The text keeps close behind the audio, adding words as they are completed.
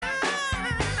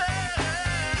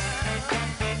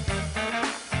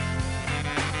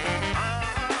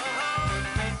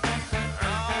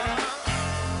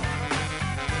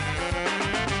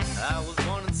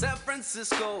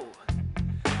Francisco,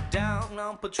 down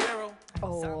on Potrero.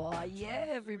 Oh, yeah,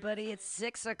 everybody. It's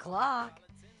 6 o'clock.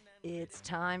 It's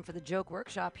time for the Joke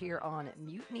Workshop here on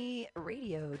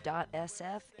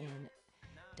MutinyRadio.sf and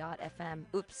 .fm.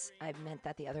 Oops, I meant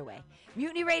that the other way.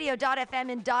 MutinyRadio.fm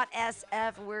and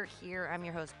 .sf. We're here. I'm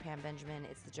your host, Pam Benjamin.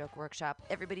 It's the Joke Workshop.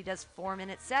 Everybody does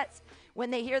 4-minute sets. When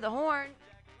they hear the horn,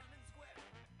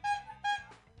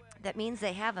 that means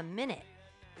they have a minute.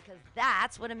 Because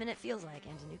that's what a minute feels like.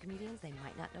 And to new comedians, they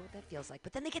might not know what that feels like.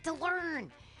 But then they get to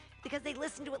learn. Because they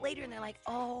listen to it later and they're like,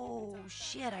 oh,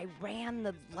 shit, I ran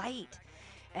the light.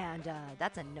 And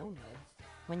that's a no-no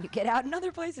when you get out in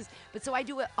other places. But so I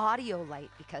do an audio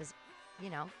light because, you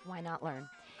know, why not learn?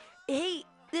 Hey,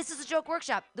 this is a Joke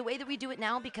Workshop. The way that we do it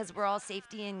now, because we're all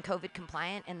safety and COVID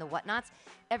compliant and the whatnots,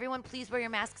 everyone please wear your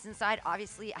masks inside.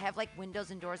 Obviously, I have like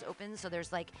windows and doors open, so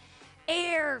there's like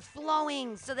air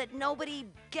flowing so that nobody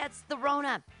gets the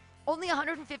Rona. Only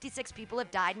 156 people have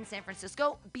died in San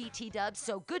Francisco, BT dubs,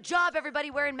 so good job,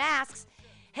 everybody wearing masks.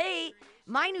 Hey,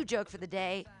 my new joke for the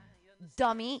day,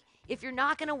 dummy, if you're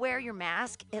not going to wear your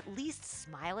mask, at least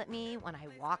smile at me when I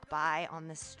walk by on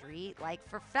the street, like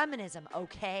for feminism,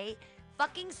 okay?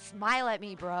 Fucking smile at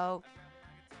me, bro.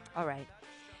 All right.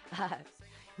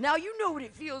 Now you know what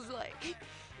it feels like.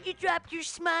 You dropped your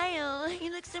smile. You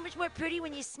look so much more pretty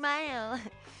when you smile.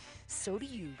 So do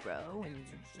you, bro, when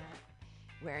you're not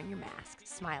wearing your mask.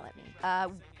 Smile at me.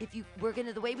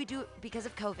 The way we do it because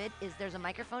of COVID is there's a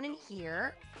microphone in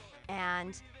here,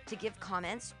 and to give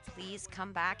comments, please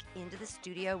come back into the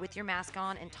studio with your mask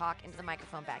on and talk into the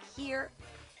microphone back here,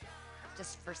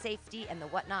 just for safety and the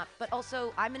whatnot. But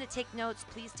also, I'm going to take notes.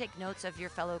 Please take notes of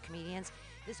your fellow comedians.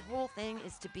 This whole thing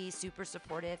is to be super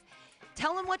supportive.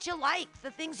 Tell them what you liked,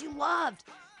 the things you loved.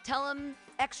 Tell them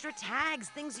extra tags,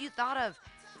 things you thought of.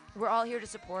 We're all here to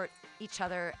support each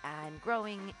other and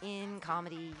growing in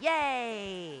comedy.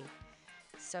 Yay!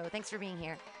 So thanks for being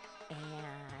here.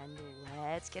 And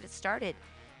let's get it started.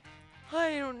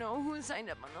 I don't know who signed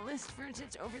up on the list first.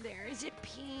 It's over there. Is it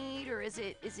Pete or is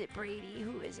it Brady?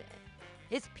 Who is it?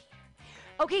 It's Pete.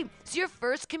 Okay, so your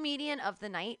first comedian of the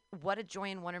night, what a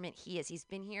joy and wonderment he is. He's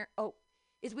been here. Oh,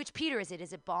 which Peter is it?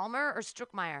 Is it Ballmer or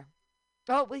Struckmeyer?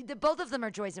 Oh, both of them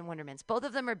are joys and wonderments. Both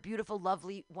of them are beautiful,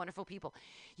 lovely, wonderful people.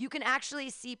 You can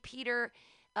actually see Peter,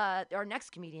 our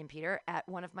next comedian, Peter, at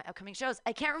one of my upcoming shows.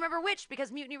 I can't remember which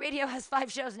because Mutiny Radio has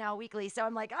 5 shows now weekly. So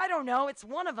I'm like, I don't know. It's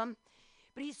one of them.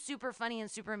 But he's super funny and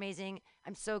super amazing.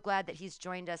 I'm so glad that he's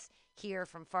joined us here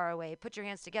from far away. Put your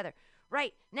hands together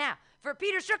right now for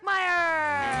Peter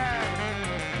Struckmeyer.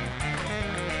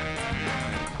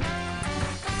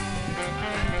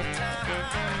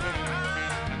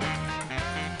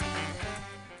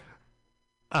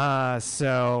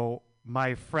 So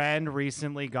my friend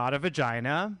recently got a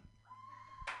vagina.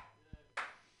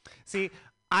 See,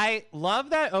 I love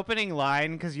that opening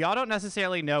line because y'all don't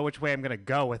necessarily know which way I'm going to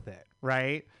go with it,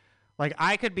 right? Like,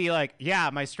 I could be like, yeah,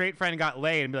 my straight friend got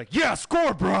laid, and be like, yeah,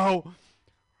 score, bro.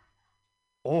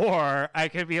 Or I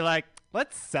could be like,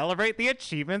 let's celebrate the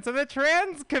achievements of the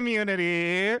trans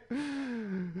community.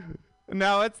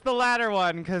 No, it's the latter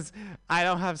one because I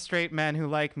don't have straight men who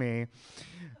like me.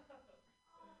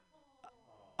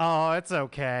 Oh, it's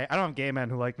okay. I don't have gay men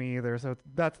who like me either, so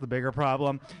that's the bigger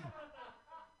problem.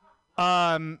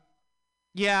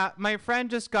 Yeah, my friend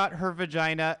just got her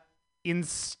vagina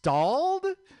installed.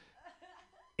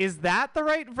 Is that the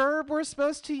right verb we're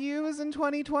supposed to use in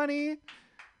 2020?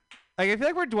 Like, I feel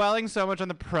like we're dwelling so much on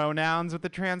the pronouns with the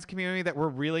trans community that we're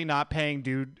really not paying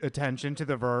due attention to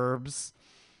the verbs.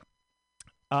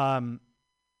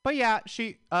 But yeah,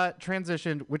 she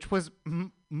transitioned, which was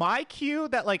my cue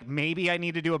that, like, maybe I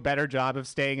need to do a better job of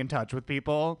staying in touch with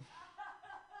people.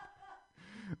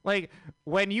 Like,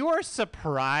 when you are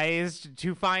surprised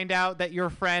to find out that your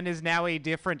friend is now a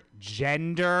different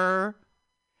gender,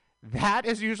 that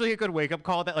is usually a good wake-up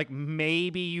call that, like,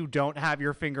 maybe you don't have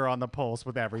your finger on the pulse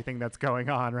with everything that's going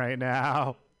on right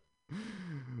now.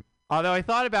 Although I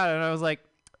thought about it and I was like,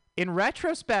 in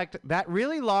retrospect, that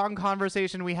really long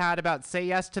conversation we had about say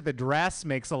yes to the dress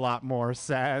makes a lot more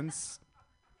sense.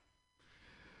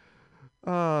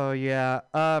 Oh, yeah.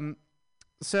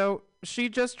 So she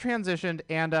just transitioned,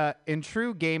 and in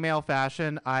true gay male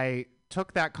fashion, I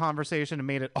took that conversation and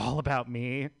made it all about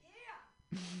me. Yeah.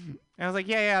 And I was like,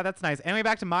 yeah, that's nice. Anyway,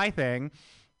 back to my thing.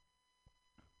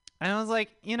 And I was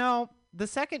like, you know, the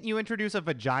second you introduce a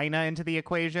vagina into the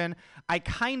equation, I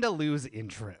kind of lose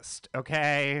interest,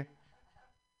 okay?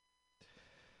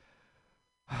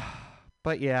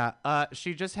 But yeah,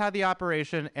 she just had the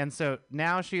operation, and so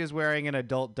now she is wearing an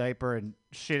adult diaper and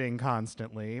shitting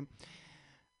constantly.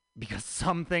 Because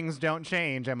some things don't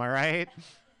change, am I right?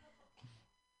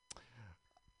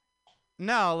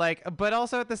 No, like, but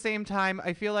also at the same time,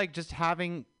 I feel like just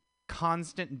having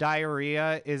constant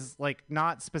diarrhea is like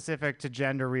not specific to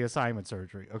gender reassignment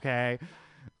surgery, okay?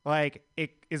 Like,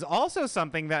 it is also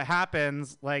something that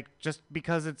happens, like, just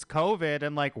because it's COVID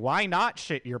and, like, why not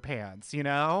shit your pants, you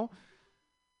know?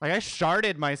 Like, I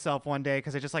sharted myself one day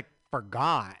because I just, like,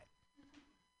 forgot.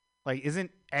 Like, isn't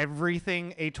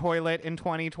everything a toilet in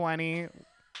 2020?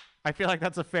 I feel like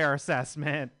that's a fair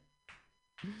assessment.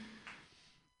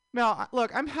 No,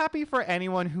 look, I'm happy for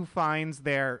anyone who finds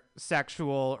their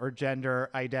sexual or gender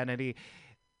identity,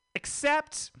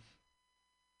 except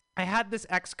I had this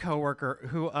ex-coworker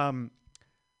who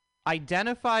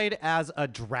identified as a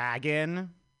dragon.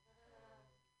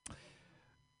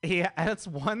 Yeah, it's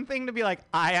one thing to be like,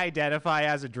 I identify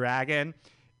as a dragon.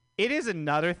 It is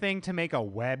another thing to make a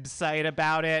website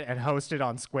about it and host it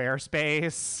on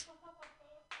Squarespace.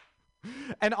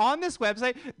 And on this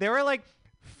website, there were like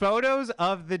photos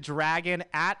of the dragon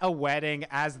at a wedding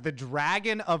as the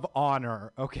dragon of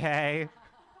honor, okay?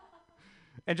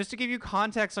 And just to give you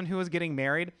context on who was getting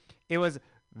married, it was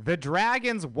the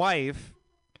dragon's wife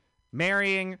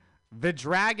marrying the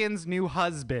dragon's new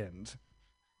husband.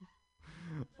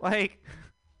 Like,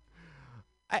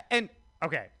 and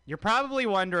okay, you're probably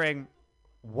wondering,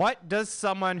 what does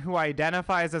someone who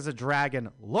identifies as a dragon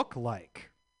look like?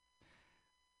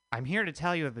 I'm here to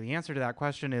tell you that the answer to that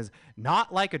question is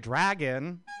not like a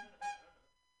dragon.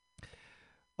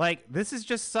 Like, this is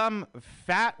just some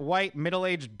fat, white,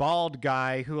 middle-aged, bald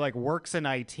guy who, like, works in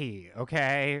IT,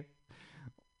 okay?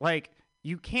 Like,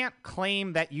 you can't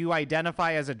claim that you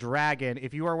identify as a dragon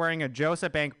if you are wearing a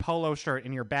Joseph Bank polo shirt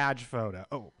in your badge photo.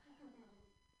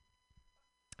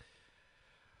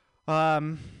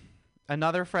 Oh.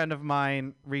 Another friend of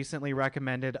mine recently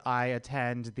recommended I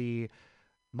attend the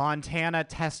Montana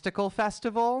Testicle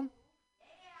Festival.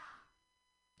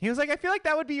 He was like, I feel like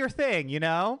that would be your thing, you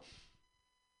know?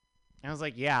 I was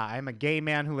like, yeah, I'm a gay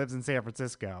man who lives in San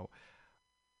Francisco.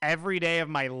 Every day of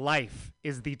my life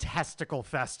is the Testicle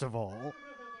Festival.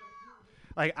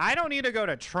 Like, I don't need to go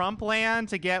to Trump land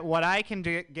to get what I can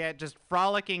get just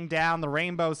frolicking down the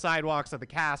rainbow sidewalks of the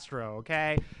Castro,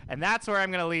 okay? And that's where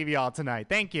I'm going to leave y'all tonight.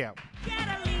 Thank you.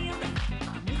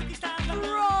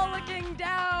 Frolicking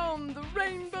down the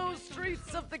rainbow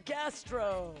streets of the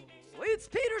Castro. It's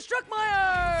Peter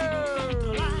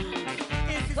Struckmeyer!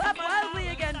 Clap wildly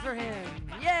again for him.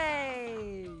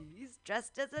 Yay! He's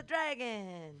dressed as a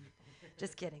dragon.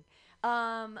 Just kidding.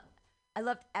 I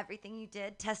loved everything you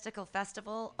did. Testicle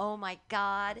Festival. Oh my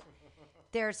God.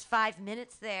 There's 5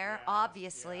 minutes there,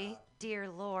 obviously. Yeah. Dear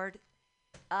Lord.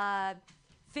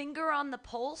 Finger on the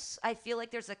pulse. I feel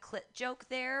like there's a clit joke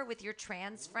there with your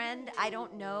trans friend. I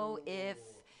don't know if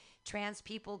trans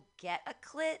people get a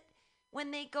clit when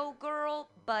they go girl,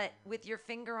 but with your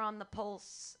finger on the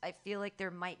pulse, I feel like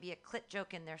there might be a clit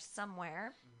joke in there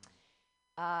somewhere.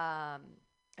 And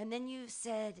then you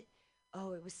said,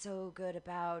 oh, it was so good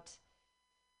about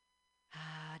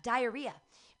diarrhea.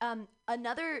 A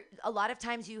lot of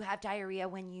times you have diarrhea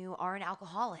when you are an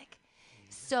alcoholic.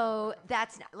 So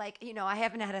that's not, like, you know, I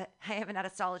haven't had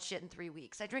a solid shit in 3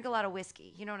 weeks. I drink a lot of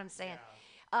whiskey. You know what I'm saying?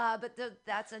 Yeah. But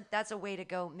that's a way to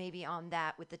go maybe on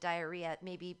that with the diarrhea.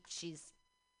 Maybe she's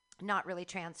not really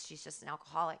trans. She's just an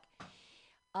alcoholic.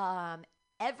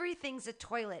 Everything's a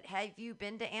toilet. Have you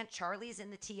been to Aunt Charlie's in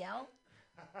the TL?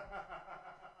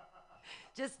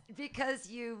 Just because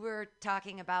you were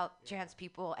talking about trans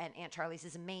people, and Aunt Charlie's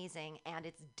is amazing, and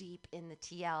it's deep in the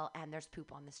TL, and there's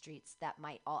poop on the streets. That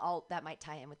might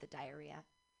tie in with the diarrhea.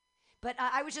 But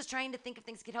I was just trying to think of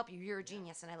things that could help you. You're a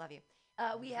genius, and I love you.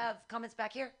 We have comments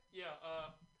back here. Yeah.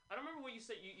 I don't remember what you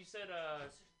said. You said.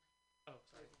 Oh,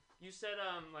 sorry. You said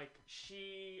like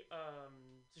she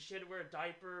so she had to wear a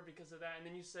diaper because of that, and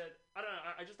then you said, I don't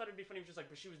know, I just thought it'd be funny if just like,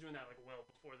 but she was doing that like well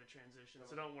before the transition,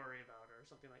 so don't worry about her or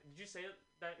something like. Did you say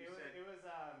that? It was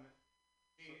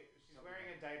she's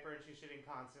wearing a diaper and she's shitting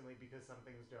constantly because some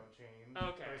things don't change.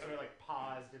 Okay. Or sort of like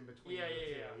paused in between.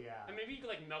 Yeah. And maybe you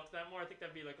could like milk that more. I think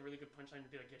that'd be like a really good punchline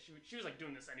to be like, yeah, she was like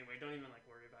doing this anyway. Don't even like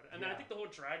worry about it. And then I think the whole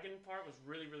dragon part was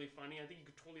really really funny. I think you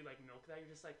could totally like milk that.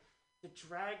 You're just like, the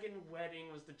dragon wedding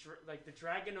was the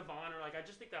dragon of honor. Like, I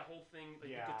just think that whole thing,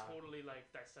 like, you could totally like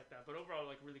dissect that. But overall,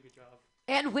 like, really good job.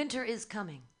 And winter is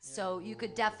coming, so you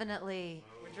could definitely.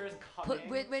 Winter is coming.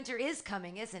 Winter is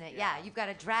coming, isn't it? Yeah. You've got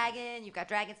a dragon. You've got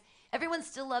dragons. Everyone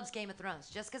still loves Game of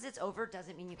Thrones. Just because it's over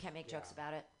doesn't mean you can't make jokes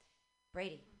about it.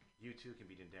 Brady. You too can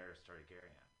be Daenerys Targaryen.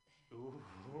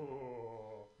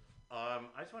 Ooh.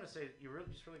 I just want to say you're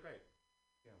just really great.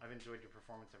 Yeah. I've enjoyed your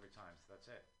performance every time, so that's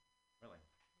it. Really.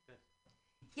 Good.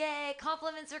 Yay!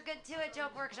 Compliments are good too at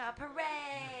Joke Workshop.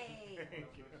 Hooray! I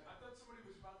thought somebody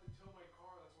was about to tell my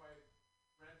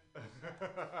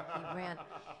He ran.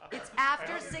 It's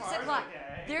after 6 o'clock.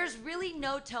 There's really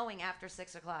no towing after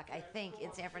 6 o'clock, I think,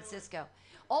 in San Francisco.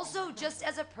 Also, just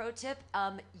as a pro tip,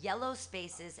 yellow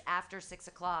spaces after 6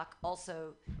 o'clock,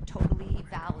 also totally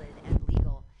valid and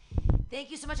legal.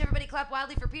 Thank you so much, everybody. Clap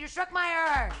wildly for Peter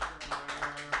Struckmeyer.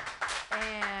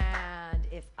 And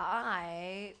if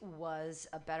I was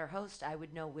a better host, I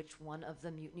would know which one of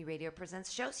the Mutiny Radio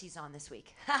Presents shows he's on this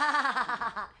week.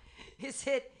 Is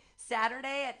it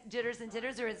Saturday at Jitters and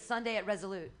Titters, or is it Sunday at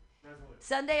Resolute?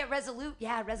 Sunday at Resolute,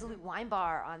 yeah, Resolute Wine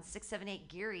Bar on 678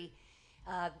 Geary.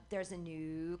 There's a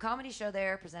new comedy show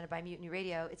there presented by Mutiny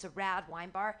Radio. It's a rad wine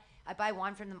bar. I buy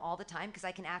wine from them all the time because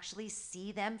I can actually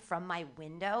see them from my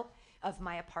window of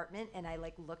my apartment, and I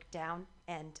like look down,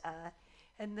 and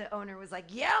the owner was like,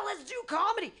 yeah, let's do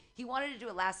comedy. He wanted to do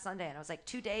it last Sunday, and I was like,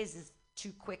 2 days is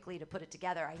too quickly to put it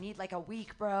together. I need like a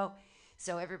week, bro.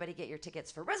 So everybody get your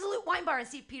tickets for Resolute Wine Bar and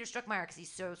see Peter Struckmeyer because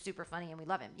he's so super funny and we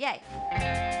love him. Yay.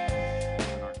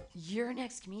 Your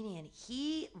next comedian,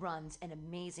 he runs an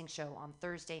amazing show on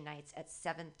Thursday nights at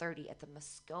 7:30 at the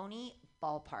Moscone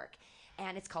Ballpark.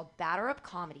 And it's called Batter Up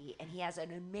Comedy. And he has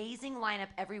an amazing lineup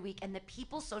every week. And the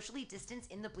people socially distance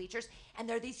in the bleachers. And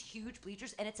they're these huge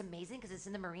bleachers. And it's amazing because it's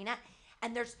in the marina.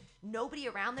 And there's nobody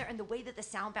around there. And the way that the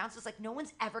sound bounces, like no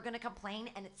one's ever going to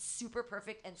complain. And it's super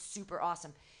perfect and super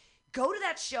awesome. Go to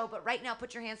that show, but right now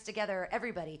put your hands together,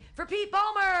 everybody, for Pete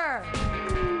Ballmer!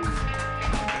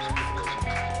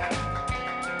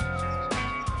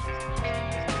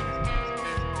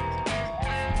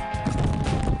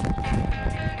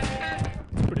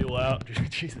 Pretty loud.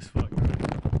 Jesus fuck.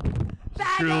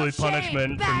 Bag Truly of shame,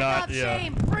 punishment for bag not. of Yeah.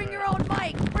 shame. Bring your own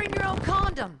mic. Bring your own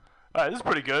condom. All right, this is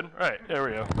pretty good. All right, there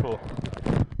we go. Cool.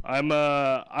 I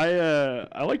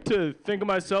like to think of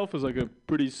myself as like a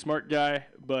pretty smart guy,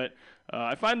 but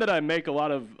I find that I make a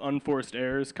lot of unforced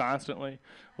errors constantly.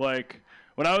 Like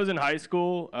when I was in high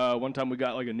school, one time we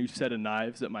got like a new set of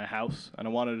knives at my house, and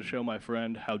I wanted to show my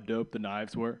friend how dope the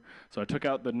knives were. So I took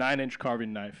out the 9-inch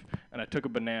carving knife, and I took a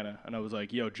banana, and I was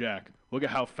like, "Yo, Jack, look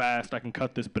at how fast I can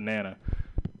cut this banana."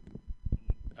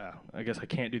 I guess I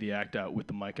can't do the act out with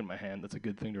the mic in my hand. That's a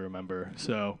good thing to remember.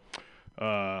 So,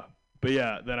 but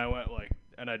yeah, then I went like,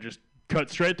 and I just cut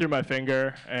straight through my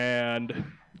finger, and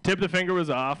tip of the finger was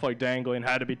off, like dangling,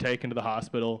 had to be taken to the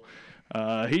hospital.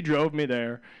 He drove me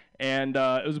there, and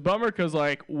it was a bummer because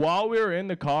like while we were in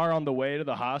the car on the way to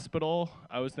the hospital,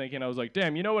 I was like,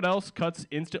 damn, you know what else cuts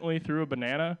instantly through a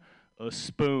banana? A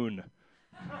spoon.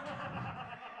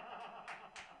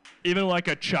 Even like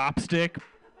a chopstick,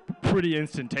 pretty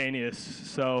instantaneous.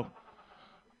 So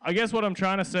I guess what I'm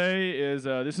trying to say is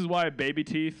this is why baby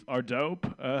teeth are dope.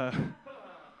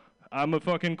 I'm a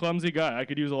fucking clumsy guy. I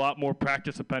could use a lot more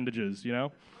practice appendages, you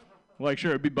know? Like,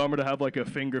 sure, it'd be bummer to have, like, a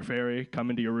finger fairy come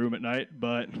into your room at night,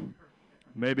 but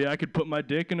maybe I could put my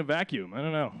dick in a vacuum. I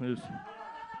don't know. There's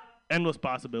endless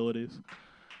possibilities.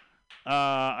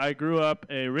 I grew up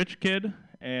a rich kid,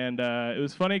 and it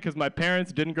was funny because my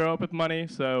parents didn't grow up with money,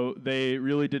 so they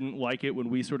really didn't like it when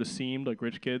we sort of seemed like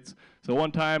rich kids. So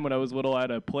one time when I was little, I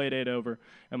had a play date over,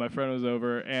 and my friend was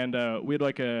over, and we had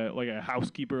like a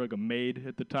housekeeper, like a maid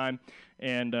at the time,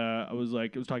 and I was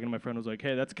talking to my friend, I was like,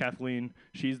 hey, that's Kathleen,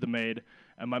 she's the maid.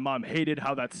 And my mom hated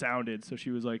how that sounded, so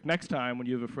she was like, next time when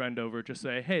you have a friend over, just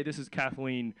say, hey, this is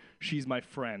Kathleen, she's my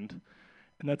friend.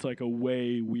 And that's like a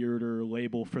way weirder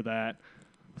label for that.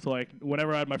 So like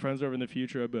whenever I had my friends over in the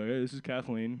future, I'd be like, hey, this is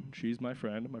Kathleen, she's my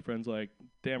friend. My friend's like,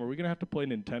 damn, are we gonna have to play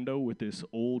Nintendo with this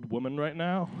old woman right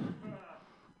now?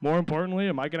 More importantly,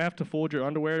 am I gonna have to fold your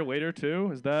underwear later too?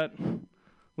 Is that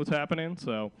what's happening?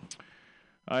 So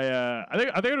I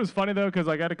think it was funny though, because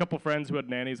like, I had a couple friends who had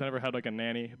nannies. I never had like a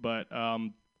nanny, but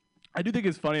I do think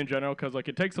it's funny in general because like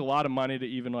it takes a lot of money to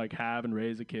even like have and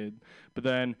raise a kid. But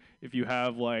then if you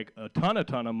have like a ton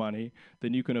of money,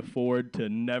 then you can afford to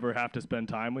never have to spend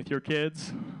time with your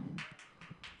kids.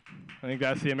 I think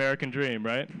that's the American dream,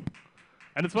 right?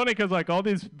 And it's funny because like all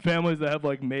these families that have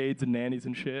like maids and nannies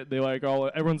and shit, they like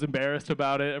everyone's embarrassed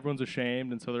about it, everyone's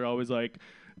ashamed, and so they're always like,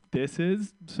 this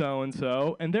is so and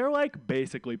so, and they're like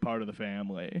basically part of the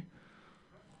family.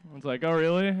 It's like, oh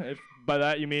really? If by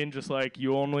that you mean just like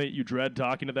you dread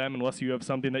talking to them unless you have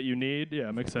something that you need? Yeah,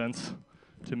 it makes sense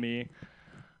to me.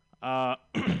 I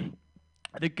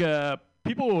think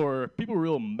people are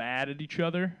real mad at each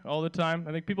other all the time.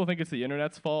 I think people think it's the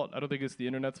internet's fault. I don't think it's the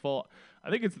internet's fault. I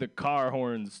think it's the car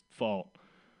horn's fault,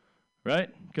 right?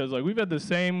 Because like we've had the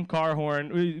same car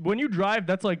horn. When you drive,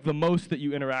 that's like the most that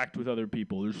you interact with other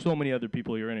people. There's so many other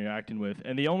people you're interacting with,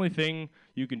 and the only thing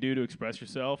you can do to express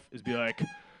yourself is be like,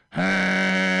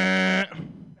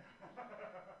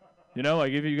 you know,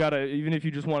 like if you gotta, even if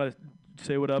you just want to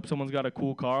say what up, someone's got a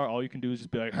cool car, all you can do is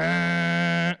just be like,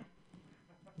 "Huh."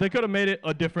 They could have made it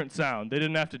a different sound. They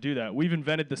didn't have to do that. We've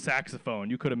invented the saxophone.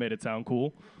 You could have made it sound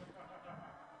cool.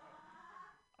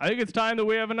 I think it's time that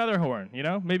we have another horn, you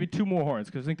know? Maybe 2 more horns,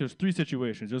 because I think there's 3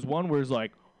 situations. There's one where it's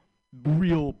like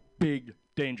real big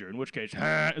danger, in which case,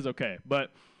 is okay.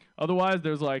 But otherwise,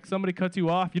 there's like somebody cuts you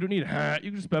off. You don't need you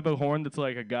can just have a horn that's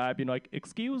like a guy being like,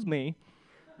 excuse me.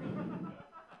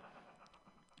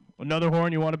 Another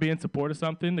horn, you want to be in support of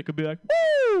something that could be like,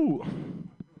 woo!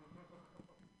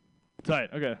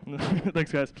 Tight, okay.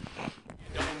 Thanks, guys.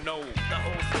 Don't know the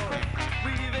whole story.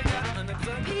 Read it down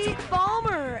and Pete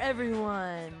Ballmer,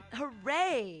 everyone.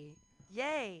 Hooray.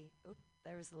 Yay. Oop,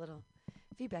 there was a little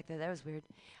feedback there. That was weird.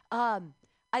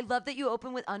 I love that you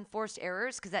open with unforced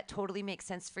errors because that totally makes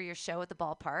sense for your show at the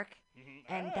ballpark.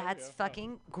 And that's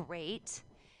fucking great.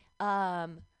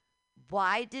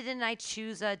 Why didn't I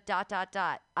choose a ...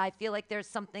 I feel like there's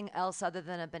something else other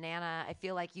than a banana. I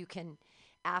feel like you can,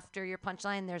 after your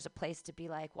punchline, there's a place to be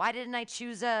like, why didn't I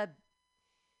choose a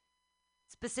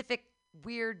specific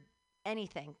weird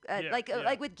anything?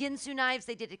 Like with Ginsu knives,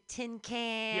 they did a tin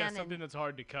can. Yeah, something that's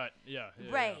hard to cut. Yeah.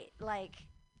 Right. Like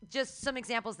just some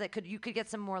examples that you could get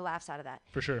some more laughs out of that.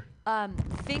 For sure.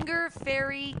 Finger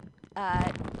fairy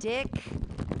dick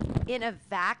in a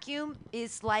vacuum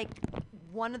is like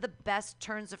one of the best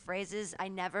turns of phrases I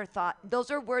never thought. Those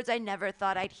are words I never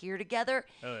thought I'd hear together.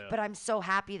 Oh, yeah. But I'm so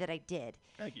happy that I did.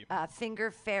 Thank you.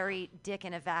 Finger fairy dick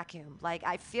in a vacuum. Like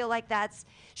I feel like that's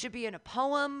should be in a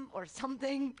poem or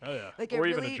something. Oh yeah. Like or it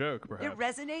even really, a joke, perhaps. It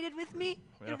resonated with me.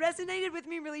 Yeah. It resonated with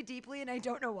me really deeply, and I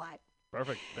don't know why.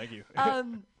 Perfect. Thank you.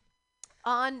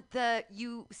 On the,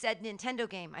 you said Nintendo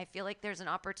game. I feel like there's an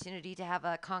opportunity to have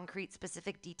a concrete,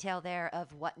 specific detail there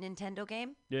of what Nintendo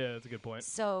game. Yeah, that's a good point.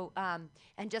 So,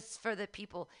 and just for the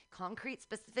people, concrete,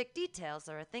 specific details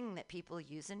are a thing that people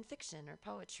use in fiction or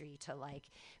poetry to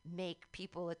like make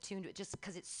people attuned to it just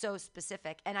because it's so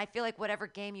specific. And I feel like whatever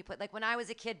game you put, like when I was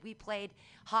a kid, we played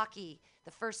hockey,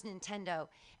 the first Nintendo,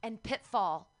 and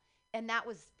Pitfall. And that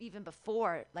was even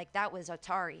before, like that was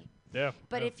Atari. Yeah.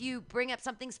 But yeah. if you bring up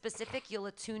something specific, you'll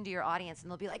attune to your audience,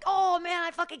 and they'll be like, "Oh man,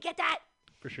 I fucking get that."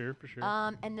 For sure, for sure.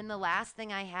 And then the last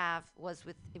thing I have was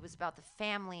it was about the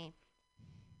family.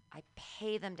 I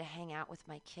pay them to hang out with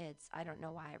my kids. I don't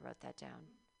know why I wrote that down.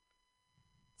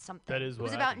 Something. That is what it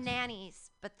was about happens.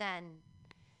 nannies, but then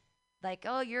like,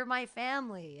 "Oh, you're my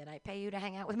family, and I pay you to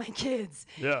hang out with my kids."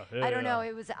 Yeah. I don't know.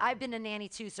 It was. I've been a nanny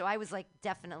too, so I was like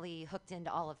definitely hooked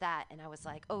into all of that, and I was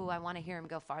like, "Oh, I want to hear him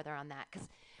go farther on that," because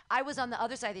I was on the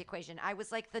other side of the equation. I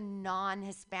was like the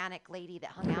non-Hispanic lady that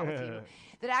hung out with you,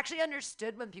 that actually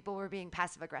understood when people were being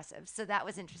passive aggressive. So that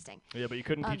was interesting. Yeah, but you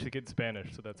couldn't teach the kids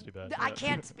Spanish, so that's too bad. I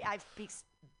can't. I speak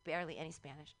barely any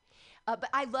Spanish, but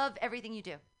I love everything you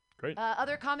do. Great.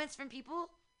 Other comments from people?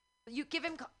 You give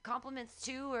him compliments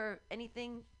too, or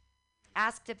anything?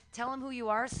 Ask to tell him who you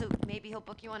are, so maybe he'll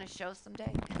book you on a show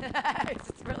someday.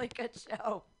 It's a really good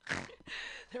show.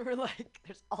 They were like,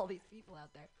 there's all these people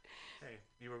out there. Hey,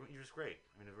 you were just great.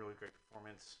 I mean, a really great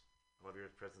performance. I love your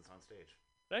presence on stage.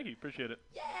 Thank you. Appreciate it.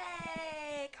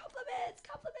 Yay! Compliments!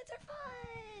 Compliments are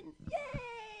fun!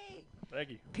 Yay! Thank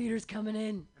you. Peter's coming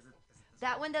in.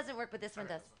 That one doesn't work, but this one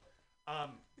does.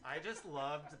 I just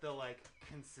loved the like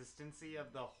consistency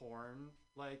of the horn,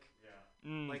 like.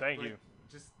 Yeah. Thank you.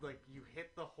 Just like you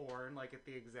hit the horn like at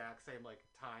the exact same like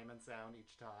time and sound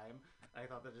each time. I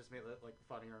thought that just made it like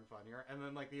funnier and funnier. And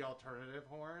then like the alternative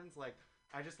horns, like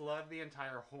I just love the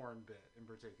entire horn bit in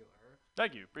particular.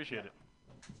 Thank you. Appreciate it.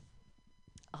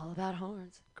 All about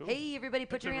horns. Cool. Hey, everybody,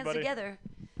 put Thanks, your hands everybody. together.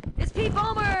 It's Pete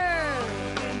Ballmer!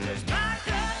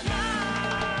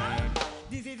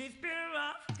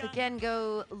 Again,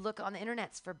 go look on the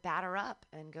internets for Batter Up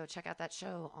and go check out that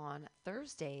show on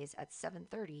Thursdays at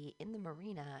 7:30 in the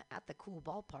marina at the cool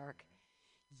ballpark.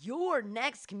 Your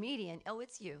next comedian, oh,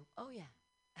 it's you. Oh,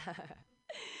 yeah.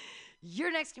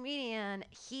 Your next comedian,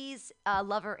 he's a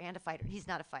lover and a fighter. He's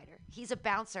not a fighter. He's a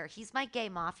bouncer. He's my gay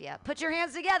mafia. Put your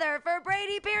hands together for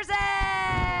Brady Pearson!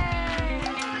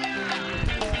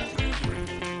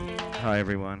 Hi,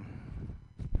 everyone.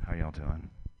 How y'all doing?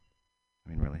 I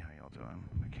mean, really, how y'all doing?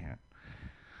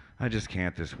 I just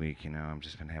can't this week, you know. I've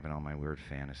just been having all my weird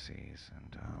fantasies.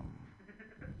 And,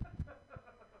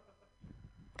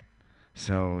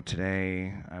 so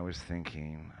today I was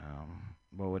thinking,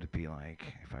 what would it be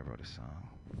like if I wrote a song?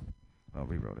 Well,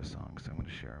 rewrote a song, so I'm going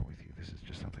to share it with you. This is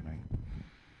just something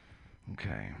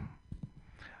Okay.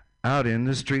 Out in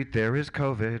the street there is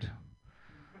COVID.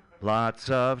 Lots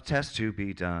of tests to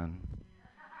be done.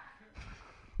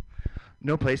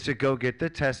 No place to go get the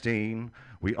testing.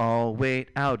 We all wait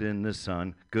out in the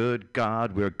sun. Good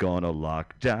God, we're gonna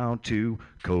lock down to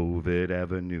COVID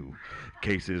Avenue.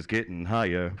 Cases getting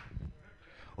higher.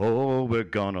 Oh, we're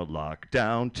gonna lock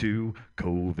down to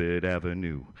COVID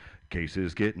Avenue.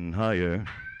 Cases getting higher.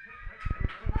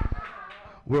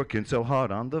 Working so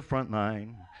hard on the front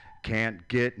line. Can't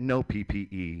get no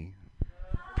PPE.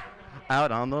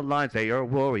 Out on the lines, they are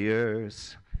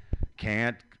warriors.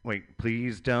 Can't, wait,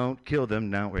 please don't kill them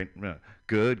now. Wait,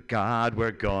 good God,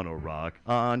 we're gonna rock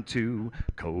on to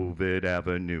COVID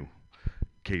Avenue.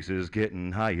 Cases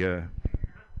getting higher.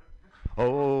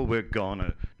 Oh, we're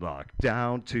gonna lock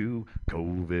down to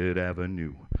COVID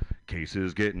Avenue.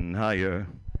 Cases getting higher.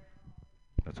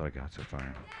 That's all I got so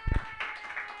far.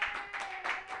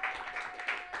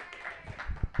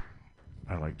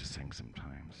 I like to sing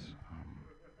sometimes.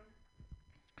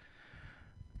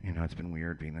 You know, it's been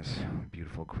weird being this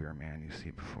beautiful queer man you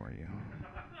see before you.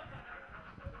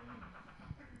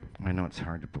 I know it's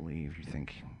hard to believe. You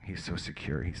think he's so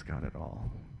secure, he's got it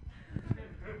all.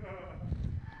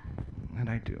 And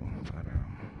I do, but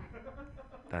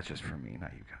that's just for me,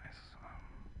 not you guys.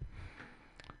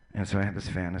 And so I had this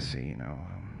fantasy, you know,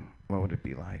 what would it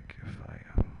be like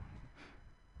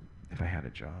if I had a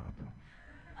job?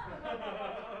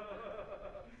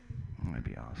 That'd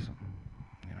be awesome,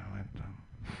 you know.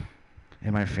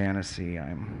 In my fantasy,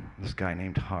 I'm this guy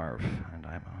named Harv, and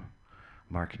I'm a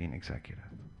marketing executive.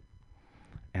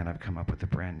 And I've come up with a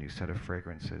brand new set of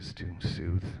fragrances to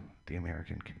soothe the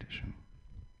American condition.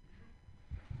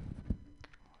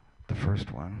 The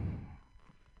first one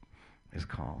is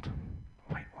called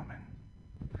White Woman.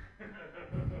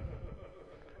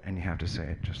 And you have to say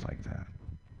it just like that.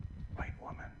 White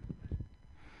woman.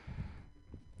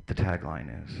 The tagline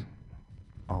is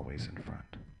always in front.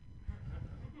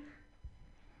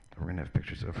 We're going to have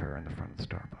pictures of her in the front of the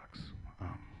Starbucks.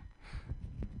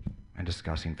 And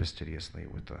discussing fastidiously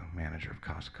with the manager of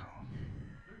Costco.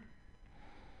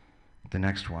 The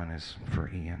next one is for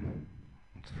Ian.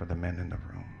 It's for the men in the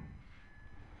room.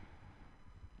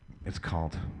 It's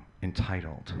called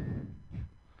Entitled.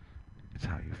 It's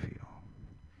how you feel.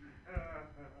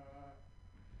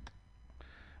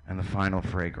 And the final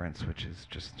fragrance, which is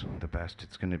just the best,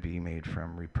 it's going to be made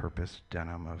from repurposed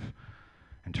denim of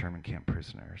internment camp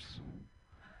prisoners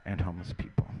and homeless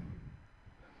people.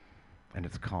 And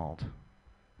it's called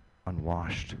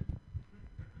Unwashed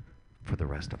for the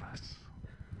Rest of Us,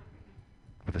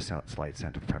 with a slight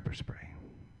scent of pepper spray.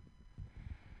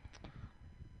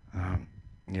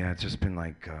 Yeah, it's just been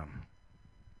like,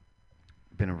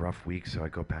 been a rough week, so I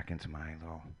go back into my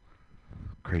little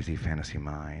crazy fantasy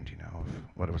mind, you know, of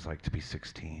what it was like to be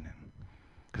 16. And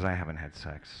because I haven't had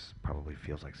sex, probably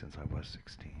feels like since I was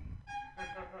 16.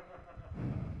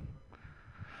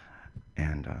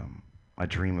 And I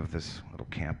dream of this little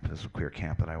camp, this queer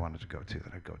camp that I wanted to go to,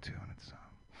 that I go to, and it's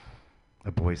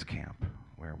a boys' camp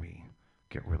where we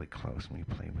get really close and we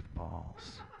play with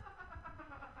balls.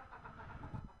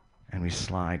 And we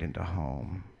slide into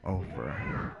home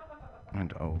over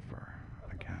and over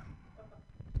again.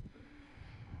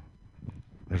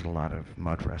 There's a lot of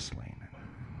mud wrestling, and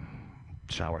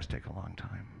showers take a long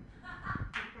time.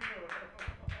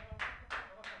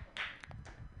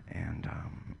 And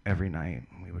every night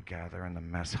we would gather in the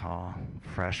mess hall,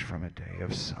 fresh from a day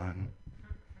of sun.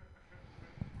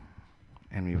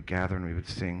 And we would gather and we would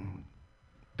sing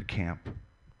the camp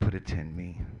Put It In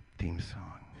Me theme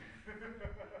song.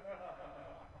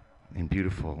 In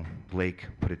beautiful Lake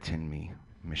Put It In Me,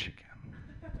 Michigan.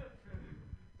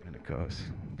 And it goes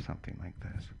something like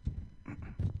this.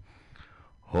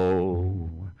 Oh,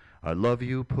 I love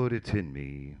you, put it in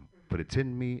me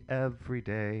every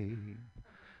day.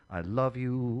 I love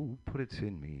you, put it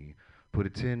in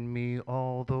me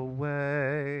all the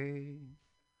way.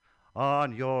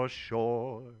 On your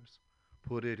shores,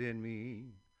 put it in me,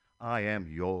 I am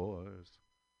yours.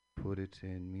 Put it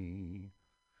in me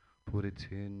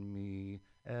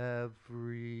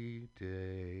every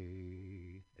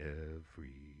day,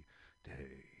 every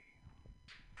day.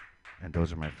 And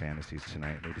those are my fantasies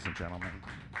tonight, ladies and gentlemen.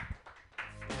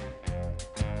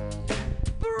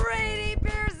 Brady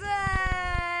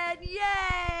Pearson!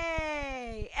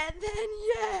 Yay! And then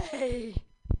yay!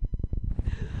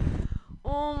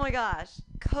 Oh my gosh.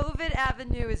 COVID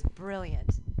Avenue is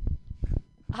brilliant.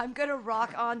 I'm gonna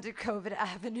rock on to COVID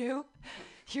Avenue.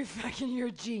 You're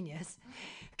a genius.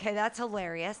 Okay, that's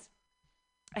hilarious.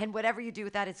 And whatever you do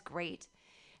with that is great.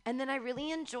 And then I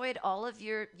really enjoyed all of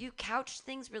you couched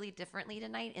things really differently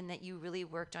tonight in that you really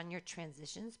worked on your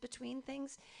transitions between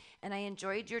things. And I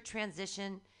enjoyed your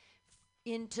transition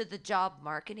into the job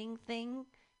marketing thing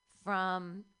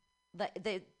from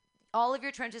all of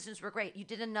your transitions were great. You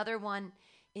did another one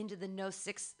into the no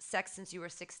sex since you were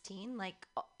 16. Like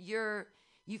you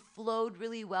flowed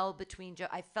really well between.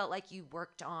 I felt like you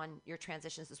worked on your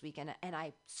transitions this weekend, and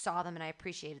I saw them and I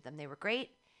appreciated them. They were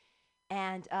great.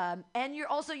 And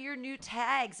your new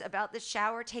tags about the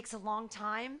shower takes a long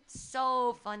time.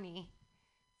 So funny.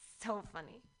 So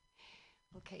funny.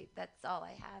 Okay, that's all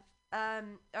I have.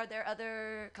 Are there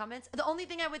other comments? The only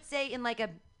thing I would say in like a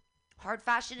hard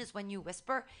fashion is when you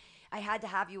whisper. I had to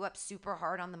have you up super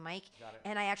hard on the mic,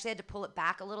 and I actually had to pull it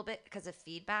back a little bit because of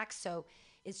feedback. So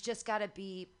it's just got to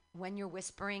be when you're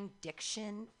whispering,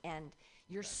 diction and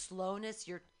your slowness,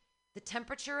 the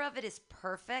temperature of it is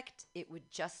perfect. It would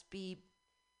just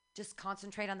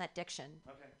concentrate on that diction.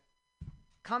 Okay.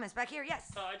 Comments back here,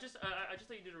 yes. I just thought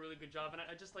you did a really good job, and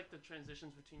I just like the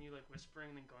transitions between you like whispering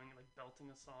and then going and like belting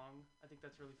a song. I think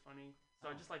that's really funny. So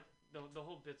I just like the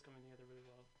whole bit's coming together really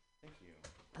well. Thank you.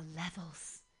 The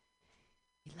levels.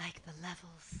 You like the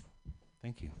levels.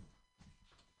 Thank you.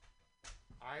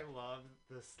 I love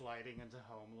the sliding into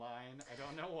home line. I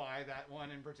don't know why that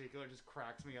one in particular just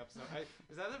cracks me up. So,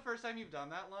 is that the first time you've done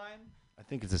that line? I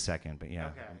think it's the second, but yeah,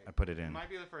 Okay. I put it in. It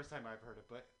might be the first time I've heard it,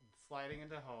 but sliding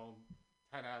into home,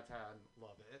 10 out of 10,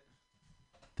 love it.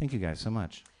 Thank you guys so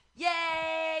much.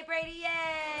 Yay, Brady, yay!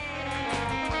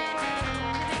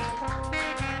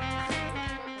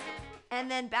 And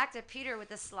then back to Peter with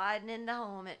the sliding into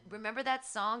home. Remember that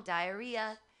song,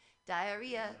 Diarrhea?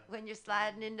 Diarrhea, when you're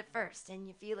sliding into first and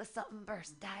you feel a something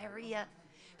burst. Diarrhea.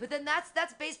 But then that's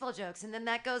baseball jokes, and then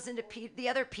that goes into the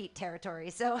other Pete territory.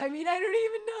 So, I mean, I don't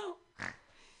even know.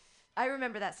 I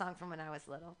remember that song from when I was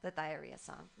little, the Diarrhea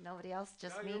song. Nobody else,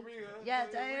 just Diarrhea, me? Yeah,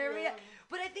 Diarrhea.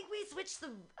 But I think we switched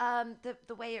the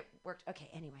way it worked. Okay,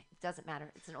 anyway, it doesn't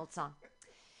matter. It's an old song.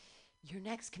 Your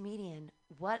next comedian,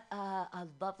 what a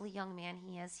lovely young man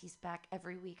he is. He's back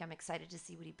every week. I'm excited to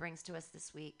see what he brings to us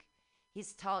this week.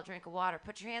 He's a tall drink of water.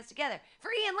 Put your hands together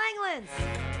for Ian Langlands.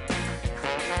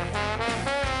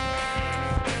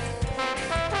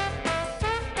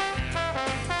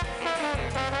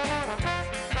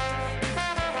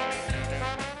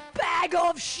 Bag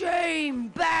of shame!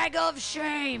 Bag of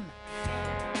shame!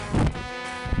 What's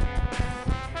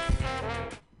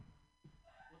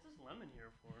this lemon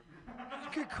here for?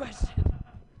 Good question.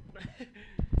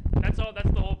 That's all. That's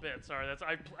the whole bit. Sorry.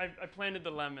 I planted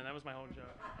the lemon. That was my whole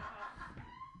joke.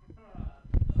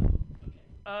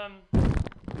 All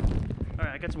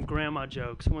right. I got some grandma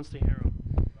jokes. Who wants to hear them?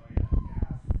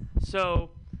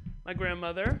 So, my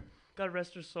grandmother, God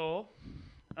rest her soul,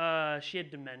 she had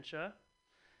dementia.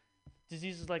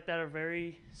 Diseases like that are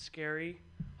very scary,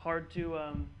 hard to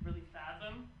really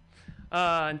fathom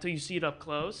until you see it up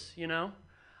close, you know?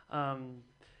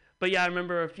 But yeah, I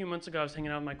remember a few months ago I was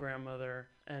hanging out with my grandmother,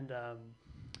 and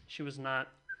she was a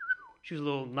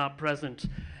little not present.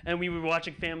 And we were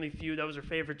watching Family Feud. That was her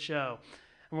favorite show.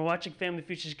 And we're watching Family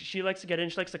Feud. She likes to get in.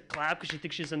 She likes to clap because she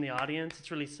thinks she's in the audience.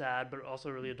 It's really sad, but also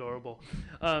really adorable.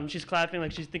 She's clapping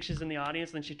like she thinks she's in the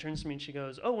audience, and then she turns to me and she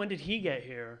goes, "Oh, when did he get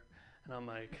here?" And I'm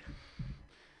like,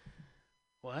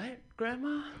 "What,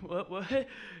 Grandma? What?"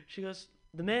 She goes,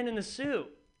 "The man in the suit."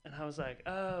 And I was like,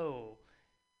 "Oh."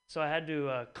 So I had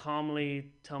to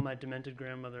calmly tell my demented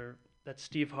grandmother that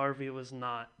Steve Harvey was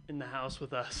not in the house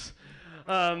with us.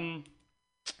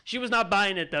 She was not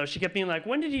buying it, though. She kept being like,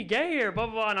 "When did he get here?" Blah,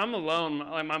 blah, blah. And I'm alone.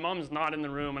 Like, my mom's not in the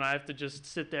room, and I have to just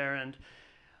sit there and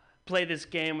play this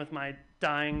game with my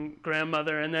dying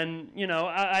grandmother. And then, you know,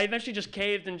 I eventually just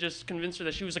caved and just convinced her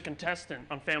that she was a contestant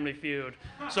on Family Feud.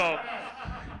 So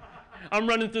I'm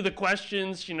running through the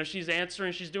questions. You know, she's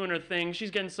answering. She's doing her thing.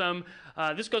 She's getting some.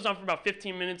 This goes on for about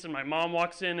 15 minutes, and my mom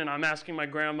walks in, and I'm asking my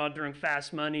grandma during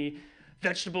Fast Money,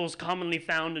 vegetables commonly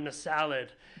found in a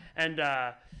salad. And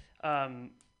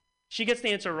she gets the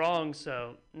answer wrong,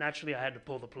 so naturally I had to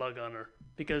pull the plug on her.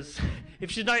 Because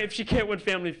if she can't win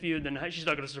Family Feud, then she's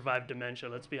not going to survive dementia,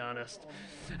 let's be honest.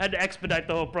 I had to expedite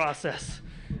the whole process.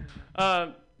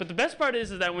 But the best part is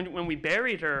that when we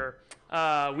buried her,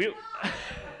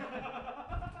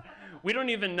 we don't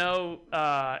even know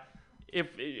if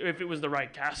it was the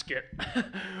right casket.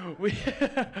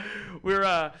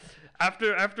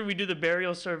 After we do the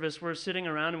burial service, we're sitting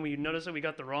around and we notice that we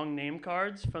got the wrong name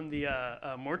cards from the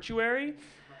mortuary.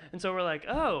 And so we're like,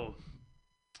 "Oh,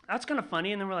 that's kind of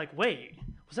funny." And then we're like, "Wait,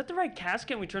 was that the right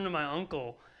casket?" And we turn to my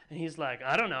uncle, and he's like,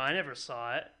 "I don't know, I never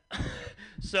saw it."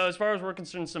 So as far as we're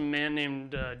concerned, some man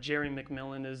named Jerry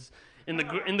McMillan is in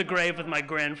the grave with my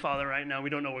grandfather right now. We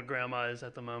don't know where Grandma is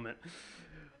at the moment.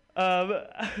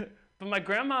 But my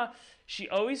grandma, she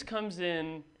always comes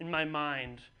in my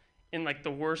mind in like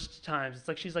the worst times. It's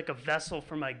like she's like a vessel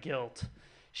for my guilt.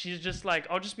 she's just like,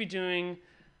 I'll just be doing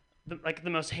the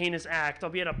most heinous act. I'll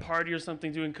be at a party or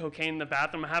something doing cocaine in the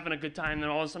bathroom, having a good time, and then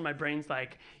all of a sudden my brain's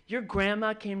like, your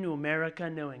grandma came to America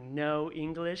knowing no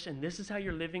English, and this is how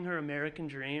you're living her American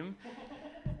dream?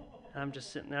 And I'm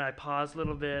just sitting there, I pause a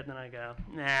little bit, and then I go,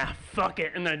 nah, fuck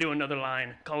it, and then I do another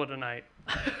line, call it a night.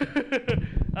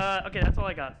 Okay, that's all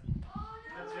I got.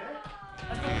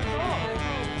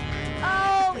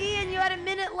 Oh, Ian, you had a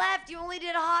minute left. You only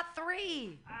did a hot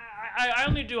 3. I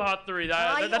only do hot 3.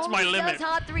 That's my limit. Does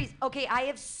hot 3s. Okay, I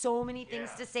have so many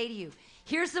things to say to you.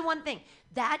 Here's the one thing.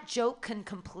 That joke can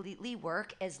completely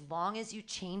work as long as you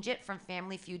change it from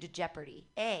Family Feud to Jeopardy.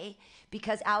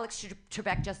 Because Alex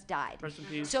Trebek just died. Rest in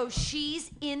peace. So she's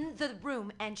in the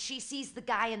room and she sees the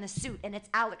guy in the suit and it's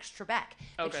Alex Trebek.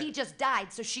 But Okay. he just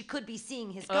died, so she could be seeing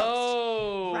his ghost.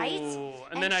 Oh. Right?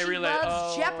 And then I realized, she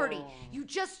loves Jeopardy. You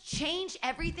just change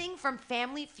everything from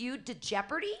Family Feud to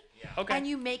Jeopardy. Okay. And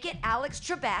you make it Alex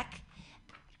Trebek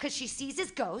because she sees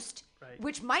his ghost, Right.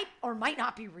 which might or might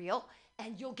not be real,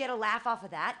 and you'll get a laugh off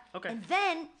of that. Okay.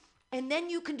 And then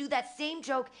you can do that same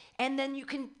joke, and then you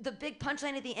can, the big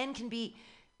punchline at the end can be,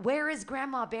 where is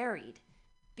Grandma buried?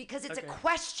 Because it's a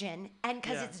question, and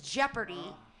because it's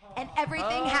Jeopardy, and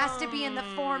everything has to be in the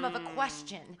form of a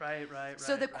question. Right.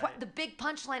 So the big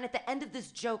punchline at the end of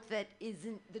this joke that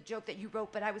isn't the joke that you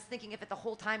wrote, but I was thinking of it the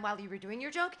whole time while you were doing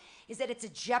your joke, is that it's a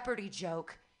Jeopardy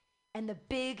joke, and the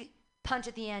big punch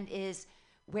at the end is,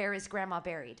 where is Grandma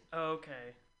buried?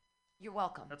 Okay. You're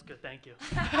welcome. That's good. Thank you.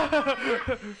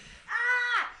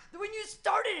 When you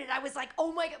started it, I was like,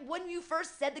 oh my God. When you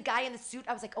first said the guy in the suit,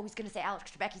 I was like, oh, he's going to say Alex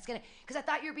Trebek. Because I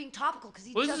thought you were being topical because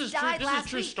he just died last week. This is a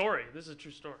true story. This is a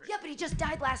true story. Yeah, but he just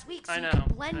died last week, so I you know, can I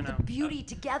blend the know. beauty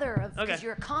together of because Okay.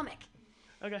 you're a comic.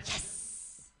 Okay.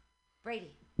 Yes.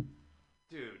 Brady.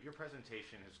 Dude, your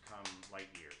presentation has come light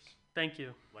years. Thank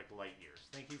you. Like light years.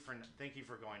 Thank you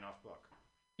for going off book.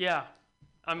 Yeah. That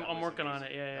I'm was working on it.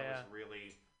 amazing. Yeah. That was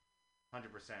really 100%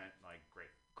 like great.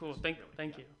 Cool. Just Thank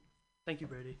really, you. Thank you,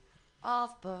 Brady.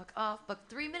 Off book.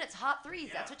 3 minutes, hot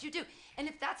 3s. That's what you do. And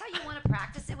if that's how you want to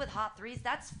practice it with hot 3s,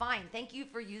 that's fine. Thank you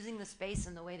for using the space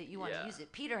in the way that you want to use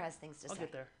it. Peter has things to I'll say.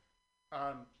 get there.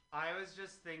 I was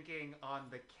just thinking on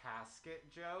the casket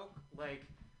joke, like,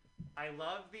 I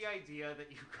love the idea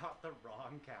that you got the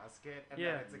wrong casket and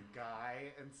that it's a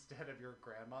guy instead of your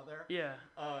grandmother. Yeah.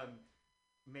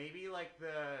 Maybe like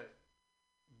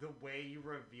the way you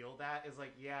reveal that is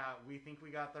like, yeah, we think we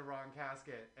got the wrong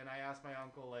casket, and I asked my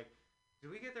uncle, like, do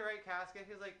we get the right casket?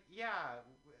 He's like, yeah,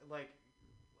 like,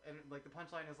 and like the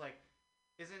punchline is like,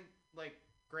 isn't like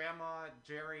Grandma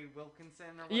Jerry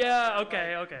Wilkinson or whatever? Yeah. Like,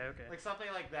 Okay. like something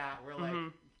like that, where like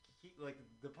Mhm. he like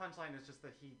the punchline is just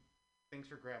that he thinks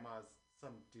your grandma's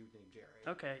some dude named Jerry.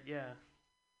 Okay. Yeah.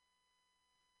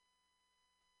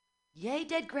 Yay,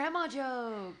 dead grandma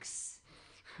jokes.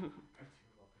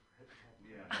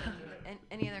 And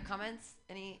any other comments?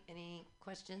 Any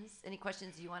questions? Any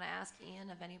questions you want to ask Ian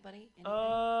of anybody?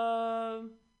 No,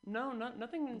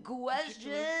 nothing.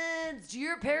 Questions. Do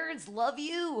your parents love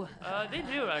you? They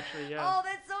do actually. Yeah. Oh,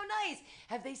 that's so nice.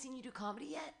 Have they seen you do comedy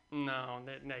yet? No,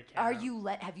 they can't. Are you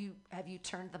have you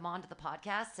turned them on to the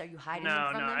podcasts? Are you hiding them No,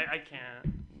 from them? I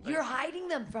can't. You're hiding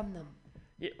them from them.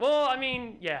 Yeah, well, I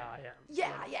mean, yeah, I am.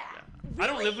 Yeah. I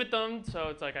don't Really? live with them, so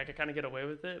it's like I could kind of get away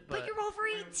with it. But you're over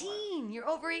 18. You're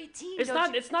over 18. It's don't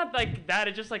not. you- It's not like that.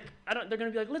 It's just like I don't. They're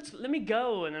gonna be like, let me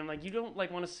go, and I'm like, you don't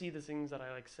like want to see the things that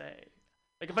I like say.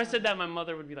 Like if I said that, my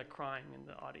mother would be like crying in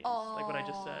the audience, like what I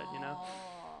just said, you know.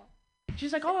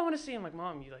 She's like, oh, I want to see. I'm like,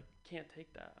 Mom, you like can't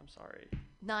take that. I'm sorry.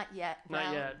 Not yet. Not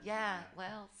Well, yet. Yeah.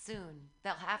 Well, soon.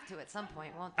 They'll have to at some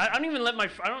point, won't I they? don't even let my.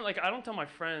 I don't tell my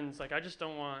friends. Like I just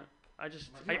don't want.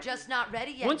 You're just not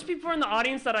ready yet. Once people are in the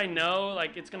audience that I know,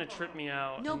 like it's gonna trip me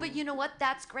out. No, but you know what?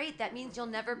 That's great. That means you'll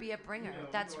never be a bringer.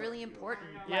 That's really important.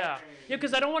 Yeah,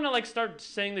 because I don't want to like start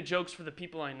saying the jokes for the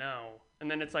people I know,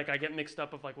 and then it's like I get mixed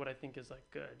up of like what I think is like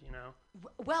good, you know.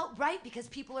 Well, right, because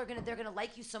people they're gonna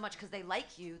like you so much because they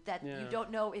like you that you don't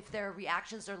know if their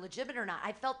reactions are legitimate or not.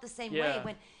 I felt the same way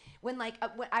when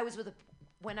I was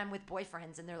when I'm with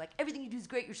boyfriends and they're like, everything you do is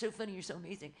great, you're so funny, you're so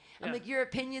amazing. I'm like, your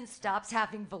opinion stops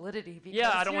having validity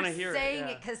because I don't want to hear it. saying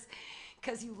it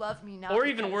because you love me now. Or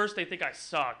even worse, they think I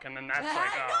suck, and then that's like,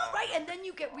 no, right, and then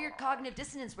you get weird cognitive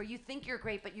dissonance where you think you're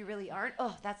great but you really aren't.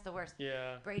 Oh, that's the worst.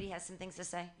 Yeah. Brady has some things to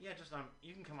say. Yeah, just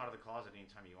you can come out of the closet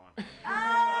anytime you want.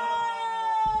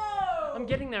 I'm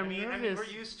getting there. I mean, nervous. we're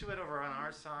used to it over on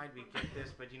our side. We get this,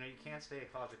 but you know, you can't stay a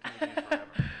closet comedian forever.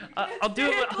 I'll do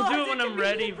it when I'm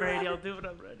ready, Brady. I'll do it when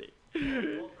I'm ready.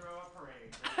 We'll throw a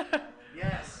parade.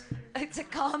 Yes. It's a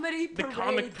comedy The parade.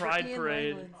 comic for pride Ian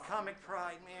parade. Langlands. Comic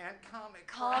pride, man. Comic.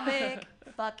 Comic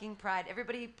fucking pride.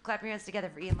 Everybody clap your hands together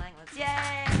for Ian Langlands.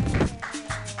 Yay!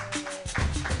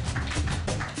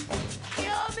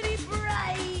 Comedy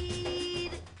pride!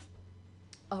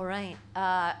 All right,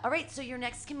 so your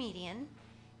next comedian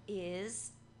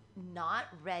is not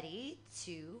ready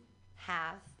to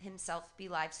have himself be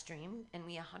live streamed, and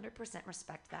we 100%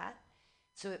 respect that.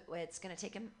 So it's going to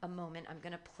take a moment. I'm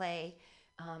going to play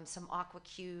some Aqua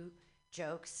Q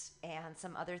jokes and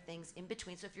some other things in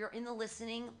between. So if you're in the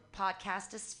listening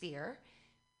podcastosphere,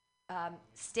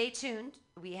 stay tuned.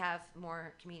 We have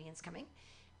more comedians coming.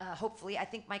 Hopefully, I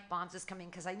think Mike Bombs is coming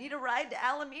because I need a ride to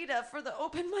Alameda for the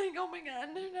open mic. Oh my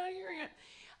God, they're not hearing it.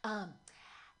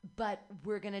 But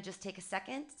we're going to just take a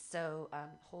second. So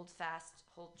hold fast,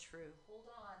 hold true. Hold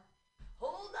on.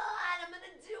 I'm going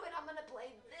to do it. I'm going to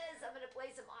play this. I'm going to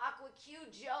play some Aqua Q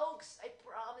jokes. I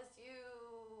promise you.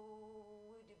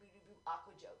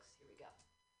 Aqua jokes. Here we go.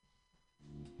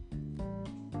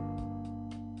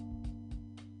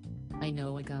 I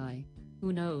know a guy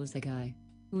who knows a guy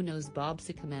who knows Bob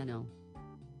Sicamano.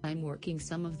 I'm working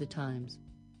some of the times,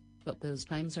 but those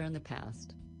times are in the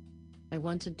past. I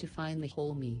wanted to find the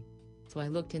whole me, so I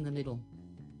looked in the middle.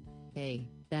 Hey,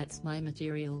 that's my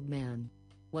material man.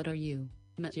 What are you,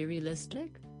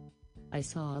 materialistic? I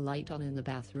saw a light on in the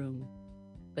bathroom,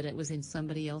 but it was in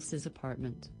somebody else's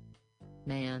apartment.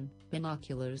 Man,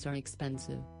 binoculars are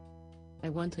expensive. I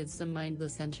wanted some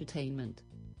mindless entertainment,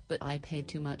 but I paid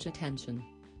too much attention.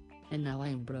 And now I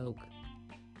am broke.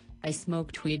 I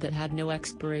smoked weed that had no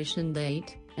expiration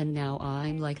date, and now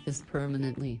I'm like this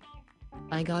permanently.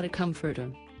 I got a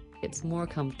comforter. It's more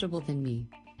comfortable than me.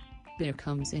 Beer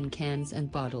comes in cans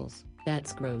and bottles,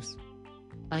 that's gross.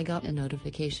 I got a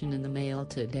notification in the mail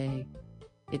today.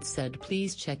 It said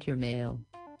please check your mail.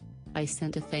 I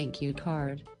sent a thank you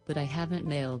card, but I haven't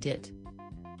mailed it.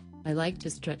 I like to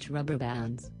stretch rubber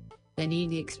bands. I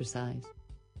need exercise.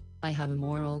 I have a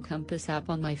moral compass app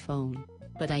on my phone,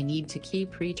 but I need to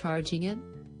keep recharging it.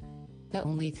 The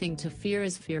only thing to fear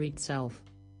is fear itself.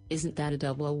 Isn't that a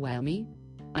double whammy?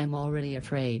 I'm already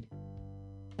afraid.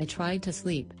 I tried to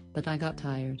sleep, but I got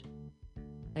tired.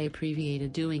 I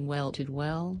abbreviated doing well to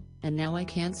well, and now I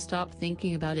can't stop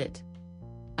thinking about it.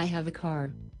 I have a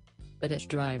car, but it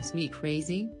drives me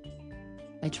crazy.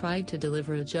 I tried to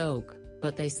deliver a joke,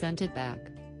 but they sent it back.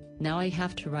 Now I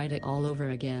have to write it all over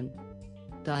again.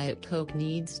 Diet Coke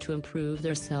needs to improve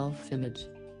their self-image.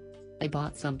 I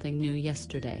bought something new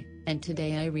yesterday, and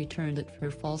today I returned it for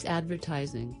false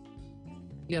advertising.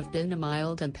 You have been a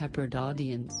mild and peppered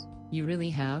audience, you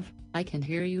really have. I can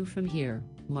hear you from here,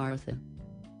 Martha.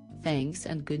 Thanks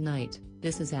and good night.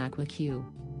 This is Aqua Q.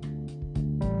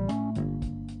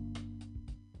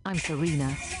 I'm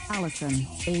Serena, Allison,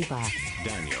 Ava,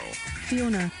 Daniel,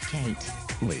 Fiona, Kate,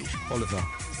 Lee, Oliver,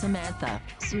 Samantha,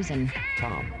 Susan,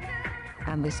 Tom.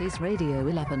 and this is Radio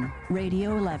 11.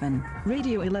 Radio 11.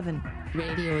 Radio 11.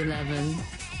 Radio 11.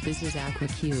 This is Aqua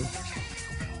Q.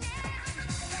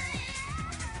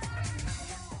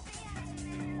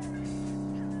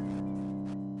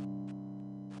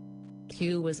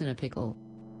 Q was in a pickle.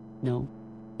 No.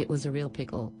 It was a real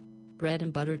pickle. Bread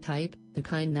and butter type, the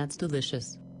kind that's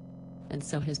delicious. And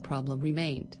so his problem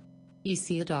remained. You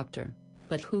see a doctor,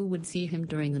 but who would see him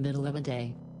during the middle of a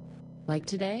day? Like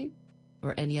today?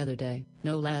 Or any other day,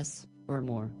 no less, or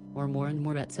more and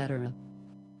more, etc.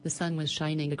 The sun was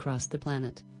shining across the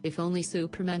planet. If only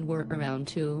Superman were around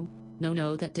too.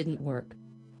 No, that didn't work.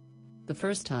 The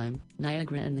first time,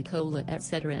 Niagara and the cola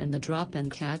etc. and the drop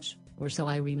and catch, or so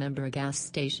I remember, a gas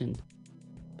station.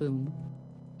 Boom.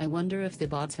 I wonder if the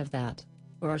bots have that,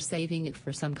 or are saving it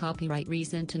for some copyright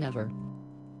reason to never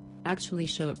actually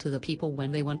show it to the people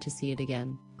when they want to see it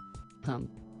again. Hum.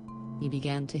 He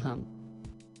began to hum.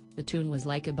 The tune was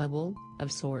like a bubble,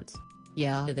 of sorts.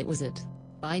 Yeah, that was it.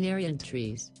 Binary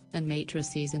entries, and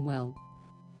matrices, and well.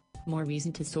 More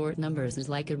reason to sort numbers is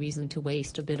like a reason to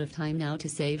waste a bit of time now to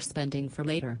save spending for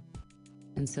later.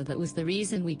 And so that was the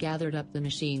reason we gathered up the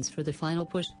machines for the final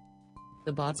push.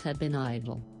 The bots had been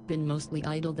idle, been mostly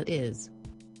idle, that is.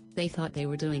 They thought they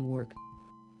were doing work.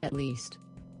 At least.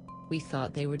 We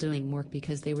thought they were doing work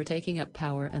because they were taking up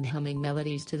power and humming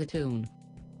melodies to the tune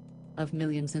of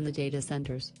millions in the data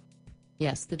centers.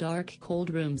 Yes, the dark cold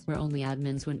rooms where only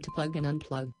admins went to plug and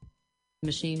unplug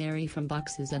machinery from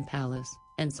boxes and palace,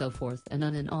 and so forth, and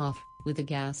on and off, with a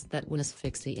gas that would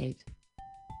asphyxiate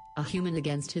a human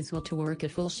against his will to work a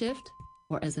full shift,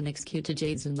 or as an excuse to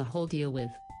jades in the whole deal with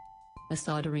a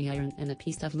soldering iron and a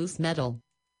piece of loose metal.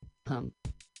 Hum.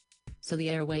 So the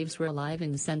airwaves were alive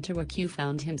in the center where Q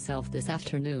found himself this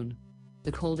afternoon.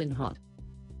 The cold and hot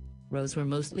rows were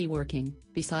mostly working,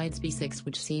 besides B6,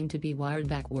 which seemed to be wired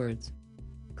backwards.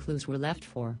 clues were left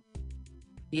for.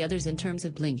 The others in terms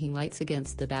of blinking lights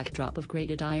against the backdrop of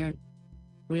grated iron.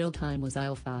 Real time was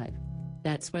aisle 5.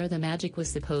 That's where the magic was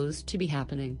supposed to be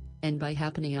happening, and by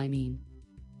happening I mean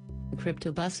the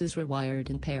crypto buses were wired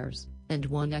in pairs, and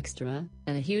one extra,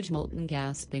 and a huge molten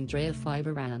gas beam tray of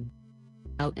fiber ran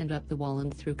out and up the wall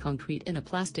and through concrete in a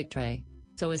plastic tray,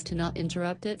 so as to not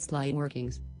interrupt its light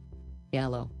workings.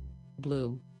 Yellow,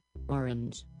 blue,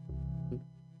 orange.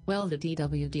 Well, the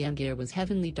DWDM gear was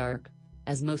heavenly dark,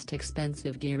 as most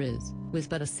expensive gear is, with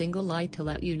but a single light to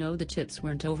let you know the chips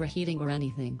weren't overheating or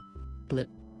anything. Blip,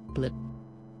 blip.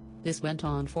 This went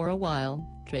on for a while,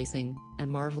 tracing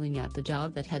and marveling at the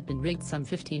job that had been rigged some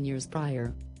 15 years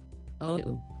prior.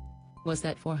 Oh, was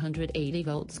that 480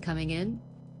 volts coming in?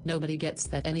 Nobody gets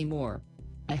that anymore.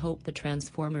 I hope the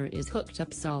transformer is hooked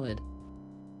up solid.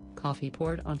 Coffee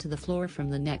poured onto the floor from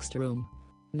the next room.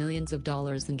 Millions of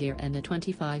dollars in gear and a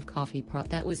 25 coffee pot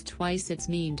that was twice its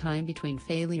mean time between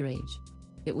failure age.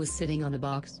 It was sitting on a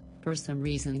box, for some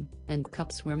reason, and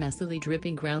cups were messily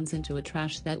dripping grounds into a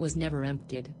trash that was never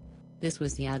emptied. This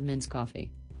was the admin's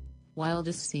coffee.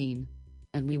 Wildest scene.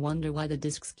 And we wonder why the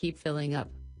discs keep filling up.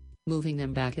 Moving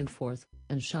them back and forth,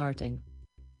 and charting.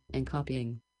 And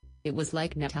copying. It was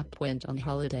like NetApp went on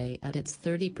holiday at its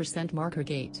 30% marker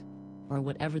gate. Or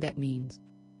whatever that means.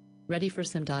 Ready for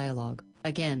some dialogue,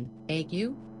 again,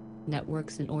 AQ?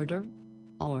 Networks in order?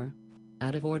 Or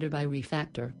out of order by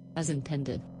refactor, as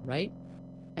intended, right?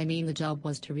 I mean, the job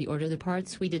was to reorder the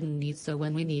parts we didn't need so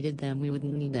when we needed them we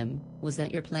wouldn't need them. Was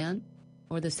that your plan?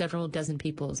 Or the several dozen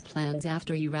people's plans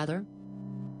after you, rather?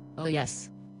 Oh yes.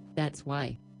 That's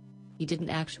why. He didn't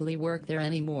actually work there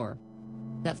anymore.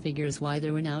 That figures why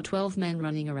there were now 12 men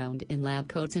running around in lab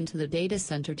coats into the data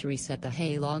center to reset the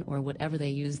halon or whatever they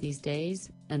use these days,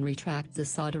 and retract the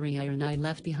soldering iron I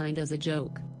left behind as a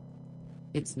joke.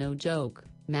 It's no joke,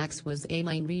 Max was a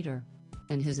mind reader.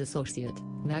 And his associate,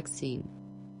 Maxine.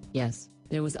 Yes,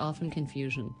 there was often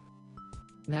confusion.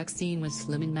 Maxine was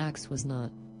slim and Max was not.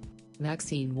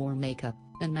 Maxine wore makeup,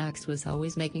 and Max was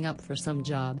always making up for some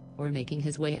job, or making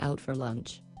his way out for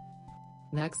lunch.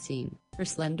 Maxine, her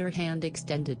slender hand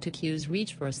extended to Q's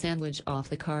reach for a sandwich off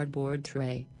the cardboard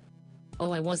tray.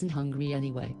 Oh, I wasn't hungry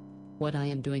anyway. What I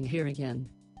am doing here again?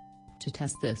 To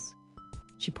test this.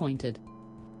 She pointed.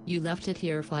 You left it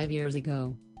here 5 years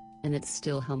ago. And it's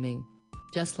still humming.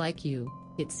 Just like you,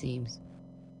 it seems.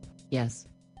 Yes.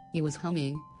 He was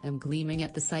humming, and gleaming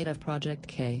at the sight of Project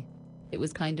K. It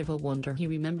was kind of a wonder he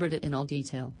remembered it in all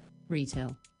detail.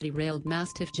 Retail, derailed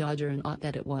Mastiff Jodger and ought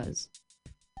that it was.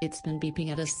 It's been beeping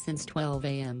at us since 12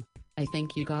 a.m. I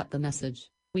think you got the message.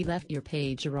 We left your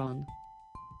pager on.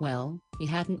 Well, he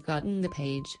hadn't gotten the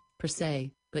page, per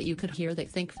se, but you could hear that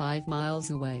think 5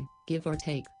 miles away, give or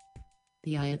take.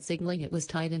 The iron signaling it was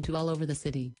tied into all over the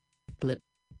city. Blip,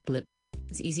 blip,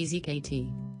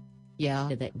 ZZZKT. Yeah,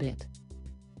 that bit.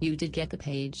 You did get the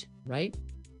page, right?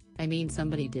 I mean,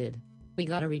 somebody did. We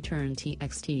got a return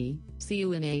TXT, see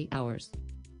you in 8 hours.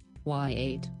 Why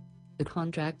 8? The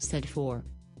contract said 4.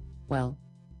 Well,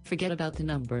 forget about the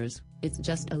numbers, it's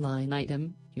just a line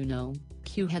item, you know.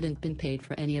 Q hadn't been paid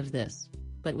for any of this,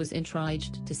 but was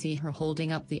enraged to see her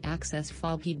holding up the access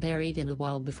fob he'd buried in a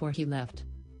wall before he left.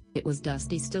 It was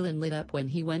dusty still and lit up when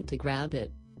he went to grab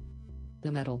it.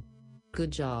 The metal.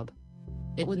 Good job.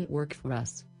 It wouldn't work for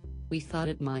us. We thought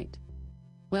it might.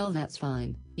 Well, that's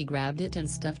fine. He grabbed it and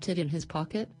stuffed it in his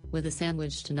pocket, with a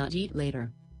sandwich to not eat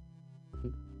later.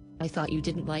 I thought you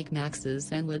didn't like Max's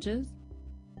sandwiches?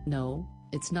 No,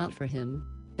 it's not for him.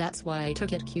 That's why I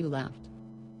took it. Q laughed.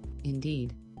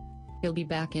 Indeed. He'll be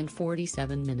back in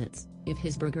 47 minutes, if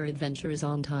his burger adventure is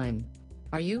on time.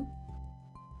 Are you?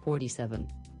 47.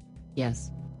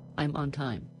 Yes. I'm on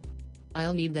time.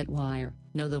 I'll need that wire,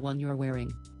 no, the one you're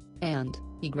wearing. And,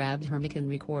 he grabbed her mic and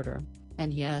recorder.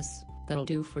 And yes, that'll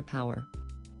do for power.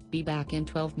 Be back in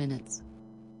 12 minutes.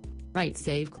 Right,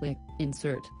 save, click,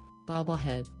 insert.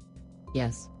 Bobblehead.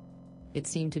 Yes. It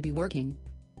seemed to be working.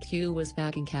 Q was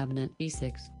back in cabinet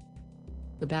B6.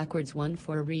 The backwards one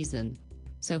for a reason.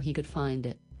 So he could find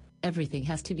it. Everything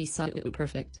has to be so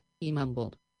perfect, he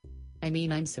mumbled. I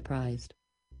mean, I'm surprised.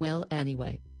 Well,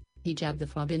 anyway. He jabbed the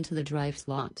fob into the drive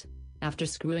slot, after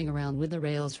screwing around with the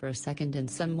rails for a second and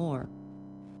some more.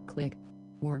 Click.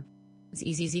 More.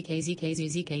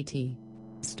 ZZZKZKZZKT.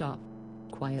 Stop.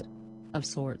 Quiet. Of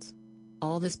sorts.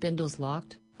 All the spindles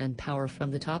locked, and power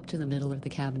from the top to the middle of the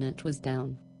cabinet was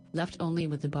down, left only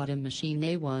with the bottom machine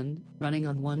A1, running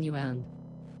on 1 UN.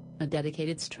 A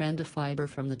dedicated strand of fiber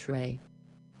from the tray.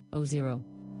 0.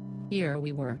 Here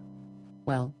we were.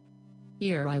 Well.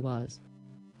 Here I was.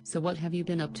 So what have you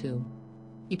been up to?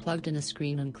 He plugged in a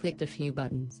screen and clicked a few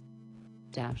buttons.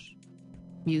 Dash.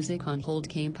 Music on hold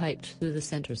came piped through the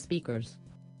center speakers.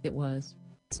 It was.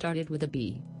 Started with a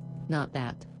B. Not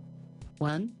that.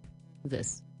 One.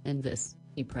 This, and this.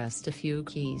 He pressed a few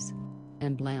keys.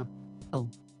 And blam. Oh.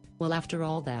 Well, after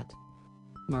all that.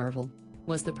 Marvel.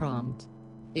 Was the prompt.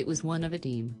 It was one of a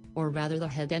team, or rather the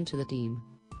head end to the team.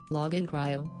 Login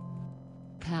cryo.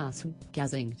 Pass.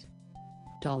 Gazinct.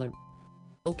 Dollar.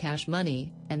 Oh, cash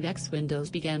money, and X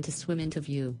windows began to swim into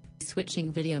view,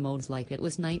 switching video modes like it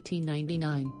was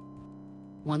 1999.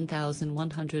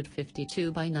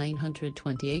 1152 by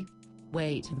 928.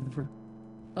 Wait.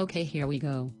 Okay, here we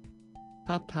go.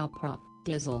 Pop pop pop,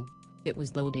 dizzle. It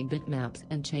was loading bitmaps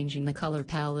and changing the color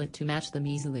palette to match them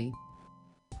easily.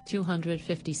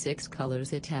 256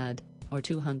 colors it had, or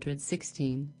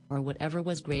 216, or whatever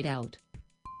was grayed out.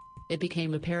 It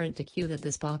became apparent to Q that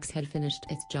this box had finished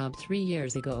its job 3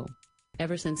 years ago.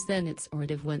 Ever since then it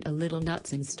sort of went a little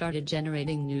nuts and started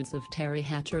generating nudes of Terry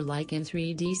Hatcher like in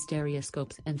 3D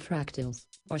stereoscopes and fractals,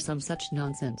 or some such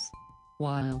nonsense.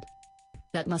 Wild.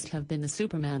 That must have been the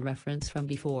Superman reference from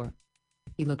before.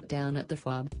 He looked down at the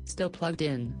fob, still plugged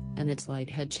in, and its light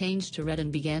had changed to red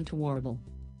and began to warble.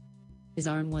 His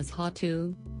arm was hot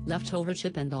too, leftover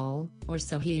chip and all, or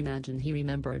so he imagined he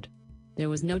remembered. There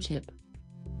was no chip.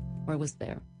 Or was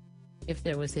there? If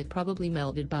there was, it probably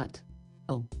melted, but...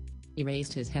 Oh. He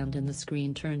raised his hand and the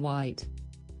screen turned white.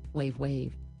 Wave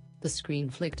wave. The screen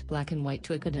flicked black and white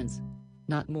to a cadence.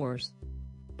 Not Morse.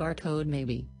 Barcode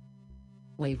maybe.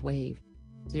 Wave wave.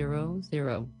 0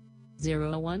 0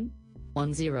 0 1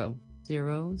 1 0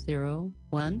 0 0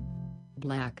 1.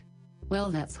 Black.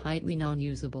 Well, that's highly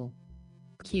non-usable.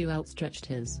 Q outstretched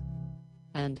his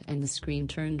hand and the screen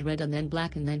turned red and then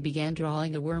black and then began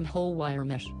drawing a wormhole wire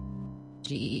mesh.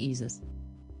 Jesus.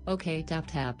 Okay, tap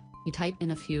tap. He typed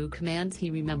in a few commands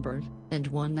he remembered, and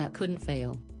one that couldn't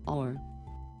fail, or.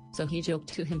 So he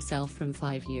joked to himself from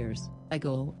 5 years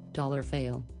ago,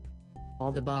 $fail.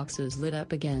 All the boxes lit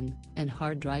up again, and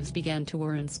hard drives began to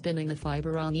whir and spinning the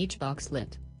fiber on each box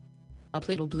lit up.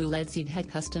 Little blue LEDs he'd had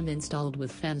custom installed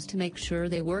with fans to make sure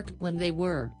they worked when they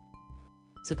were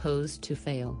supposed to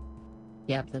fail.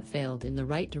 Yep, that failed in the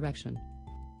right direction.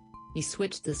 He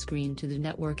switched the screen to the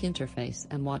network interface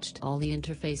and watched all the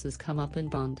interfaces come up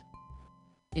and bond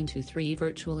into 3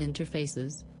 virtual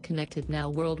interfaces, connected now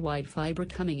worldwide, fiber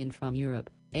coming in from Europe,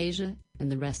 Asia, and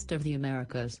the rest of the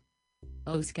Americas.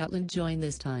 Oh, Scotland joined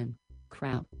this time.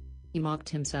 Crap. He mocked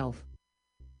himself.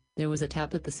 There was a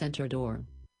tap at the center door.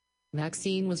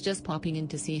 Maxine was just popping in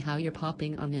to see how you're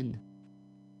popping on in.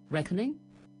 Reckoning?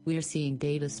 We're seeing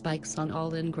data spikes on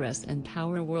all ingress and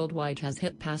power worldwide has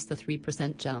hit past the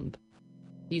 3% jump.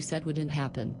 You said wouldn't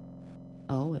happen.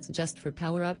 Oh, it's just for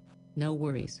power up? No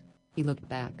worries. He looked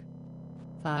back.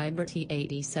 Fiber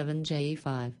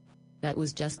T87J5. That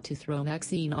was just to throw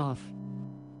Maxine off.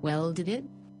 Well, did it?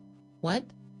 What?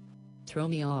 Throw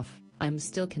me off, I'm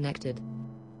still connected.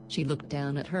 She looked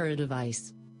down at her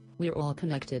device. We're all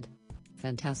connected.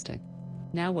 Fantastic.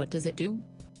 Now what does it do?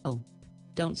 Oh.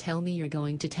 Don't tell me you're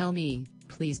going to tell me,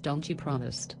 please don't, you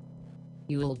promised.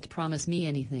 You won't promise me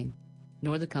anything.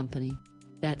 Nor the company.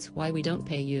 That's why we don't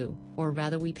pay you, or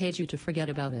rather we paid you to forget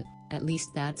about it, at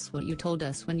least that's what you told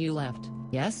us when you left,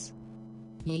 yes?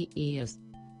 Yes.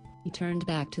 He turned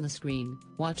back to the screen,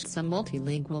 watched some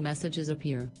multilingual messages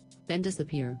appear, then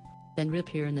disappear, then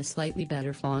reappear in a slightly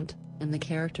better font, and the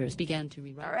characters began to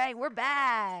rewrite. All right, we're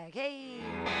back. Hey.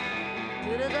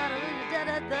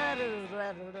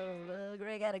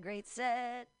 Greg had a great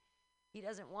set. He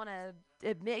doesn't want to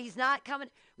admit he's not coming.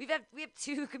 We have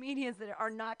 2 comedians that are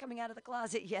not coming out of the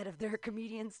closet yet of their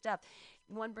comedian stuff.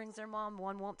 One brings their mom,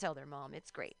 one won't tell their mom.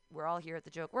 It's great. We're all here at the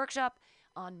Joke Workshop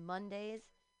on Mondays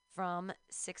from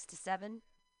 6 to 7.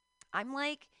 I'm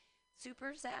like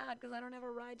super sad because I don't have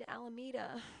a ride to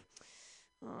Alameda.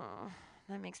 Oh,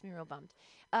 that makes me real bummed.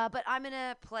 But I'm going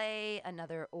to play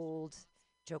another old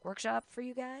Joke Workshop for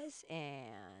you guys,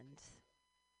 and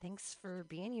thanks for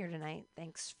being here tonight.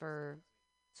 Thanks for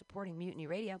supporting Mutiny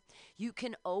Radio. You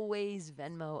can always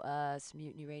Venmo us,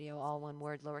 Mutiny Radio, all one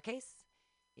word, lowercase,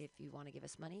 if you want to give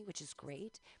us money, which is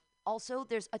great. Also,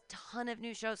 there's a ton of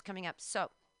new shows coming up. So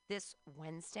this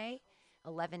Wednesday,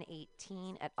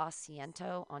 11/18 at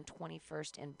Asiento on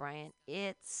 21st and Bryant,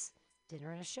 it's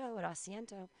dinner and a show at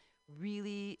Asiento.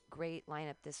 Really great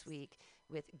lineup this week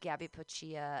with Gabby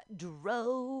Pochia,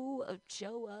 Dro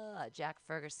Ochoa, Jack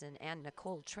Ferguson, and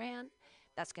Nicole Tran.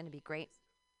 That's going to be great.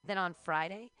 Then on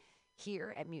Friday,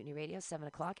 here at Mutiny Radio, 7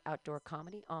 o'clock, outdoor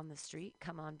comedy on the street.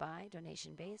 Come on by,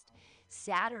 donation-based.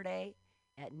 Saturday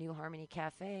at New Harmony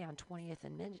Cafe on 20th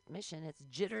and Mission, it's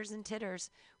Jitters and Titters.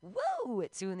 Woo!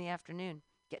 At 2 in the afternoon.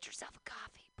 Get yourself a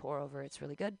coffee. pour over. It's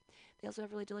really good. They also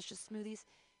have really delicious smoothies.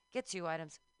 Get 2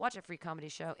 items. Watch a free comedy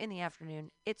show in the afternoon.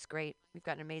 It's great. We've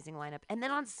got an amazing lineup. And then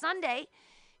on Sunday,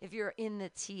 if you're in the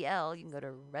TL, you can go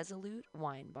to Resolute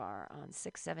Wine Bar on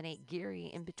 678 Geary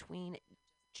in between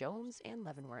Jones and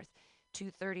Leavenworth.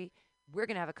 2:30. We're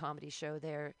going to have a comedy show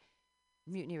there.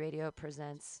 Mutiny Radio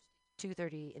presents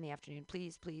 2:30 in the afternoon.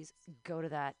 Please, please go to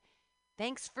that.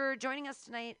 Thanks for joining us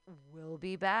tonight. We'll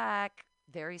be back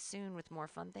very soon with more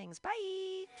fun things. Bye.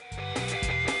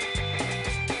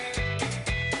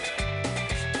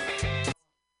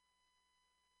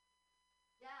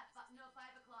 Yeah, 5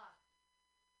 o'clock.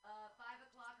 5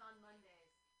 o'clock on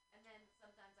Mondays. And then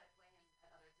sometimes I play him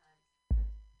at other times.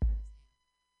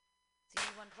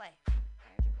 CD1 play. I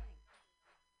heard you playing.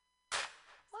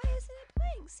 Why isn't it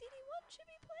playing? CD1 should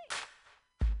be playing.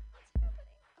 What's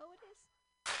happening? Oh, it is.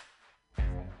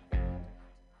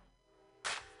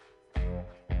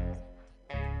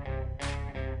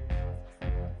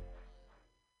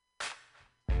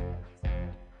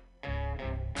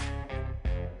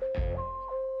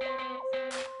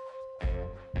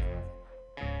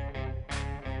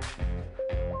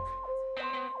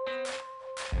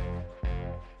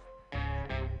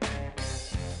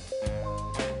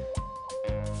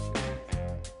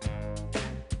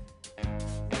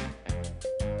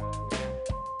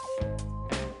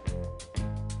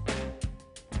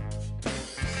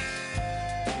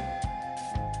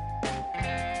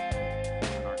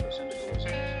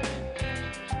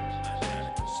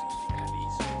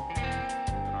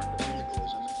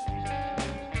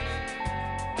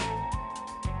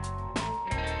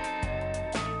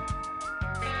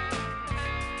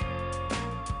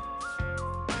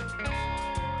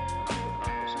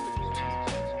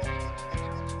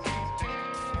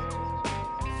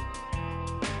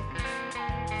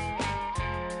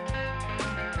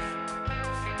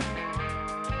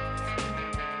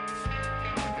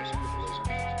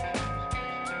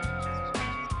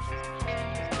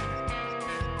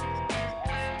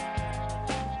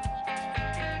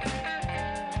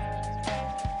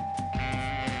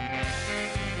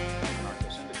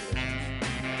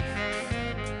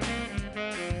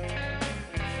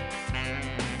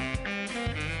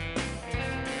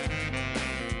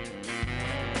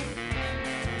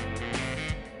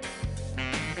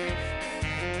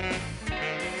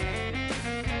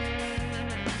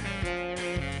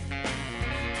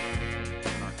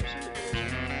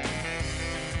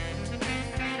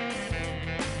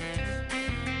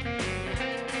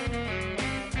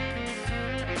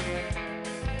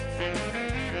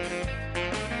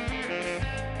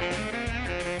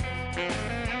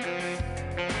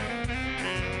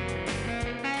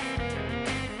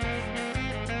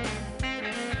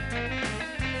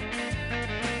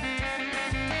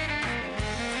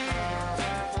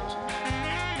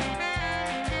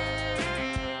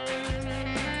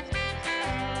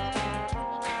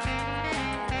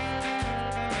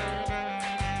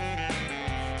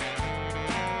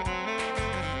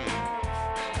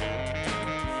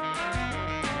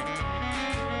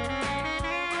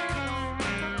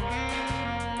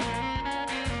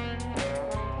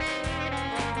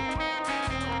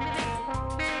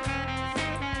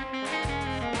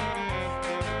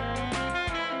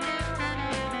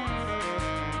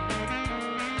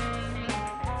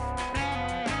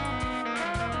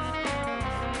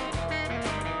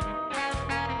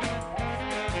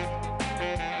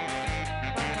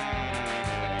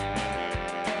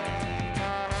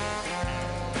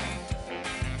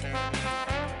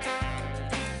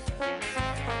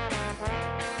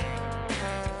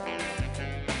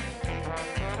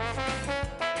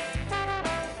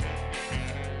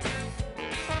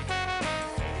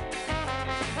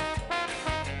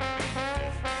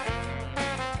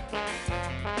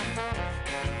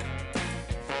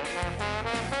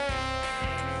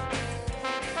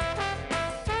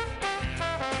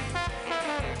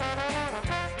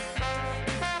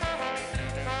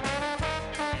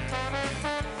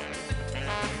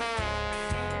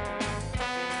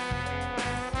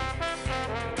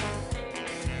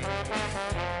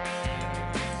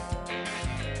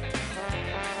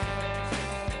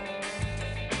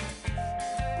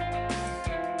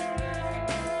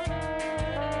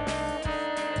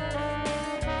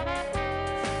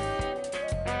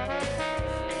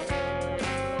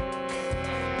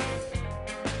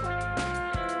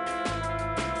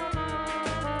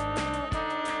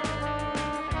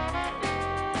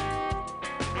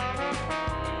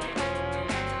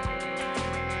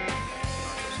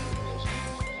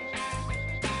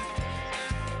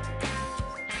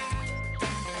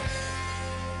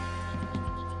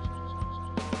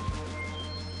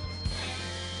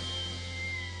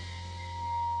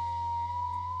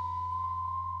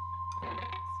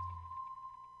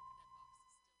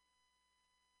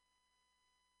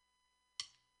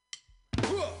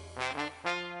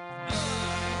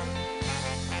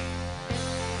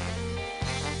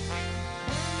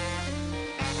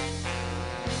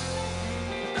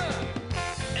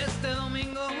 Este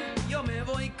domingo yo me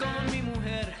voy con mi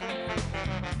mujer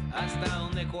hasta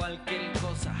donde cualquier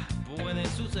cosa puede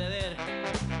suceder.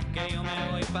 Que yo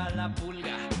me voy pa' la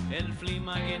pulga, el flea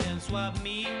market, el swap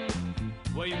meet,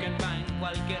 where you can find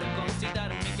cualquier cosita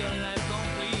to make your life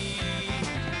complete.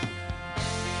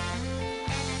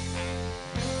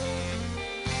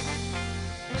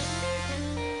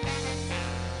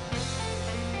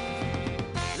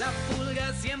 La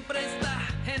pulga siempre está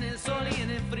en el sol y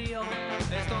en el frío.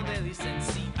 Es donde dicen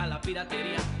sí a la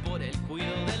piratería por el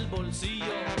cuidado del bolsillo.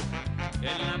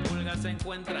 En la pulga se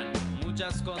encuentran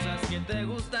muchas cosas que te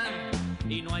gustan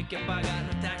y no hay que pagar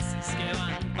taxes que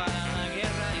van para la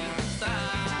guerra injusta.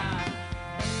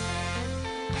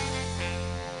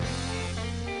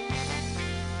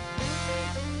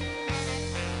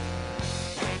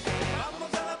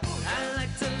 I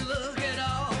like to look at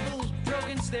all those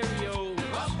broken stereos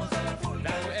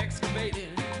that were excavated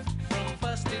from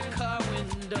busted car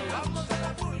windows.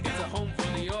 It's a home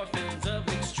for the orphans of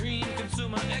extreme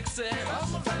consumer excess.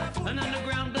 An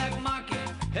underground black market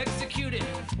executed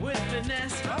with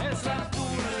finesse. Es la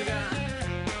pulga,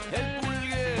 el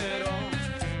pulguero.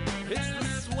 It's the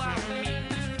swap meet,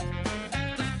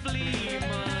 the flea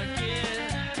market.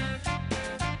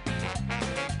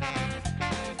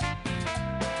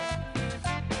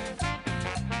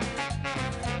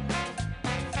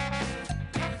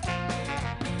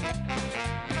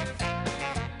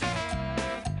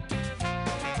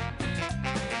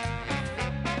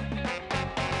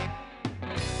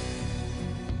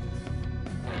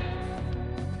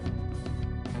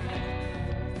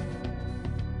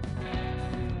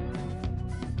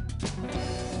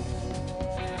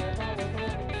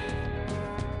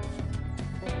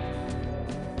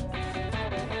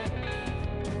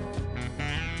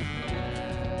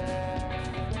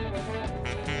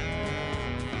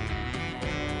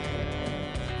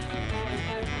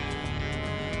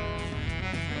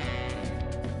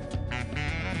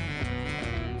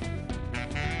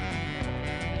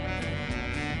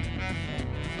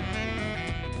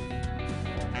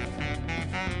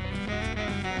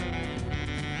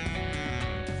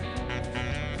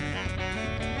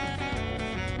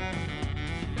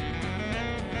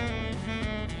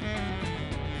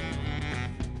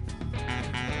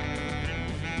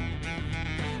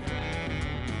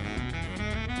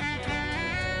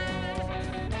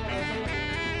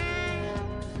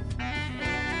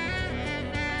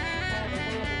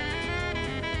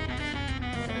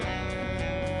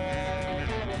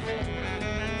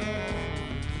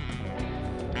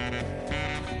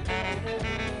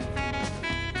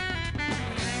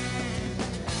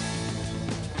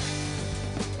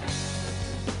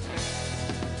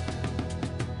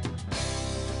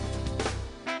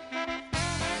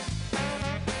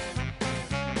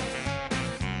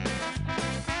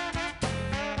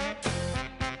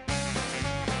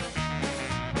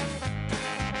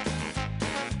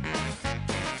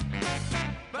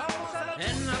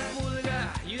 In la pulga,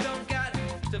 you don't got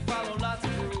to follow lots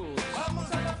of rules.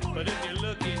 But if you're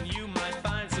looking, you might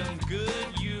find some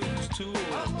good used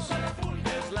tools.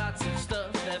 There's lots of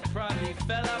stuff that probably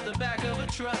fell out the back of a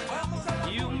truck.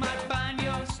 You might find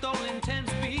your stolen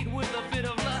 10-speed with a bit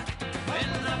of luck.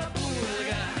 In la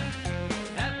pulga,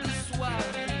 at the swap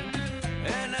meet,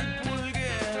 and at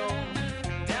pulguero,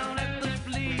 down at the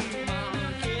flea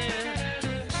market.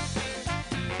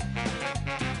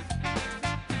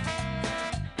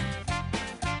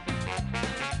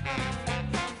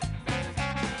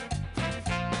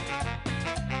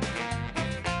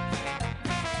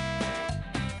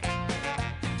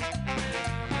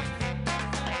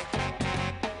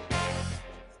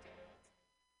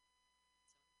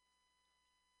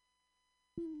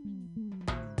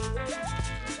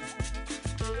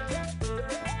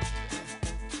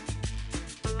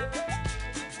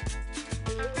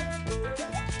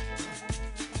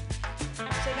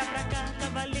 Chega pra cá,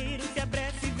 cavaleiro, se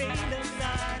apresse e vem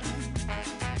dançar.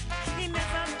 E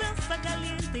nessa dança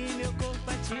caliente, meu corpo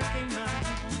a te queimar.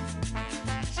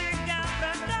 Chega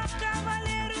pra cá,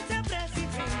 cavaleiro, se apresse e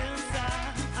vem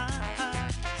dançar.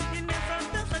 E nessa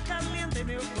dança caliente,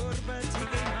 meu corpo a te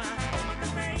queimar. Toma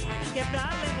cafeína, que é pra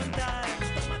levantar.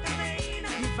 Toma cafeína,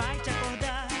 e vai te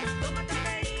acordar. Toma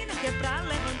cafeína, que é pra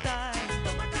levantar.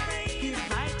 Toma cafeína, e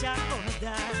vai te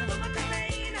acordar. Toma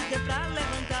cafeína, que é pra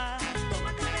levantar.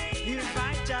 E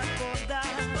vai te acordar.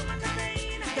 Toma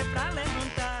cafeína, que é pra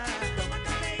levantar. Toma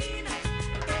cafeína.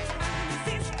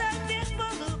 Se está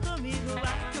nervoso comigo,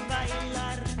 vai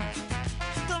bailar.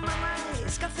 Toma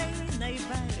mais cafeína e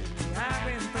vai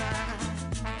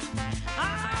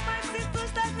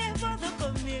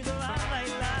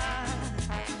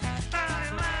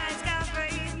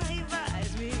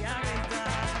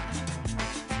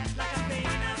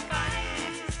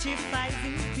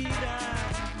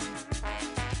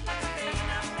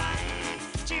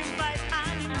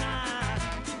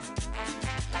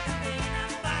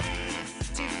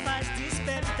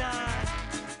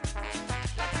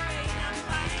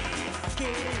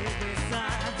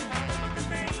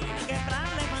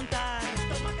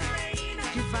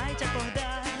que vai te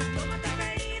acordar. Toma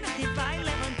cafeína, que vai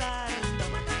levantar.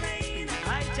 Toma cafeína,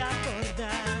 vai te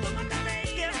acordar. Toma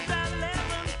cafeína, que é pra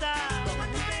levantar. Toma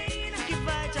cafeína, que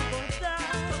vai te acordar.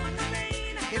 Toma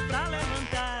cafeína, que é pra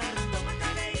levantar. Toma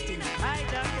cafeína, vai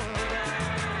te acordar.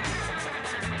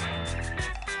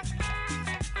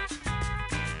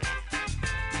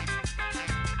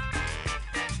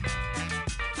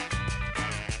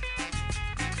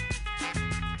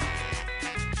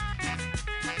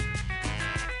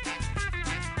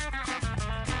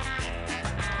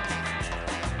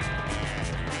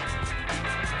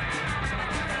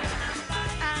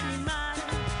 Animar,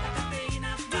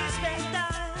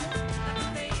 despertar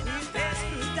e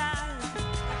desfrutar,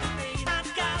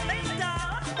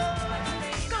 acalentar,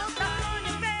 contra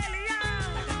sonho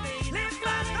pelear, lhe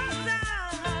faz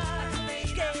gozar,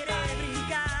 querer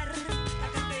brincar,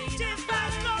 te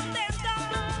faz contentar,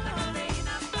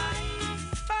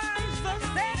 faz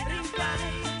você brincar,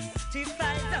 te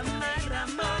faz amar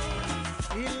amor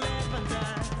e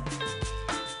levantar.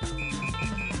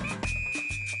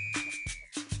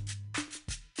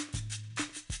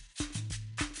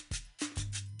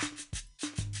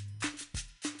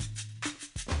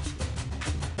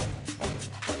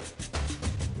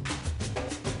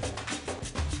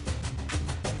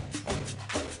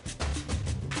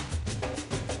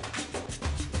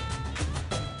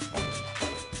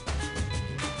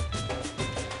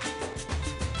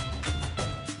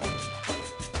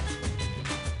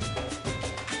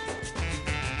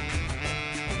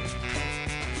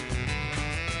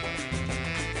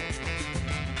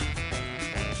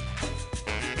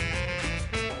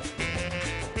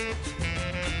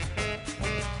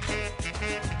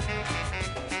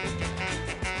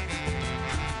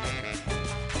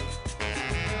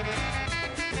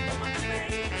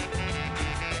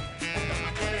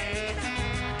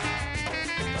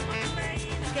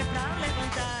 Que é pra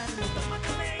levantar, toma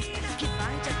cafeína, que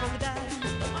vai te acordar,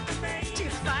 toma cafeína, te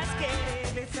faz querer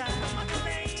besar, toma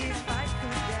cafeína, te faz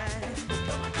cuidar,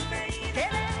 toma cafeína,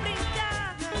 querer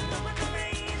brincar, toma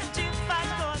cafeína, te faz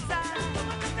gozar,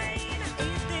 toma cafeína e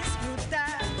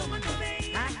desfrutar, toma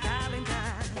cafeína,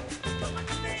 acalentar, toma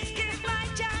cafeína, que vai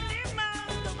te animar,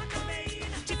 toma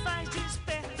cafeína, te faz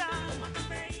despertar, toma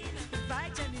cafeína,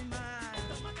 vai te animar,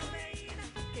 toma cafeína,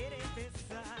 querer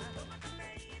besar, toma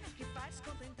cafeína, que faz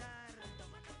contentar,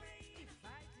 toma cafeína, que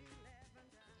vai te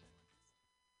levantar.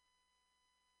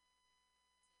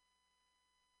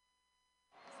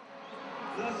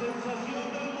 La sensación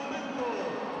del momento,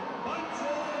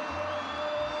 Pancho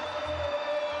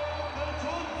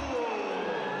Cachondo.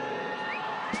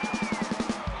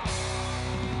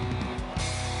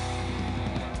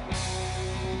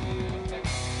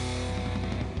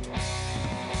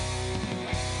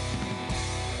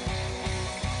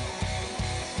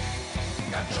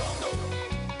 Cachondo,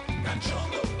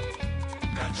 cachondo,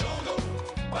 cachondo,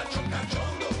 Pancho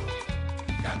cachondo,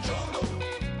 cachondo,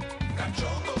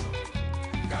 cachondo,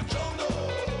 cachondo.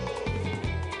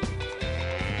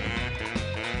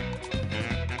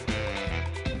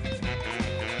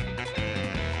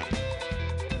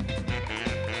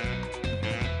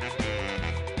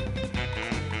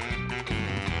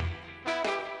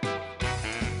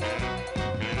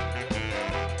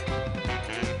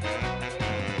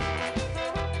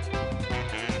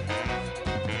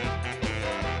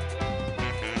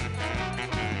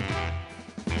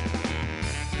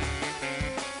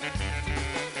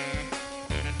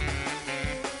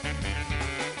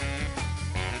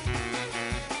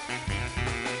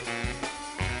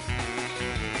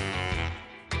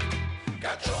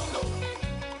 Cachondo,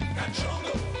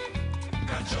 cachondo,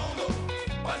 cachondo,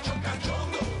 Pancho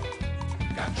cachondo,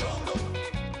 cachondo,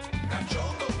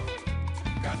 cachondo,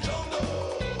 cachondo.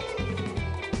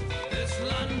 Es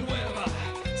la nueva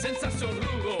sensación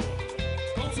Rugo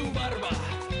con su barba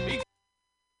y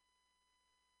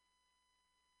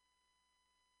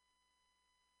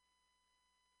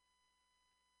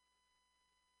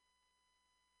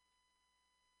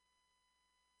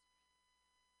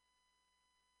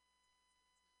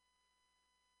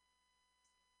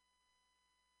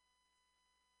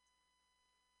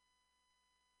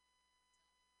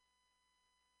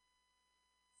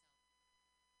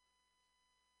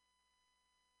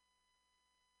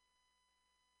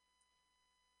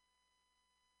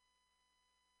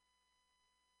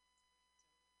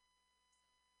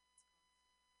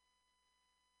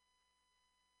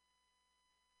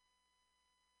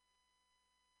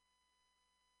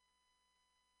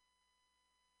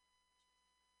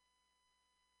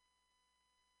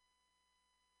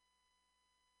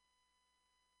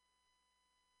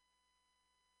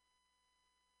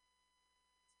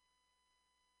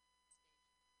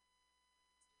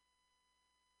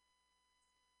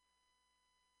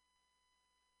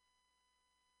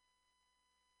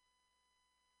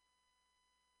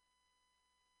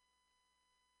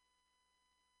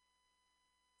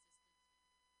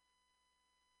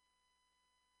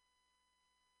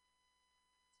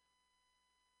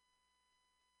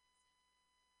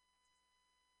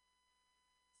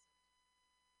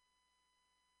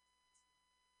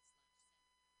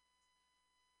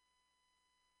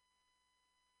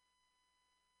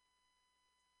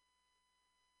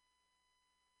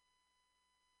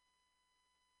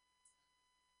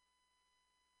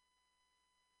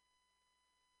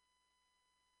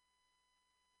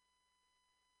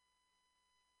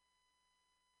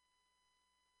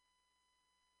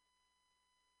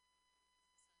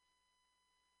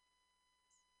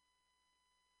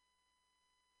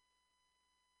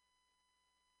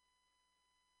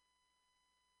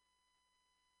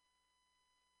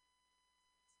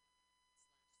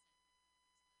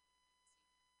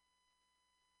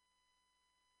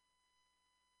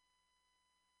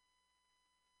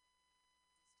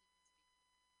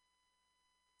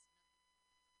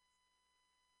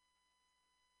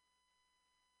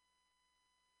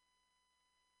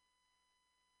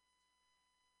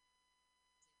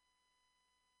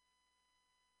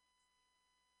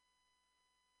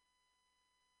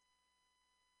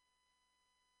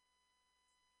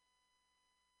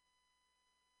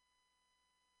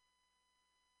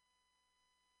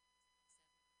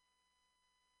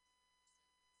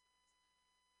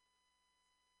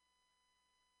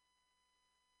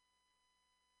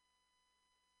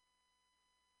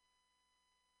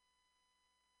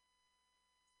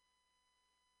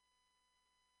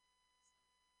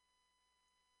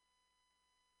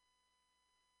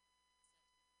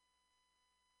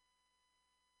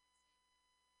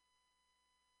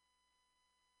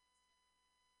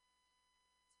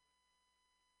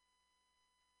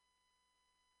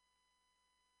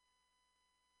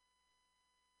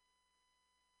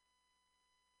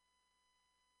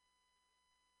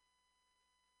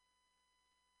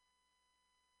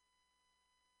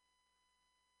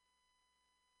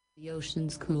The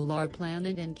oceans cool our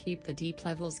planet and keep the deep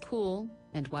levels cool,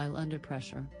 and while under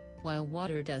pressure. While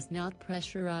water does not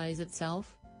pressurize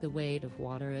itself, the weight of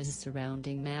water as a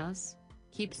surrounding mass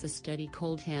keeps a steady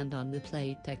cold hand on the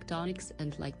plate tectonics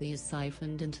and likely is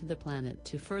siphoned into the planet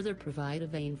to further provide a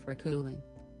vein for cooling.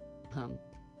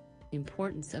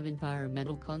 Importance of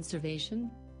environmental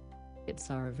conservation? It's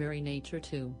our very nature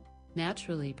to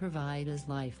naturally provide as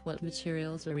life what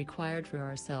materials are required for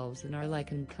ourselves and our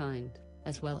lichen kind,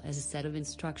 as well as a set of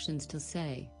instructions to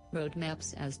say,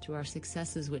 roadmaps as to our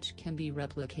successes which can be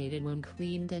replicated when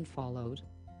cleaned and followed,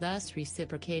 thus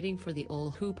reciprocating for the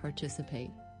all who participate.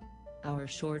 Our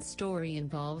short story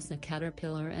involves the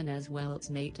caterpillar and as well its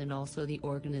mate and also the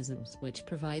organisms which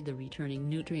provide the returning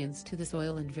nutrients to the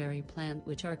soil and very plant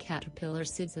which our caterpillar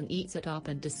sits and eats it up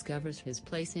and discovers his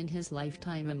place in his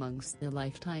lifetime amongst the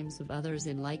lifetimes of others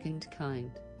in likened kind.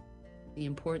 The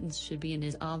importance should be and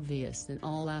is obvious in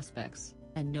all aspects,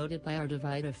 and noted by our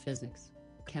divide of physics,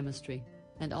 chemistry,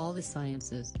 and all the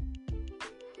sciences.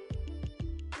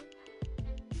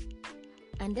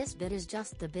 And this bit is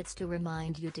just the bits to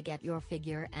remind you to get your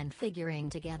figure and figuring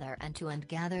together and to and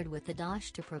gathered with the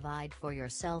dash to provide for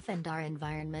yourself and our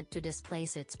environment to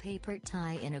displace its paper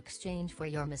tie in exchange for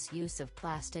your misuse of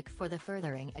plastic for the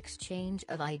furthering exchange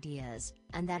of ideas,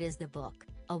 and that is the book,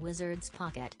 A Wizard's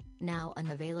Pocket, now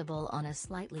unavailable on a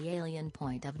slightly alien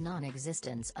point of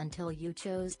non-existence until you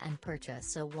chose and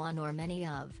purchase a one or many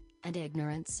of, and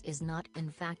ignorance is not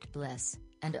in fact bliss.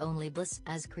 And only bliss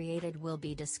as created will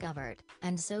be discovered,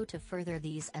 and so to further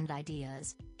these and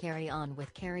ideas, carry on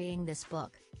with carrying this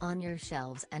book, on your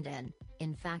shelves and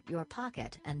in fact your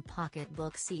pocket and pocket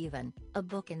books even, a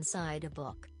book inside a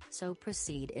book, so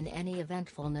proceed in any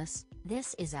eventfulness.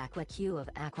 This is AquaQ of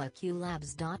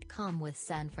AquaQLabs.com with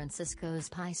San Francisco's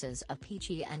Pisces of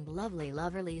Peachy and lovely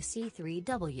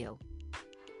C3W.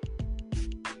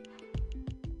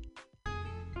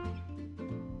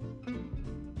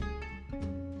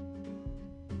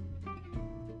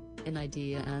 An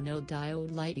idea anode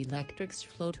diode light electrics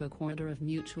flow to a quarter of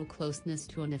mutual closeness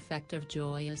to an effect of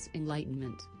joyous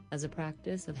enlightenment, as a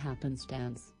practice of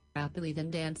happenstance, rapidly then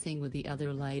dancing with the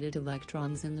other lighted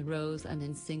electrons in the rows and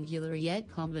in singular yet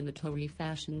combinatory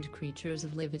fashioned creatures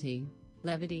of levity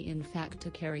in fact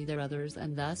to carry their others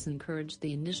and thus encourage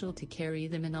the initial to carry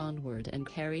them in onward and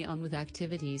carry on with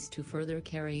activities to further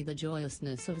carry the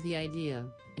joyousness of the idea,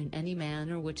 in any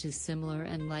manner which is similar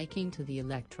and liking to the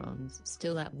electrons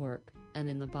still at work, and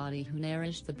in the body who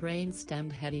nourish the brain stem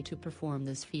heady to perform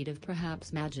this feat of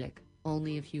perhaps magic,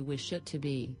 only if you wish it to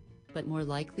be. But more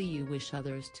likely you wish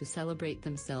others to celebrate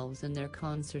themselves in their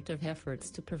concert of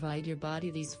efforts to provide your body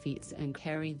these feats and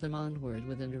carry them onward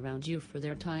with and around you for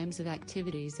their times of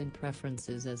activities and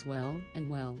preferences as well and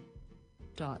well.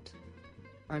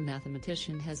 Our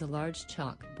mathematician has a large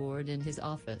chalkboard in his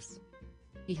office.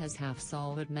 He has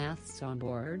half-solved maths on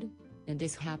board, and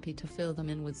is happy to fill them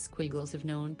in with squiggles of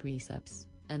known precepts,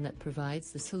 and that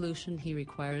provides the solution he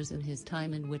requires in his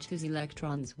time in which his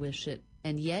electrons wish it,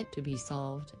 and yet to be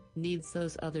solved, needs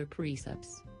those other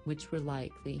precepts, which were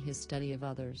likely his study of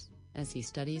others, as he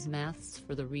studies maths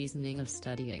for the reasoning of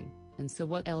studying, and so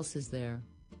what else is there?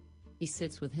 He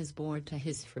sits with his board to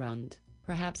his front,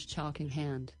 perhaps chalk in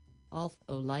hand,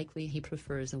 although likely he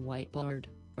prefers a whiteboard,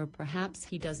 or perhaps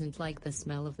he doesn't like the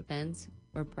smell of the pens,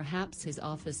 or perhaps his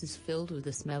office is filled with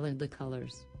the smell and the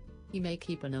colors. He may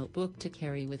keep a notebook to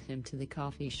carry with him to the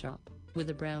coffee shop, with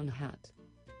a brown hat.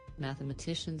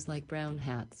 Mathematicians like brown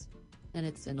hats. And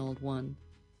it's an old one,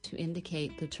 to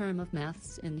indicate the term of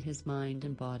maths in his mind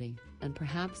and body, and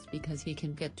perhaps because he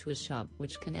can get to a shop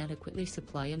which can adequately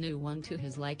supply a new one to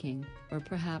his liking, or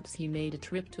perhaps he made a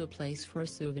trip to a place for a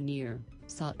souvenir,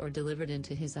 sought or delivered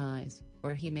into his eyes,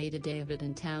 or he made a day of it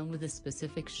in town with a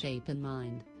specific shape in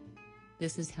mind.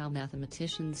 This is how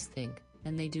mathematicians think,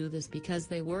 and they do this because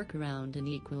they work around an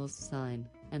equals sign,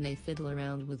 and they fiddle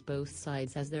around with both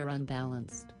sides as they're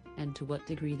unbalanced. And to what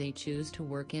degree they choose to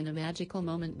work in a magical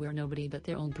moment where nobody but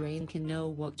their own brain can know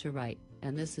what to write,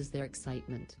 and this is their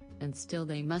excitement, and still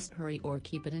they must hurry or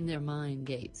keep it in their mind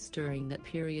gates during that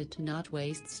period to not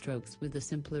waste strokes with the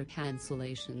simpler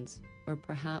cancellations, or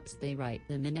perhaps they write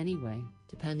them in anyway,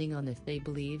 depending on if they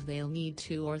believe they'll need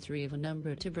 2 or 3 of a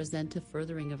number to present a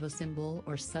furthering of a symbol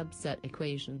or subset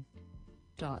equation.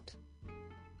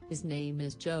 His name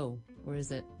is Joe, or is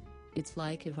it? It's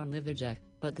like Ivan Livicek,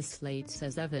 but the slate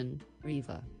says Evan,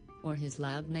 Riva. Or his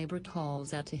loud neighbor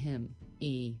calls out to him,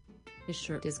 E. His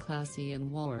shirt is classy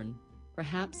and worn,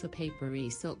 perhaps a papery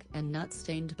silk and not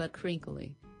stained but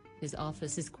crinkly. His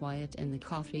office is quiet and the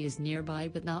coffee is nearby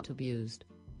but not abused.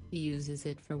 He uses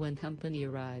it for when company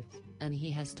arrives, and he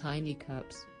has tiny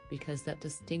cups, because that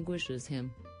distinguishes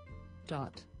him.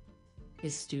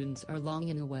 His students are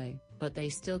longing away, but they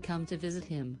still come to visit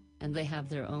him, and they have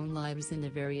their own lives in the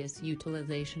various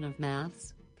utilization of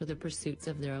maths, for the pursuits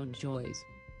of their own joys.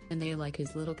 And they like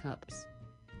his little cups.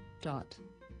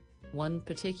 One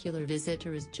particular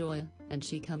visitor is Joya, and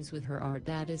she comes with her art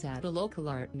that is at a local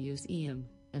art museum,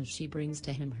 and she brings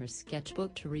to him her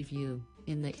sketchbook to review,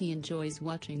 in that he enjoys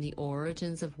watching the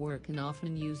origins of work and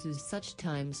often uses such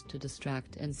times to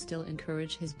distract and still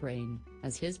encourage his brain,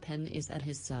 as his pen is at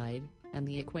his side, and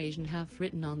the equation half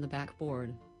written on the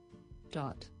backboard.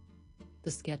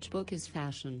 The sketchbook is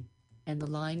fashion, and the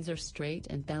lines are straight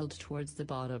and belled towards the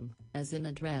bottom, as in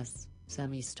a dress,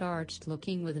 semi-starched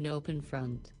looking with an open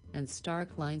front, and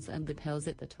stark lines and lapels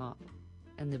at the top.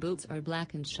 And the boots are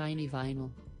black and shiny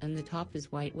vinyl, and the top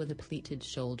is white with a pleated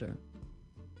shoulder.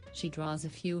 She draws a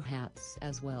few hats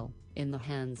as well, in the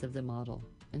hands of the model,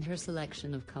 and her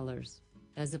selection of colors,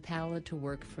 as a palette to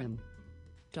work from.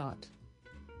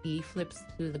 He flips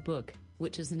through the book,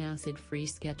 which is an acid-free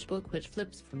sketchbook which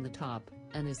flips from the top,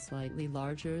 and is slightly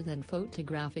larger than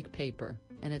photographic paper,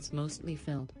 and it's mostly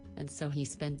filled, and so he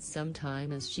spends some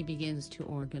time as she begins to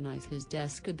organize his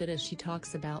desk a bit as she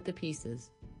talks about the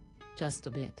pieces. Just a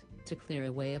bit, to clear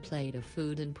away a plate of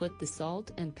food and put the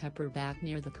salt and pepper back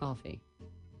near the coffee.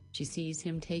 She sees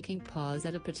him taking pause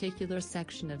at a particular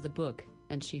section of the book,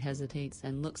 and she hesitates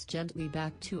and looks gently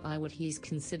back to eye what he's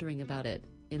considering about it,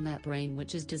 in that brain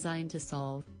which is designed to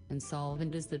solve, and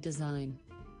solvent is the design.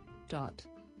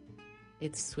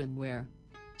 It's swimwear.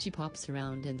 She pops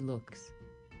around and looks.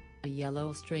 A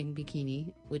yellow string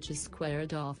bikini, which is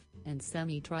squared off, and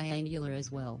semi-triangular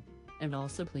as well, and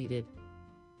also pleated.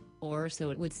 Or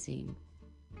so it would seem.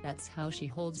 That's how she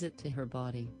holds it to her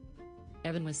body.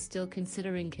 Evan was still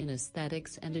considering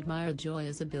kinesthetics and admired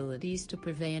Joya's abilities to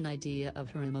convey an idea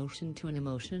of her emotion to an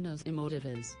emotion as emotive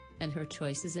as, and her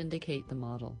choices indicate the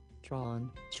model, drawn,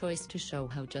 choice to show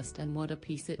how just and what a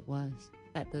piece it was,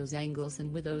 at those angles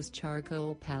and with those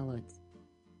charcoal palettes.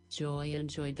 Joya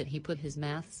enjoyed that he put his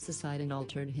maths aside and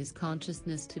altered his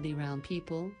consciousness to be around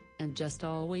people, and just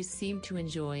always seemed to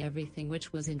enjoy everything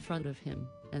which was in front of him,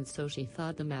 and so she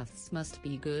thought the maths must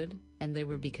be good, and they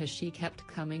were because she kept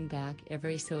coming back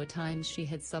every so times she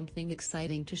had something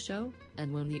exciting to show,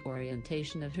 and when the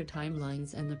orientation of her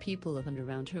timelines and the people of and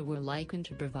around her were likened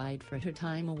to provide for her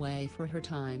time away for her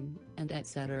time, and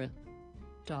etc.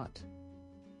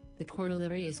 The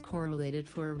corollary is correlated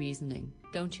for a reasoning,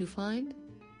 don't you find?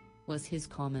 Was his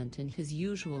comment in his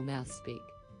usual math speak.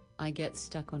 I get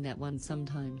stuck on that one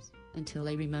sometimes, until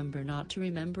I remember not to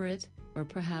remember it, or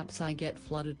perhaps I get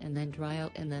flooded and then dry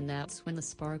out and then that's when the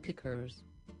spark occurs.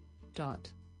 The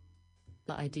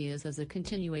ideas as a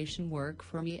continuation work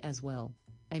for me as well.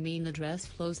 I mean the dress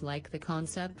flows like the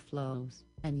concept flows,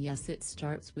 and yes it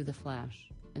starts with a flash,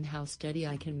 and how steady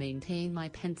I can maintain my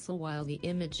pencil while the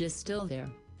image is still there,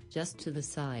 just to the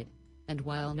side. And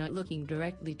while not looking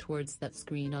directly towards that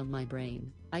screen on my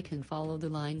brain, I can follow the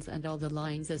lines and all the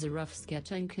lines as a rough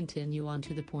sketch and continue on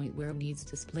to the point where it needs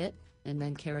to split, and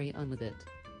then carry on with it.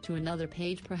 To another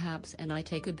page perhaps, and I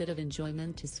take a bit of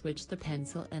enjoyment to switch the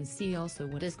pencil and see also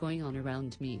what is going on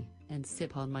around me, and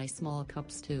sip on my small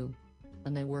cups too.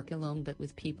 And I work alone but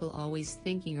with people always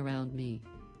thinking around me.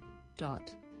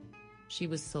 She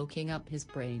was soaking up his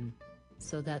brain.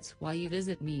 So that's why you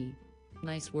visit me.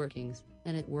 Nice workings.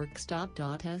 And it works.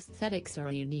 Aesthetics are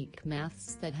a unique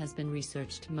maths that has been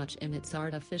researched much in its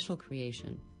artificial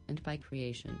creation, and by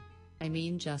creation, I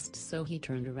mean just so he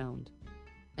turned around.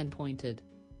 And pointed.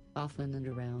 Often and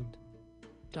around.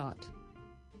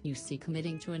 You see,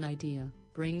 committing to an idea,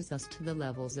 brings us to the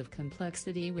levels of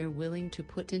complexity we're willing to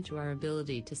put into our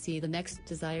ability to see the next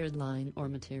desired line or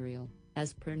material,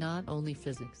 as per not only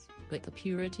physics, but the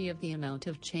purity of the amount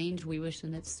of change we wish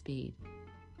and its speed.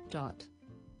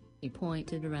 He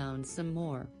pointed around some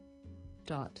more.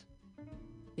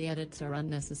 The edits are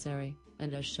unnecessary,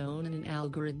 and as shown in an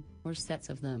algorithm, or sets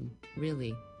of them,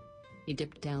 really. He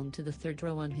dipped down to the third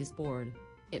row on his board.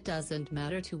 It doesn't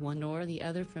matter to one or the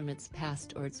other from its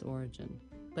past or its origin,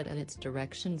 but at its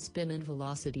direction, spin and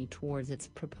velocity towards its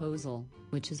proposal,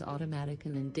 which is automatic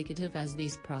and indicative as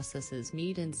these processes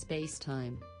meet in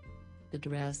space-time. The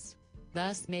dress,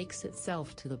 thus makes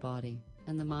itself to the body,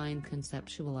 and the mind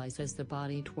conceptualizes the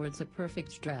body towards a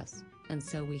perfect dress, and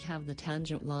so we have the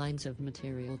tangent lines of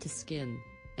material to skin,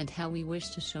 and how we wish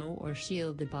to show or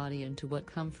shield the body into what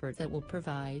comfort that will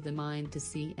provide the mind to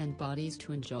see and bodies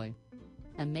to enjoy.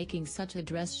 And making such a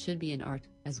dress should be an art,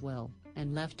 as well,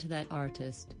 and left to that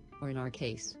artist, or in our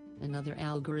case, another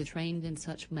algorithm trained in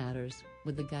such matters,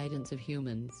 with the guidance of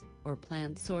humans, or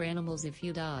plants or animals if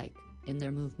you like, in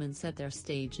their movements at their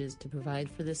stages to provide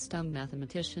for this dumb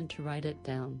mathematician to write it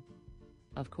down.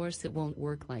 Of course it won't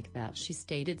work like that, she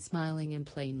stated, smiling and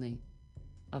plainly.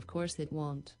 Of course it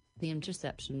won't. The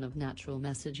interception of natural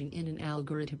messaging in an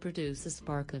algorithm to produce a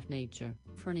spark of nature,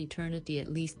 for an eternity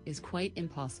at least, is quite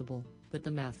impossible, but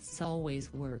the maths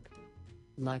always work.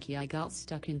 Lucky I got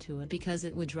stuck into it because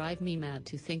it would drive me mad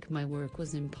to think my work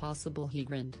was impossible, he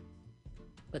grinned.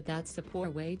 But that's a poor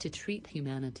way to treat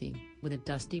humanity, with a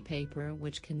dusty paper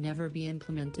which can never be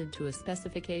implemented to a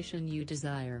specification you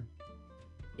desire.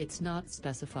 It's not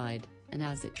specified, and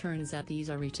as it turns out these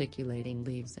are reticulating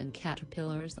leaves and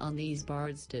caterpillars on these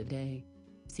boards today.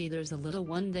 See, there's a little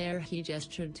one there, he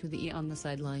gestured to the E on the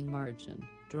sideline margin,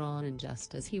 drawn in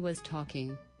just as he was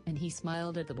talking, and he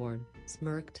smiled at the board,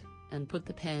 smirked, and put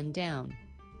the pen down.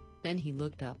 Then he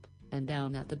looked up, and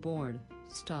down at the board,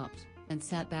 stopped, and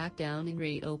sat back down and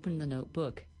reopened the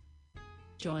notebook.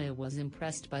 Joya was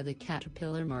impressed by the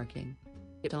caterpillar marking.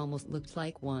 It almost looked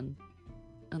like one.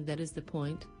 And that is the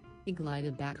point. He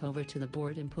glided back over to the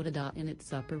board and put a dot in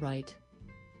its upper right.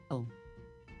 Oh.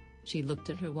 She looked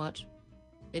at her watch.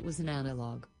 It was an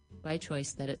analog, by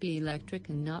choice that it be electric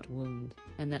and not wound,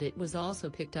 and that it was also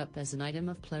picked up as an item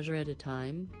of pleasure at a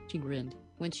time, she grinned,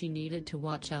 when she needed to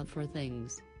watch out for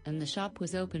things, and the shop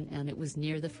was open and it was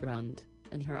near the front,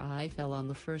 and her eye fell on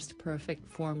the first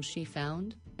perfect form she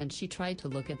found, and she tried to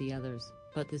look at the others,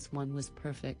 but this one was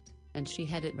perfect, and she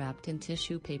had it wrapped in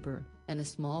tissue paper, and a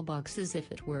small box as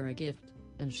if it were a gift,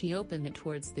 and she opened it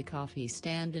towards the coffee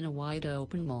stand in a wide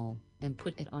open mall, and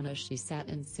put it on as she sat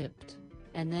and sipped.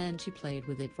 And then she played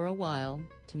with it for a while,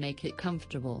 to make it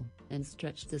comfortable, and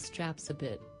stretched the straps a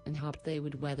bit, and hoped they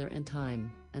would weather in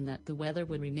time, and that the weather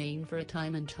would remain for a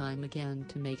time and time again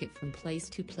to make it from place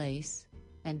to place.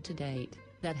 And to date,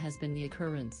 that has been the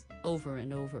occurrence, over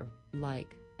and over,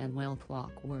 like, and well,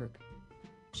 clockwork.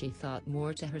 She thought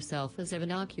more to herself as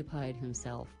Evan occupied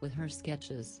himself with her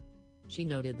sketches. She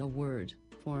noted the word,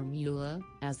 formula,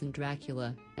 as in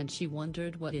Dracula, and she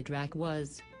wondered what a drac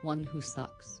was, one who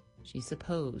sucks, she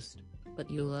supposed. But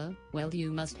Eula, well,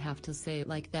 you must have to say it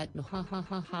like that, ha ha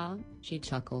ha ha, she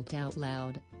chuckled out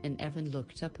loud, and Evan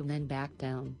looked up and then back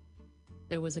down.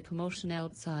 There was a commotion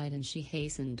outside and she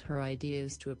hastened her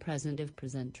ideas to a present of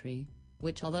presentry,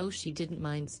 which although she didn't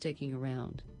mind sticking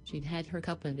around, she'd had her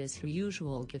cup and as her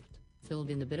usual gift, filled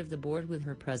in a bit of the board with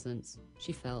her presents,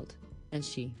 she felt, and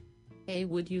she, hey,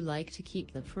 would you like to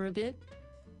keep them for a bit?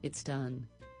 It's done.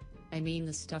 I mean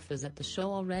the stuff is at the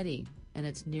show already, and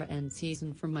it's near end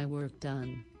season for my work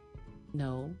done.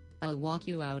 No, I'll walk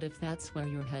you out if that's where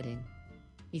you're heading,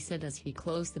 he said as he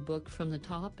closed the book from the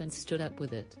top and stood up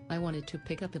with it. I wanted to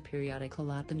pick up a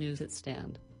periodical at the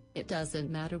newsstand. It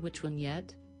doesn't matter which one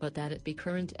yet, but that it be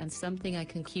current and something I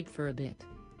can keep for a bit.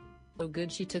 Oh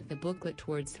good, she took the booklet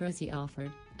towards her as he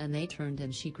offered, and they turned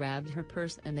and she grabbed her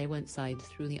purse and they went side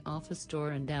through the office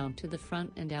door and down to the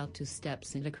front and out 2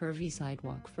 steps and a curvy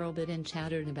sidewalk for a bit and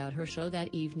chattered about her show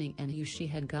that evening and who she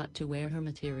had got to wear her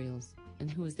materials, and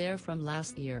who was there from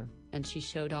last year, and she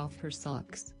showed off her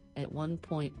socks, at one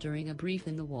point during a brief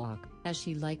in the walk, as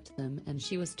she liked them and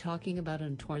she was talking about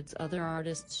and towards other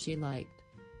artists she liked.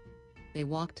 They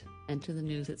walked, and to the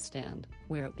newsstand,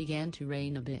 where it began to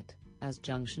rain a bit, as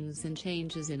junctions and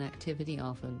changes in activity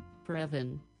often, for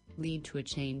Evan, lead to a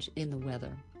change in the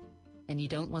weather. And you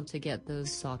don't want to get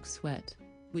those socks wet.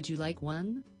 Would you like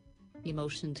one? He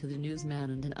motioned to the newsman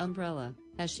and an umbrella,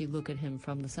 as she looked at him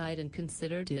from the side and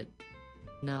considered it.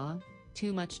 Nah,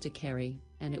 too much to carry,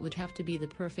 and it would have to be the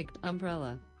perfect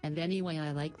umbrella, and anyway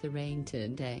I like the rain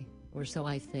today, or so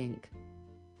I think.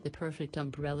 The perfect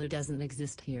umbrella doesn't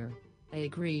exist here. I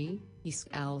agree, he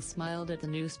smiled at the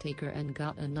newstaker and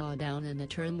got a nod down in a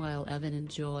turn while Evan and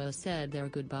Joya said their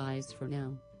goodbyes for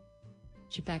now.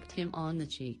 She pecked him on the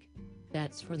cheek.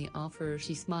 That's for the offer,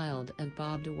 she smiled and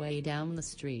bobbed away down the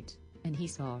street, and he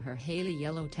saw her hail a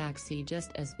yellow taxi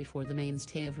just as before the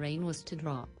mainstay of rain was to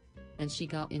drop. And she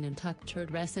got in and tucked her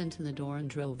dress into the door and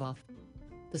drove off.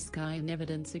 The sky in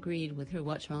evidence agreed with her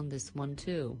watch on this one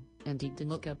too, and he did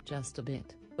look up just a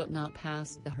bit, but not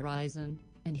past the horizon,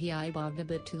 and he eyeballed a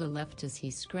bit to the left as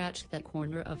he scratched that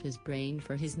corner of his brain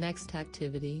for his next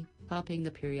activity, popping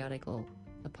the periodical,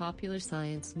 a popular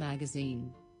science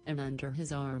magazine, and under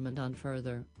his arm and on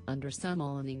further, under some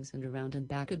awnings and around and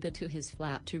back a bit to his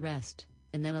flat to rest,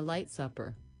 and then a light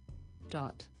supper.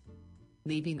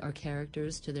 Leaving our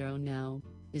characters to their own now,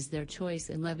 is their choice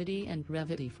in levity and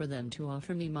brevity for them to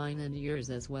offer me mine and yours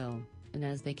as well, and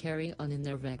as they carry on in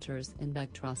their vectors and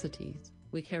vectrosities,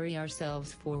 we carry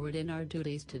ourselves forward in our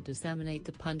duties to disseminate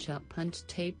the punch-out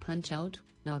punch-tape punch-out,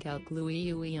 knock-out gluey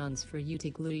eons for you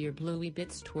to glue your bluey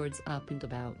bits towards up and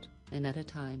about. and at a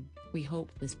time. We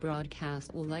hope this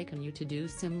broadcast will liken you to do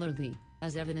similarly,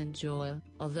 as Evan and Joa,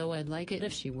 although I'd like it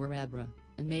if she were Abra,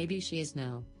 and maybe she is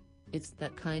now. It's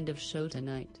that kind of show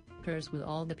tonight, hers with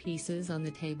all the pieces on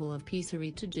the table of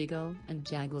piecery to jiggle and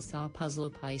jaggle saw puzzle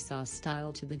paisa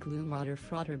style to the gloom rotter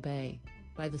frotter bay,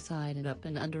 by the side and up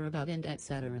and under above and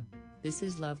etc. This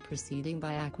is Love proceeding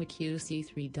by Aqua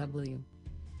QC3W.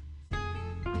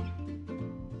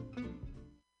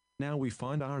 Now we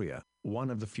find Aria,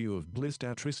 one of the few of Bliss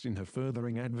in her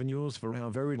furthering avenues for our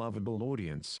very lovable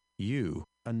audience, you,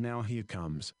 and now here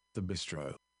comes, the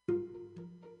bistro.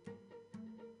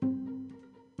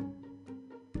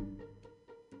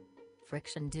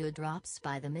 Friction dewdrops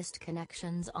by the missed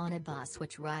connections on a bus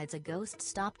which rides a ghost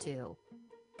stop to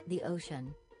the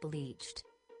ocean, bleached.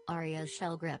 Aria's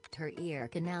shell gripped her ear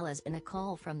canal as in a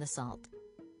call from the salt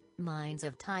mines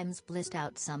of times blissed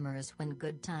out summers when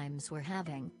good times were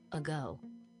having a go.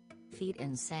 Feet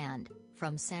in sand,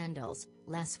 from sandals,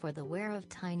 less for the wear of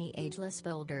tiny ageless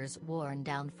boulders worn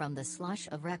down from the slush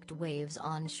of wrecked waves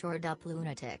on shored up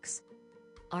lunatics.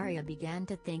 Aria began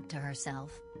to think to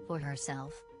herself, for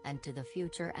herself, and to the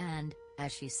future and,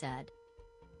 as she said,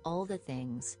 all the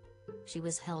things. She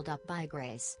was held up by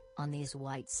grace, on these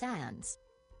white sands.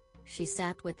 She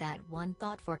sat with that one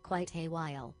thought for quite a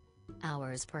while.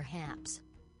 Hours perhaps.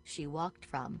 She walked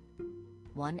from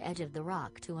one edge of the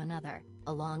rock to another,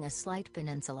 along a slight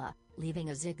peninsula, leaving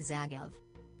a zigzag of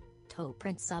toe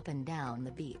prints up and down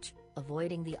the beach,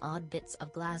 avoiding the odd bits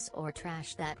of glass or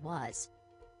trash that was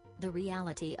the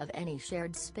reality of any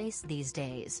shared space these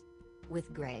days.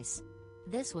 With grace.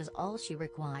 This was all she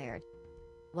required.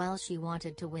 While she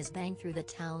wanted to whiz-bang through the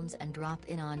towns and drop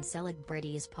in on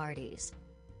celebrities' parties,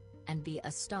 and be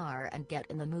a star and get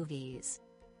in the movies.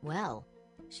 Well,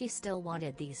 she still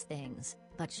wanted these things,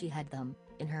 but she had them,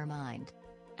 in her mind.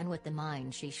 And with the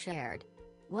mind she shared.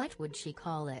 What would she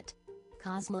call it?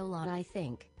 Cosmolot, I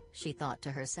think, she thought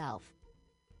to herself.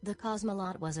 The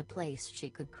Cosmolot was a place she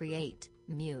could create,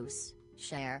 muse,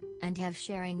 share, and have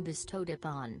sharing bestowed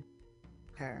upon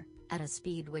her, at a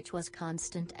speed which was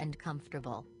constant and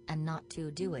comfortable, and not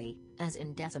too dewy, as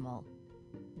in decimal.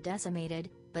 Decimated,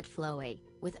 but flowy,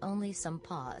 with only some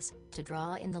pause, to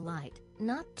draw in the light,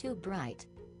 not too bright.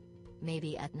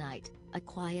 Maybe at night, a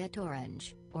quiet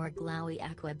orange, or glowy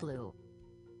aqua blue.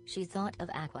 She thought of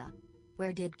aqua.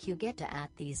 Where did Q get to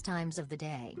at these times of the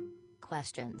day?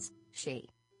 Questions, she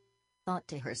thought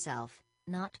to herself,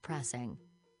 not pressing.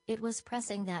 It was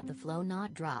pressing that the flow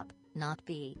not drop, not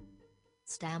be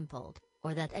stampled,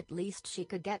 or that at least she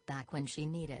could get back when she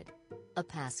needed a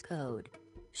passcode.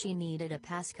 She needed a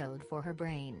passcode for her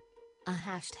brain. A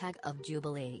hashtag of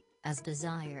Jubilee, as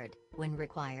desired, when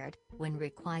required, when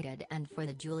requited, and for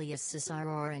the Julius Caesar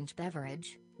orange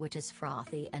beverage, which is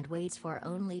frothy and waits for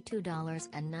only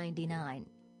 $2.99.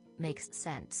 Makes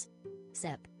sense.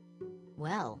 Sip.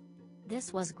 Well,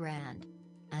 this was grand.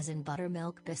 As in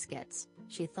buttermilk biscuits,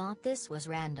 she thought this was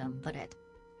random, but it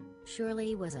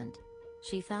surely wasn't.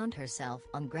 She found herself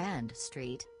on Grand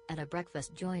Street, at a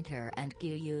breakfast joint her and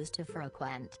Q used to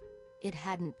frequent. It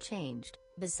hadn't changed,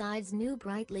 besides new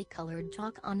brightly colored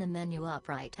chalk on the menu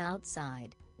upright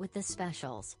outside, with the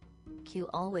specials. Q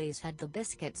always had the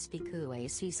biscuits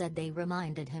because he said they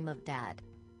reminded him of Dad.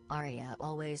 Aria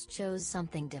always chose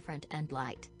something different and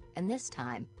light, and this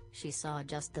time, she saw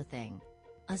just the thing.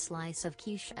 A slice of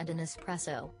quiche and an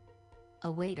espresso.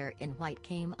 A waiter in white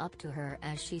came up to her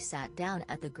as she sat down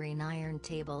at the green iron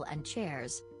table and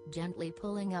chairs, gently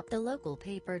pulling up the local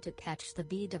paper to catch the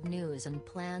beat of news and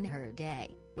plan her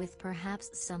day, with perhaps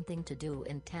something to do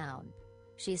in town.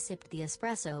 She sipped the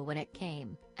espresso when it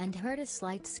came, and heard a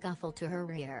slight scuffle to her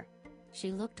rear.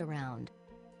 She looked around.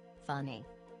 Funny.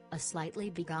 A slightly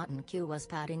begotten Q was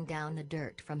patting down the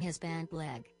dirt from his bent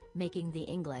leg, making the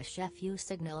English FU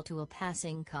signal to a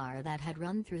passing car that had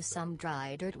run through some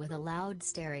dry dirt with a loud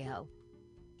stereo.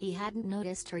 He hadn't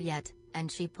noticed her yet,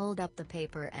 and she pulled up the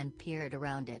paper and peered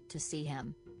around it to see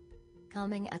him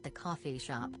coming at the coffee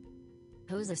shop.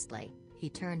 Hosestly, he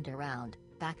turned around,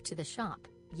 back to the shop.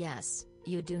 Yes,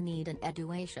 you do need an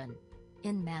education.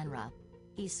 In Manra.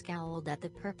 He scowled at the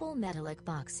purple metallic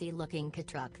boxy-looking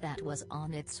truck that was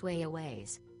on its way a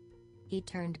ways. He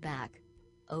turned back.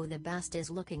 Oh, the best is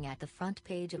looking at the front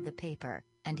page of the paper,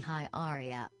 and hi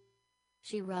Aria.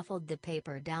 She ruffled the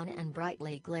paper down and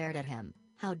brightly glared at him.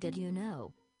 How did you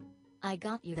know? I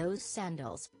got you those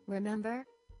sandals, remember?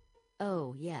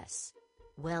 Oh yes.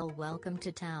 Well, welcome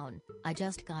to town. I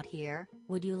just got here.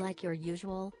 Would you like your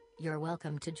usual? You're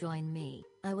welcome to join me.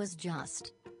 I was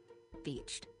just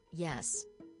beached. Yes.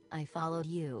 I followed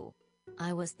you.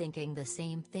 I was thinking the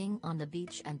same thing on the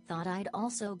beach and thought I'd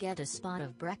also get a spot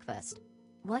of breakfast.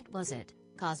 What was it,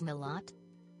 Cosmolot?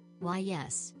 Why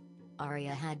yes.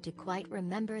 Arya had to quite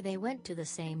remember they went to the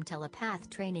same telepath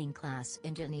training class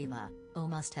in Geneva. Oh,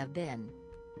 must have been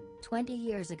 20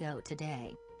 years ago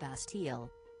today, Bastille.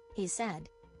 He said.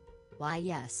 Why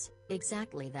yes,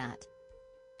 exactly that.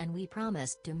 And we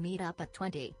promised to meet up at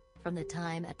 20, from the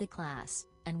time at the class,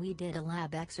 and we did a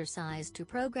lab exercise to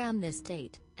program this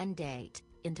date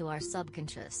into our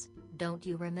subconscious, don't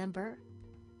you remember?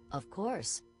 Of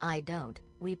course, I don't.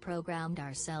 We programmed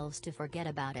ourselves to forget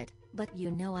about it, but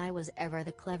you know I was ever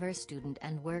the clever student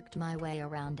and worked my way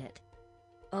around it.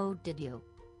 Oh, did you?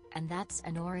 And that's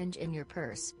an orange in your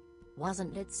purse.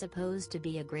 Wasn't it supposed to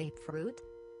be a grapefruit?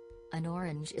 An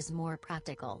orange is more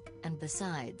practical, and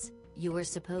besides, you were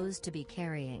supposed to be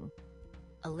carrying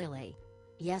a lily.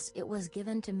 Yes, it was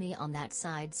given to me on that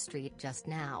side street just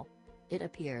now. It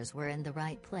appears we're in the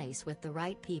right place with the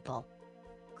right people.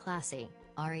 Classy,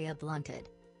 Arya blunted.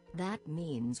 That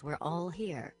means we're all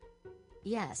here.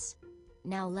 Yes.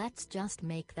 Now let's just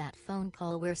make that phone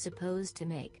call we're supposed to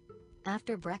make.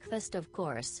 After breakfast, of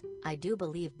course. I do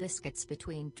believe biscuits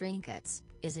between trinkets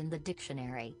is in the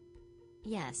dictionary.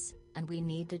 Yes, and we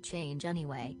need to change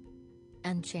anyway.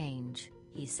 And change,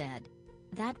 he said.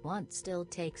 That one still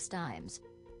takes times.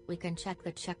 We can check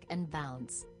the check and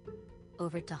bounce.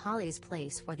 Over to Holly's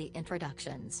place for the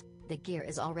introductions. The gear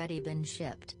has already been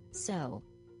shipped, so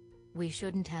we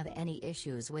shouldn't have any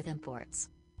issues with imports.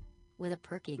 With a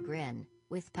perky grin,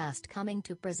 with Past coming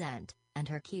to present, and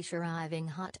her quiche arriving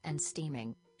hot and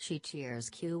steaming, she cheers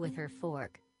Q with her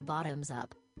fork, bottoms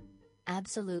up.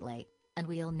 Absolutely, and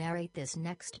we'll narrate this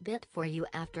next bit for you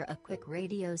after a quick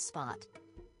radio spot.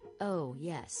 Oh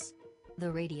yes.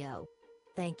 The radio.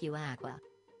 Thank you, Aqua.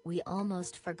 We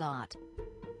almost forgot.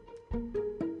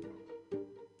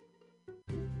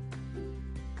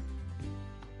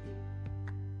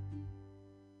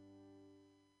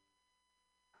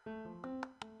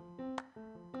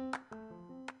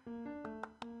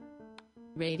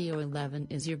 Radio 11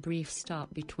 is your brief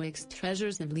stop betwixt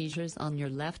treasures and leisures on your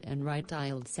left and right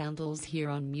dialed sandals here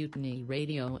on Mutiny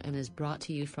Radio and is brought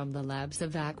to you from the labs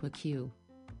of AquaQ.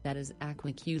 That is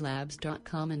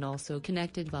aquaqlabs.com and also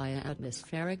connected via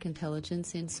atmospheric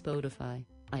intelligence in Spotify,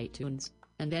 iTunes,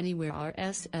 and anywhere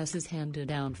RSS is handed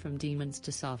down from demons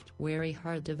to software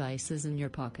hard devices in your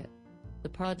pocket. The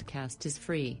podcast is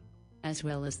free, as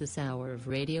well as this hour of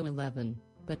Radio 11,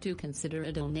 but do consider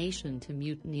a donation to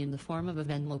Mutiny in the form of a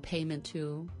Venmo payment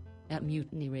to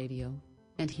 @MutinyRadio.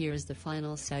 And here's the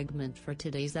final segment for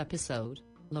today's episode,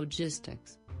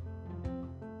 Logistics.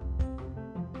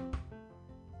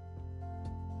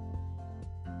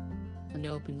 An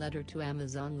open letter to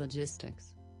Amazon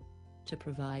Logistics. To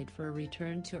provide for a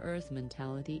return to Earth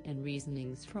mentality and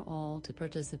reasonings for all to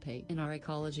participate in our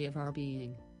ecology of our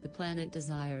being, the planet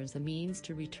desires a means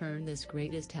to return this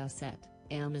greatest asset,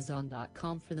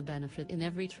 Amazon.com, for the benefit in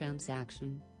every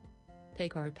transaction.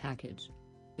 Take our package.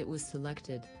 It was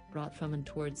selected, brought from and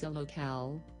towards a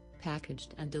locale,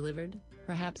 packaged and delivered,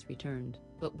 perhaps returned,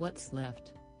 but what's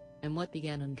left? And what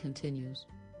began and continues?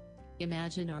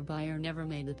 Imagine our buyer never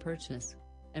made the purchase,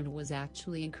 and was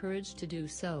actually encouraged to do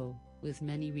so, with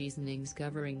many reasonings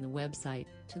governing the website,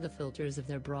 to the filters of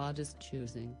their broadest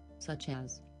choosing, such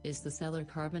as, is the seller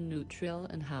carbon neutral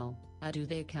and how do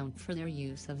they account for their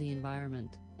use of the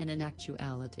environment, and in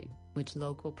actuality, which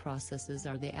local processes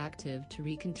are they active to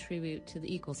recontribute to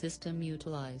the ecosystem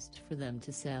utilized for them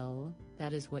to sell,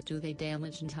 that is, what do they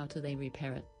damage and how do they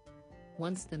repair it.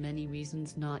 Once the many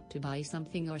reasons not to buy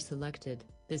something are selected,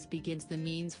 this begins the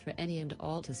means for any and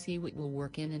all to see what will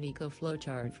work in an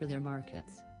eco-flowchart for their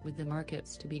markets, with the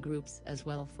markets to be groups as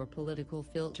well for political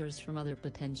filters from other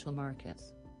potential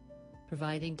markets.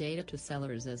 Providing data to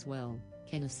sellers as well,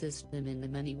 can assist them in the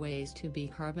many ways to be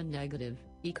carbon negative,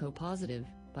 eco-positive,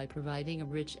 by providing a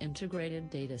rich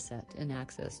integrated dataset and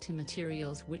access to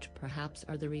materials which perhaps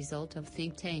are the result of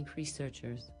think tank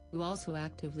researchers, who also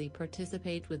actively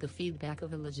participate with the feedback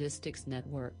of a logistics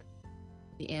network.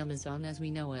 The Amazon as we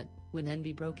know it, would then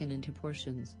be broken into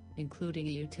portions, including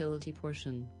a utility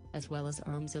portion, as well as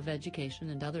arms of education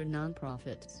and other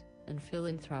non-profits, and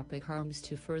philanthropic arms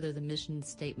to further the mission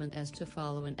statement as to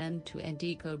follow an end-to-end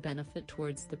eco-benefit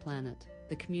towards the planet,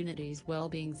 the community's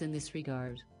well-beings in this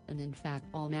regard, and in fact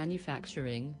all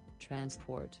manufacturing,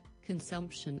 transport,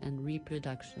 consumption and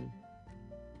reproduction.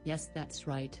 Yes, that's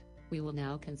right, we will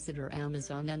now consider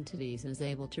Amazon entities as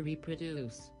able to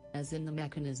reproduce, as in the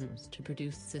mechanisms to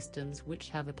produce systems which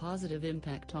have a positive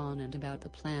impact on and about the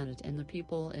planet and the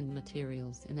people and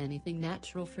materials and anything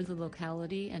natural for the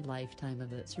locality and lifetime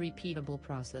of its repeatable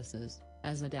processes,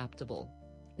 as adaptable.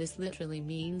 This literally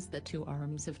means that two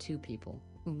arms of two people,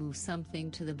 who move something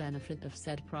to the benefit of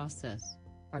said process,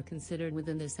 are considered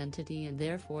within this entity and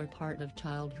therefore part of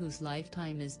child whose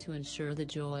lifetime is to ensure the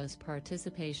joyous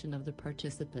participation of the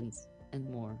participants, and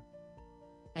more.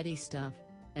 Heady stuff,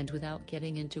 and without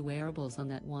getting into wearables on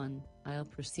that one, I'll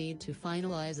proceed to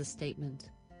finalize a statement.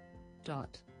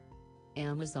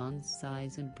 Amazon's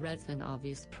size and breadth and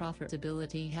obvious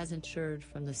profitability has ensured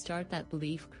from the start that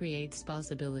belief creates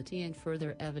possibility and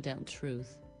further evident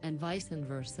truth, and vice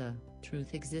versa,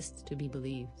 truth exists to be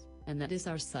believed, and that is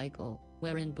our cycle,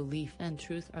 wherein belief and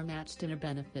truth are matched in a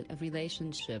benefit of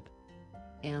relationship.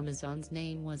 Amazon's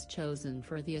name was chosen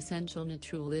for the essential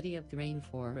naturality of the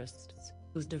rainforests,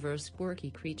 whose diverse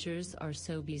quirky creatures are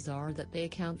so bizarre that they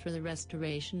account for the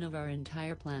restoration of our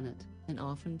entire planet, and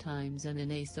oftentimes and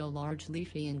in a so large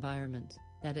leafy environment,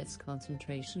 that its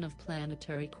concentration of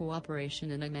planetary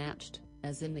cooperation in unmatched,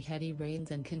 as in the heady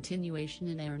rains and continuation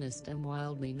in earnest and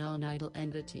wildly non-idle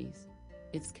entities.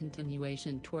 Its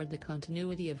continuation toward the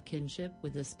continuity of kinship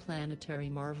with this planetary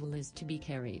marvel is to be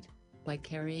carried, by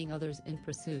carrying others in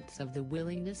pursuits of the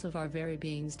willingness of our very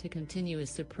beings to continue a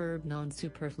superb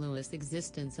non-superfluous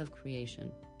existence of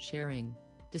creation, sharing,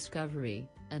 discovery,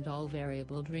 and all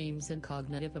variable dreams and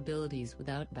cognitive abilities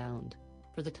without bound.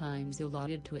 For the times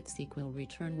allotted to its sequel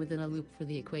return within a loop for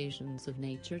the equations of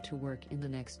nature to work in the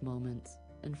next moments,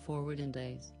 and forward in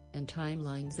days, and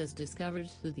timelines as discovered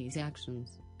through these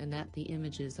actions, and that the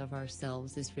images of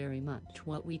ourselves is very much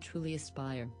what we truly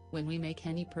aspire, when we make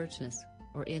any purchase,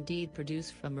 or indeed produce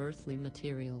from earthly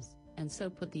materials, and so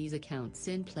put these accounts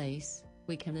in place,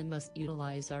 we can and must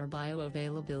utilize our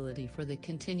bioavailability for the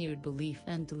continued belief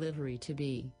and delivery to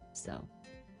be so.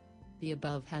 The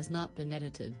above has not been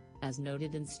edited, as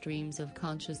noted in streams of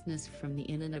consciousness from the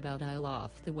in and about aisle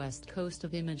off the west coast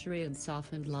of imagery and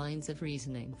softened lines of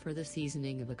reasoning for the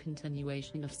seasoning of a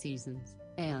continuation of seasons,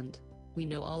 and, we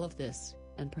know all of this,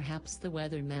 and perhaps the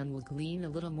weatherman will glean a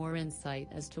little more insight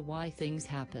as to why things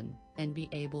happen, and be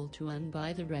able to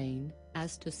unbuy the rain,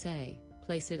 as to say,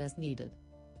 place it as needed.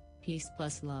 Peace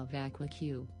plus love,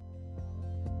 AquaQ.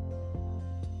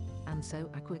 And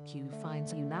so AquaQ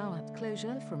finds you now at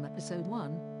closure from episode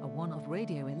 1, a one of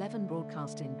Radio 11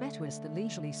 broadcasting Betwist the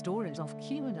leisurely stories of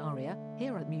Q and Aria,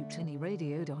 here at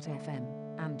MutinyRadio.fm.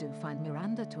 And do find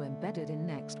Miranda to embedded in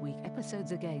next week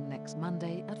episodes again next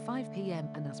Monday at 5 p.m.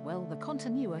 And as well the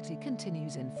continuity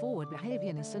continues in forward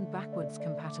behaviorness and backwards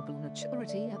compatible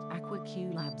maturity at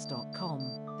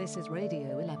aquaqlabs.com. This is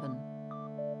Radio 11.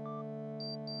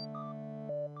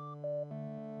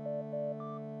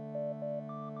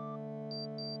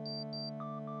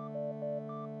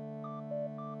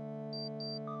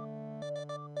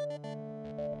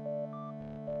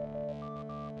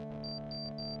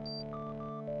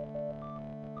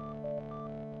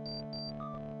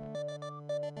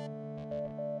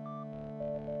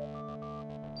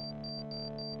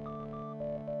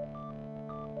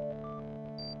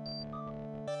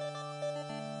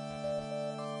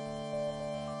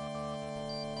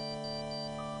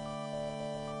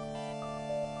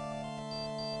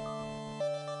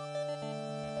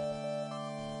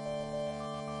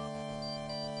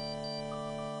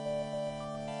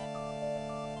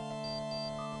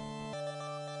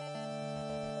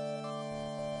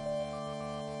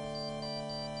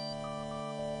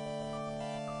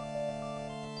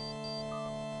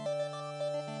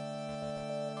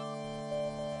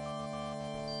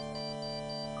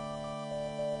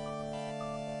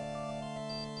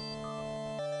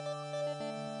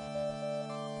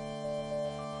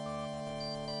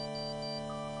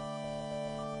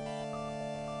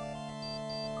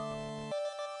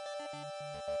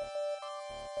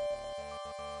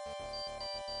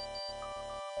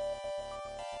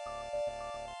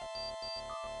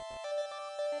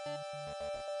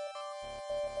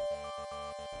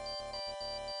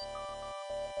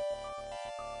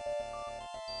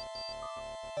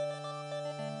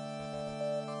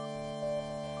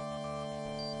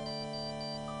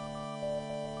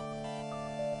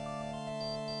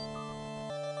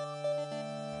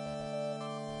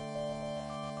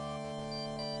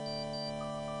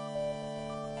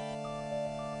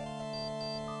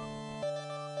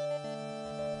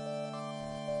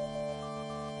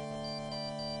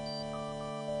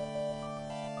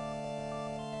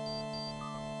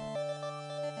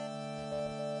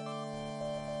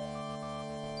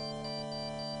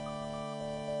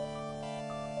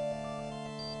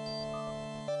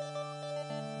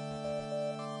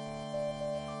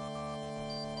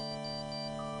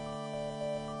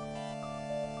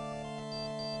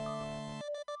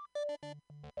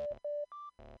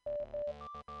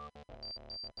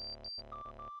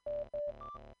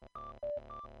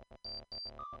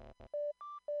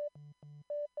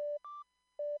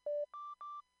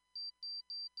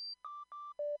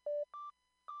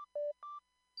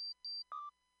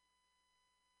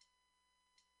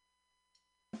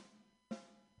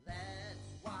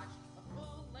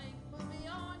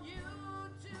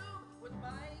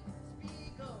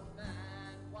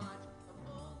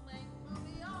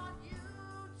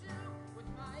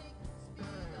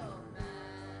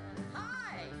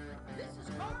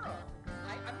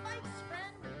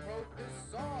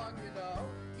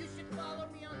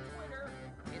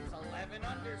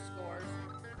 and underscores.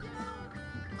 You know,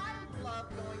 I love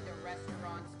going to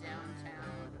restaurants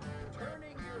downtown,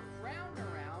 turning your frown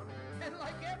around, and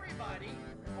like everybody,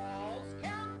 Paul's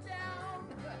Countdown.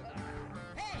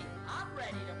 Hey, I'm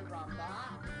ready to brumba.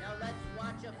 Now let's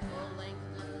watch a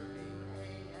full-length movie.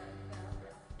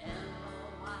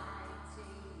 M-O-I-T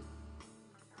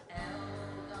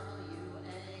L-W-A-F-L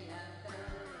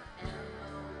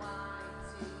M-O-I-T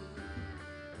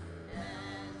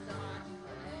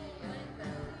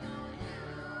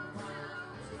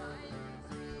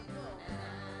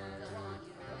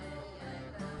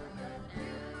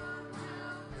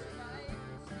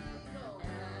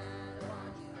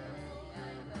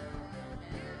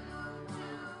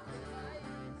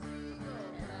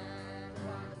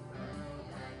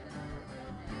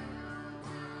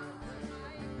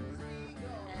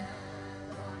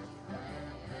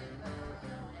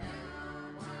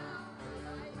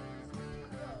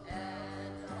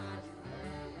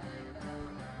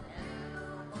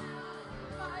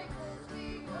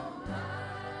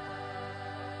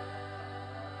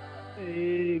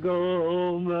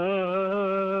Eagle Man.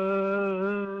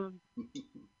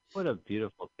 What a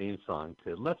beautiful theme song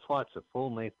to Let's Watch a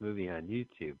Full-Length Movie on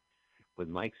YouTube with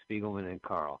Mike Spiegelman and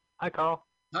Carl. Hi, Carl.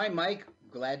 Hi, Mike.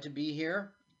 Glad to be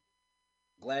here.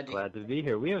 Glad to be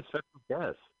here. We have special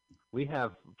guests. We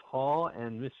have Paul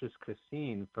and Mrs.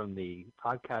 Christine from the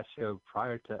podcast show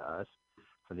prior to us,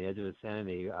 from the Edge of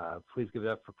Insanity. Please give it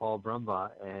up for Paul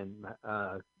Brumbaugh and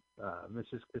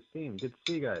Mrs. Christine. Good to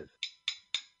see you guys.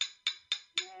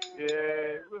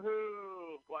 Yay,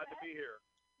 woohoo! Glad to be here.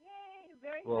 Yay,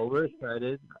 very Well, we're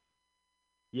excited.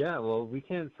 Yeah, well, we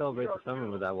can't celebrate the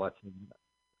summer without watching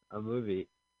a movie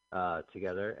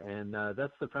together, and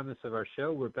that's the premise of our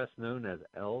show. We're best known as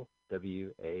LWAFLMOYT.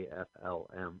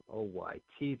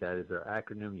 That is our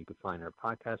acronym. You can find our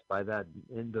podcast by that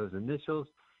in those initials.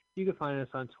 You can find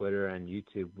us on Twitter and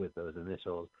YouTube with those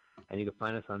initials, and you can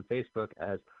find us on Facebook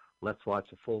as Let's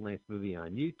Watch a Full-Length Movie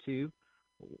on YouTube.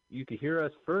 You can hear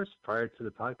us first prior to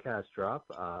the podcast drop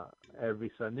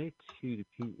every Sunday, 2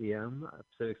 p.m.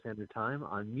 Pacific Standard Time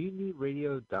on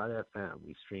MutinyRadio.fm.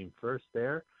 We stream first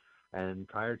there, and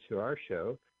prior to our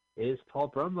show is Paul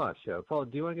Brumbaugh's show. Paul,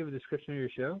 do you want to give a description of your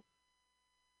show?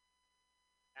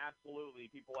 Absolutely.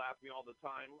 People ask me all the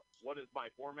time, what is my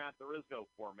format? There is no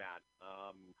format.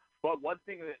 But one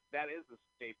thing that is a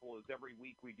staple is every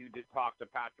week we do talk to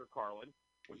Patrick Carlin,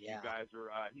 which you guys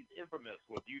are, he's infamous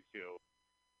with you two.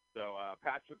 So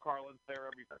Patrick Carlin's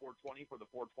there every 420 for the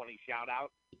 420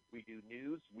 shout-out. We do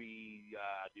news, we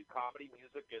do comedy,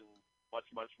 music, and much,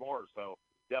 much more. So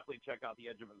definitely check out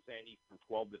The Edge of Insanity from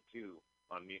 12 to 2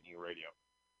 on Mutiny Radio.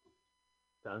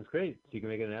 Sounds great. So you can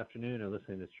make it an afternoon or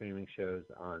listening to streaming shows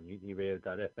on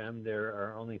MutinyRadio.fm. They're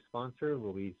our only sponsor.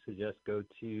 We suggest go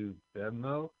to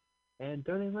Venmo and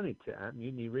donate money to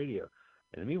 @Mutiny Radio.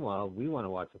 And meanwhile, we want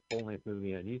to watch a full-length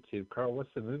movie on YouTube. Carl,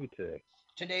 what's the movie today?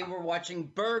 Today we're watching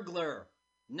Burglar,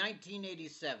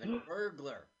 1987.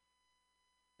 Burglar.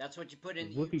 That's what you put in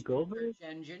the Whoopi YouTube Goldberg? search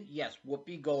engine. Yes,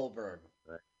 Whoopi Goldberg.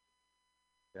 Right.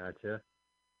 Gotcha.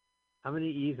 How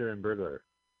many E's are in Burglar?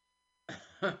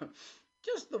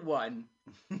 Just the one.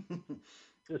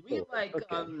 Just We the one. like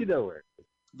Okay. You know where.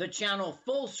 the channel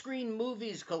Full Screen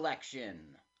Movies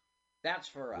Collection. That's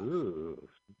for us. Ooh.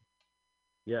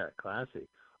 Yeah, classic.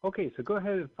 Okay, so go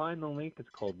ahead and find the link. It's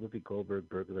called Whoopi Goldberg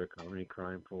Burglar Comedy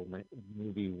Crime Full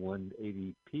Movie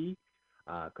 180p.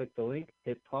 Click the link,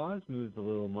 hit pause, move the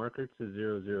little marker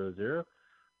to 000.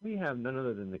 We have none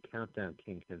other than the Countdown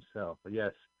King himself. But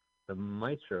yes, the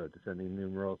maestro descending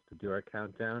numerals to do our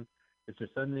countdown. It's your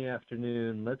Sunday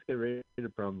afternoon. Let's get ready to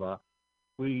Brumbaugh.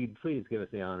 Please give us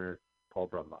the honor, Paul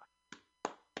Brumbaugh.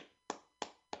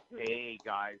 Hey,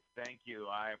 guys. Thank you.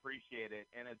 I appreciate it.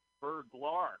 And it's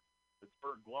Burglar. It's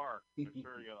Burglar. I'm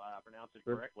sure you pronounce it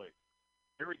correctly.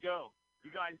 Here we go.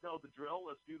 You guys know the drill.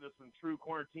 Let's do this in true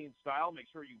quarantine style. Make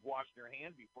sure you've washed your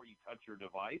hand before you touch your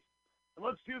device. And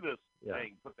let's do this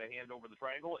thing. Put the hand over the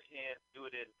triangle and do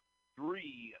it in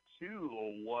 3,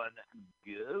 2, 1,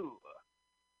 go.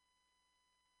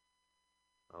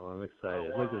 Oh, I'm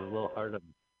excited. Look, there's a little heart on.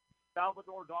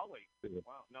 Salvador Dali.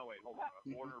 Wow. No, wait. Hold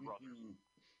on. Warner Brothers.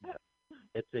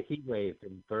 It's a heat wave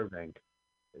in Burbank.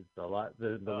 It's a lot.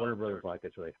 The Warner Brothers like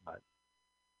it's really hot.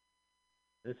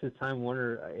 This is Time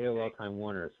Warner, AOL Time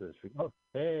Warner. So it's, oh,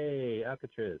 hey,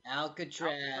 Alcatraz.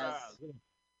 Alcatraz.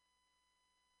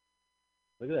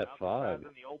 Look at that fog.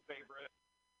 In the Old Bay Bridge.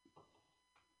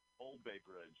 Old Bay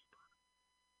Bridge.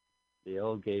 The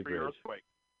old gay bridge. Pre-earthquake.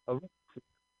 Oh,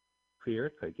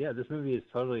 pre-earthquake. Yeah, this movie is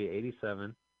totally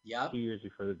 87. Yeah. 2 years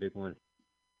before the big one.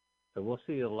 So we'll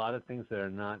see a lot of things that are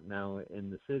not now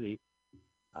in the city.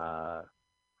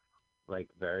 like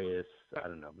various, I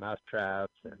don't know, mouse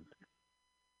traps and.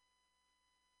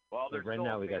 Well, there's right still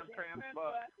now we got. tramps,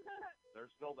 but they're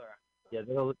still there. Yeah,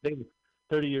 they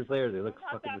 30 years later, they look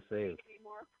fucking the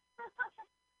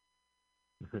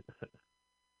same.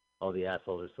 All the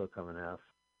assholes are still coming out.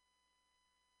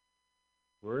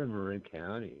 We're in Marin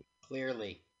County.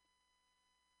 Clearly.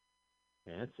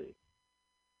 Fancy.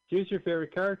 She was your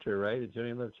favorite character, right?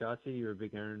 Johnny Love Chauncey, you're a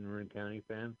big Aaron Marin County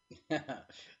fan?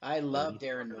 I loved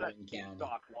Aaron Marin County.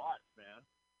 Shock watch, man.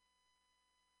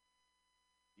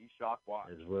 He shock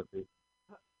watch. As Whoopi.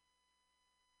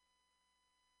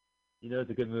 You know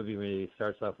it's a good movie when he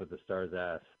starts off with the star's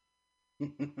ass.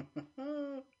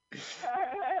 Scratching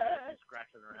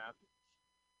her ass.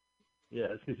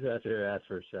 Yes, he's scratching her ass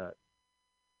for a shot.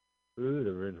 Ooh,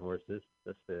 the Rin horses.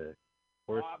 That's the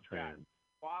horse trend.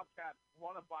 Bobcat,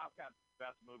 one of Bobcat's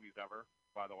best movies ever,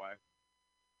 by the way.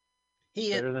 He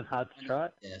Better than Hot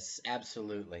Trot? Yes,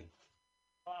 absolutely.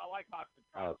 I like Hot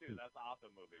Trot too. That's an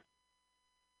awesome movie.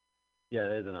 Yeah,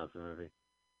 it is an awesome movie.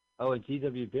 Oh, and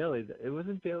G.W. Bailey. It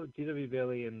wasn't G.W.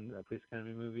 Bailey in Police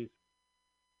Academy movies?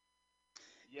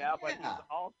 Yeah, but he's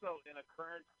also in a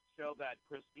current show that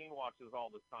Christine watches all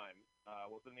the time.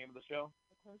 What's the name of the show?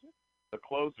 The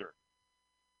Closer.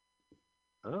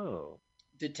 Oh.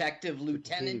 Detective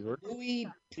Lieutenant Louis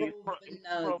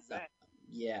Provenza.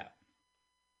 Yeah.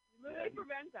 Louis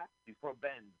Provenza. He's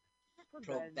Provenza.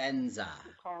 Provenza.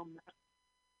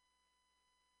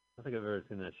 I don't think I've ever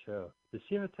seen that show. Does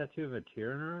she have a tattoo of a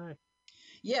tear in her eye?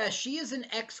 Yeah, she is an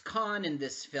ex-con in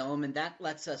this film, and that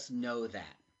lets us know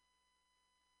that.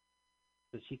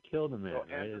 So she killed a man,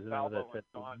 right? Isn't that what that tattoo?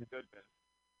 John Goodman.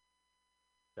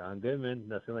 John Goodman.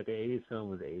 Nothing like an 80s film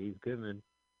with 80s Goodman.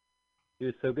 He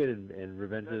was so good in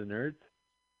Revenge of the Nerds.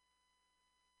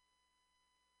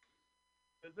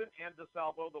 Isn't Ann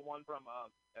DeSalvo the one from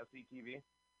SCTV?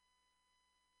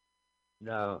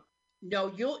 No.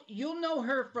 No, you'll know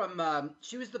her from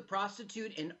she was the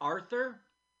prostitute in Arthur.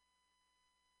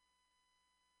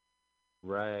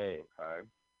 Right. Okay.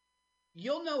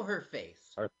 You'll know her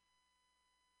face.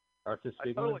 Arthur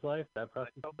Spiegelman's life. That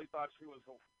prostitute. I totally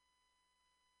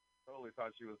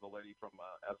thought she was the lady from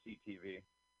SCTV.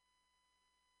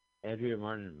 Andrea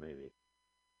Martin, maybe.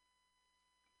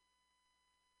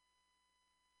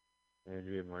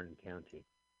 Andrea Martin County.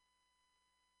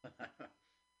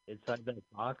 Inside that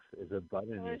box is a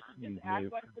button. Just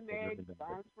act like the maid,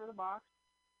 bounce for the box.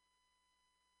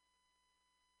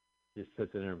 Just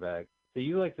puts it in her bag. So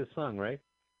you like the song, right?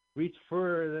 Raise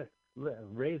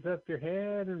up your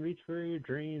head and reach for your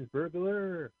dreams,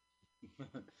 burglar.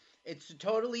 It's a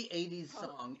totally 80s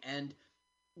song, and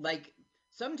like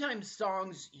sometimes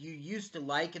songs you used to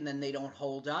like and then they don't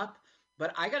hold up.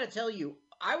 But I gotta tell you,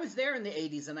 I was there in the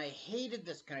 80s and I hated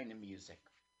this kind of music.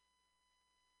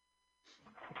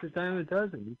 It's a dime a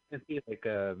dozen. You can't be like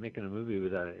making a movie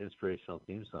without an inspirational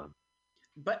theme song.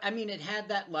 But I mean, it had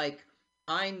that like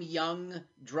I'm Young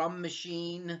drum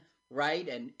machine, right?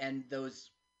 And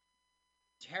those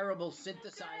terrible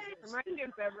synthesizers. Reminds me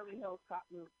of Beverly Hills Cop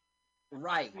movie.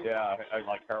 Right. Yeah,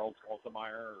 like Harold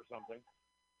Faltermeyer or something.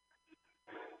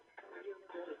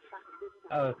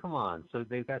 Oh, come on. So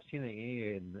they've got Sheena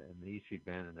E and the E Street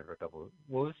Band and there were a couple.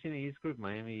 What was Sheena E's group?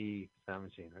 Miami Sound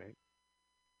Machine, right?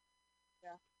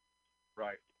 Yeah.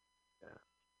 Right. Yeah.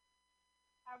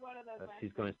 Have one of those.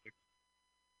 She's going.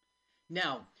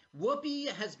 Now, Whoopi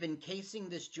has been casing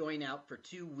this joint out for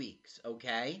 2 weeks,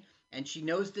 okay? And she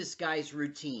knows this guy's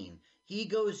routine. He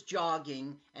goes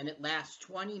jogging, and it lasts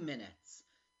 20 minutes.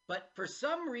 But for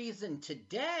some reason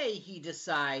today, he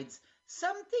decides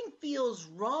something feels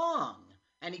wrong.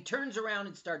 And he turns around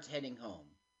and starts heading home.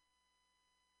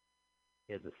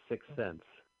 He has a sixth sense.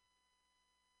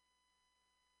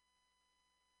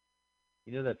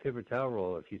 You know that paper towel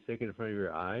roll, if you stick it in front of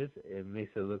your eyes, it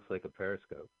makes it look like a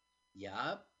periscope.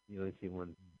 Yup. You only see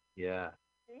one. Yeah.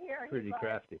 Here, Pretty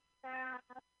crafty.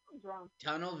 Something's wrong.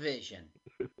 Tunnel vision.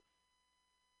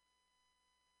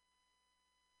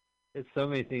 There's so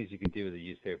many things you can do with a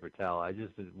used paper towel. I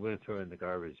just wouldn't throw it in the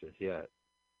garbage just yet.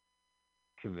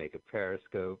 Can make a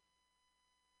periscope.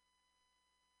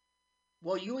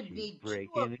 Well, you would need 2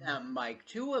 of them, Mike.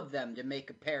 2 of them to make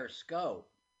a periscope.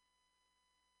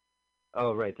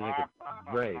 Oh, right, to make a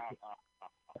break.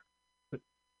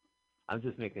 I'm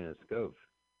just making a scope.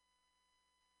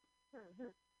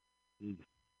 There's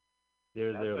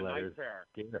That's their a letters. nice pair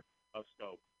Yeah. of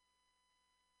scope.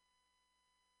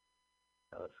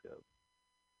 Telescope.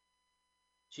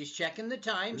 She's checking the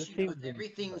time. This She seems knows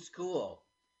everything's cool.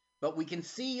 But we can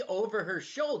see over her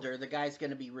shoulder the guy's going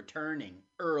to be returning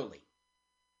early.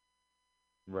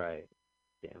 Right.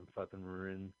 Damn fucking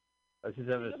Marin. Oh, she's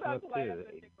having She's a about smoke to light too. up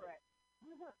a cigarette.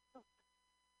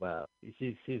 Wow,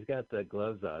 she's got the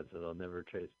gloves on, so they'll never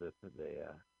trace the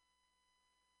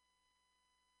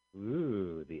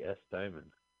Ooh, the S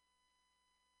diamond.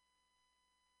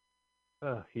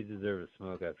 Oh, he deserves a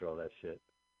smoke after all that shit.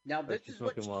 Now this she's is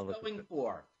what smoking she's while looking going good.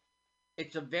 for.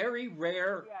 It's a very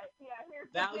rare, Here's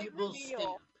the big valuable reveal.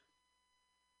 stamp.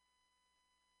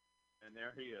 And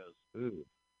there he is. Ooh.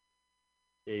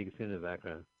 Yeah, you can see in the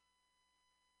background.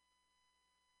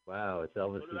 Wow, it's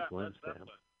Elvis's blend That's stamp.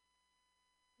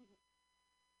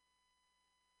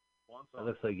 One That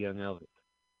looks like young Elvis.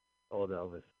 Old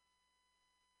Elvis.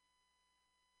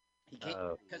 He can't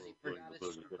because he forgot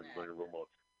his cigarette.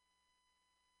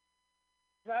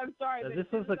 I'm sorry, Now, but this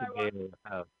as soon looks like as a I walked- gamer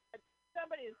house.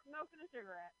 somebody is smoking a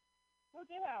cigarette. What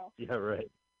the hell? Yeah,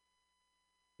 right.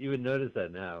 You would notice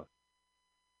that now.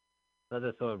 Not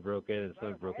that someone broke in and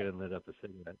someone broke in and lit up a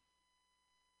cigarette.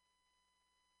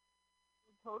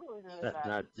 Totally noticed That's that.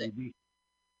 not TV.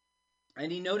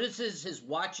 And he notices his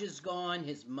watch is gone,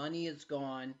 his money is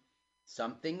gone.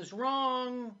 Something's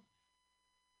wrong.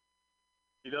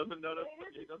 He doesn't notice.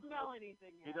 He doesn't smell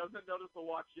anything yet. He doesn't notice the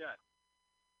watch yet.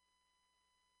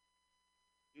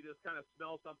 He just kind of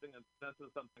smells something and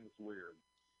senses something's weird.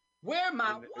 Where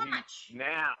my And watch?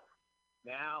 Now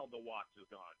the watch is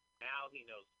gone. Now he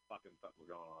knows fucking something's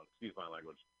going on. Excuse my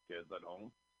language, kids at home.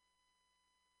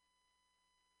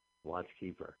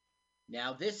 Watchkeeper.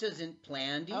 Now this isn't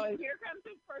planned. Oh, either. and here comes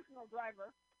his personal driver.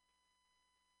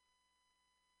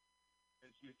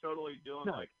 And she's totally doing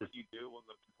No, like what you do when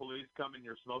the police come and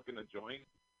you're smoking a joint.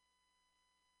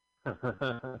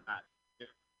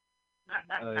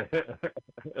 Oh, yeah.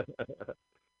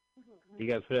 You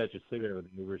got to put out your cigarette when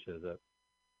the Uber shows up.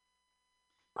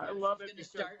 I love it She's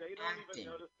because gonna start they don't acting.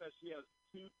 even notice that she has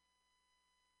two.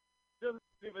 Doesn't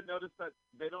even notice that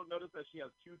they don't notice that she has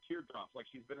two teardrops, like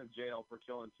she's been in jail for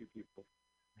killing two people.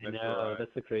 I know,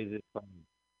 that's the craziest part.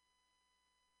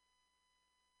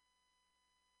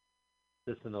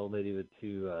 Just an old lady with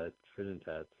two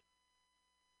Trinitats.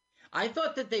 I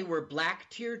thought that they were black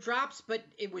teardrops, but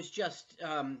it was just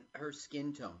her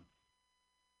skin tone.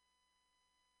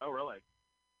 Oh, really?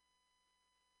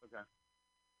 Okay.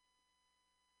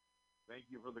 Thank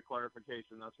you for the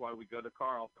clarification. That's why we go to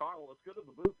Carl. Carl, let's go to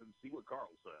the booth and see what Carl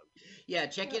says. Yeah,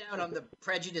 check it out on the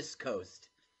Prejudice Coast.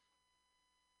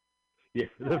 Yeah,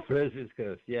 the Prejudice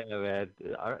Coast. Yeah, man.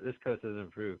 This coast has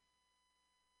improved.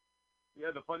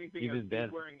 Yeah, the funny thing Even is Ben-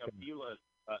 he's wearing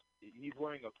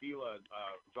a Fila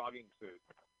jogging suit.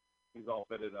 He's all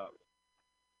fitted up.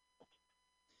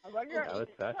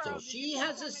 So she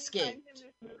has escaped.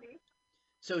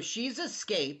 So she's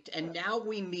escaped, and now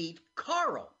we meet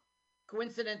Carl,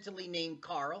 coincidentally named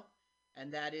Carl,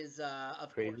 and that is, of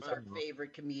Crazy course, our animal.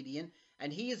 favorite comedian,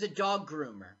 and he is a dog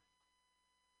groomer.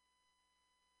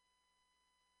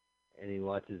 And he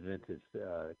watches vintage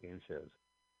game shows.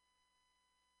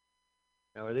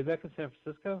 Now, are they back in San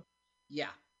Francisco? Yeah,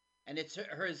 and it's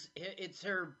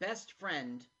her best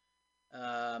friend,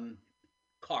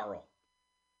 Carl.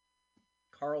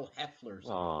 Carl Heffler's.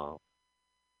 Oh.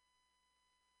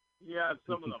 Yeah, it's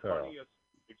some of Thank the you, Carl. funniest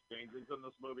exchanges in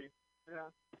this movie. Yeah.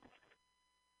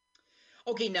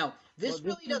 Okay, now this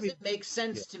Well, really doesn't make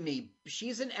sense to me.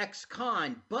 She's an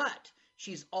ex-con, but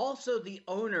she's also the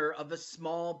owner of a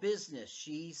small business.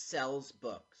 She sells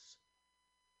books.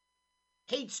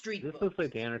 Hate Street This books. looks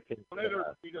like the anarchist.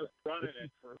 Later, he just running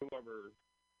it for whoever.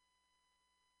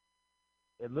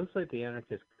 It looks like the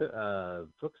anarchist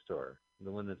bookstore,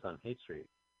 the one that's on Haight Street,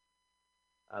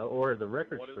 or the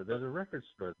record What is store. There's a record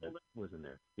store that was in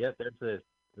there. Yep, there's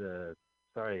the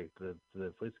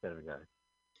police academy guy.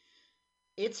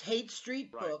 It's Hate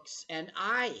Street books, and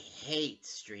I hate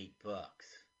street books.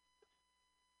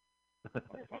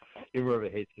 You're more of a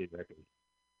Haight Street record.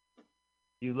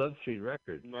 You love street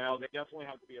records. No, they definitely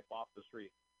have to be up off the street.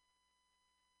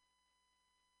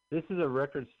 This is a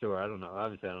record store. I don't know.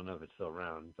 Obviously, I don't know if it's still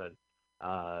around, but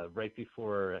right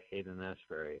before Hayden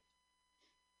Ashbury.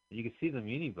 You can see the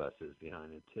minibuses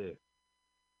behind it, too.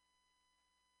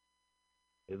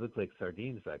 They looked like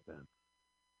sardines back then.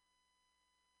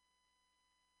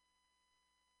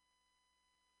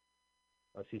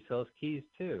 Oh, she sells keys,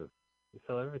 too. They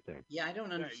sell everything. Yeah, I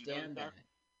don't understand that.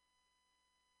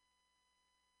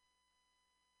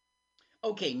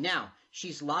 Okay, now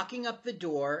she's locking up the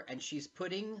door and she's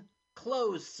putting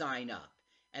close sign up.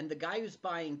 And the guy who's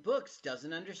buying books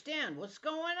doesn't understand what's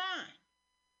going on.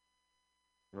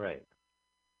 Right.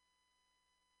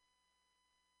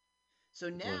 So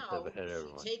One now step ahead of he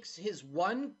everyone. takes his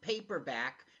one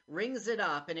paperback, rings it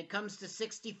up, and it comes to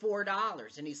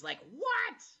 $64. And he's like,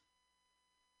 what?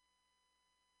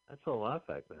 That's a lot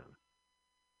back then.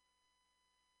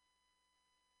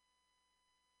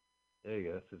 There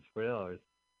you go. So it's $4.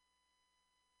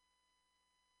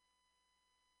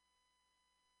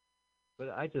 But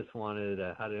I just wanted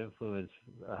how to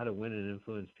win and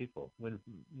influence people, win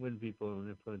people and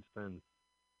influence friends.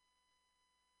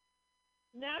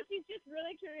 Now she's just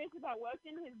really curious about what's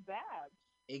in his bag.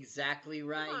 Exactly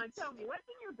right. Come on, tell me, what's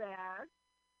in your bag?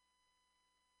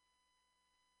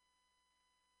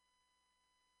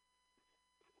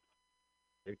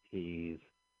 Their keys.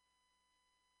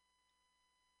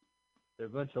 They're a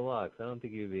bunch of locks. I don't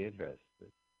think you'd be interested.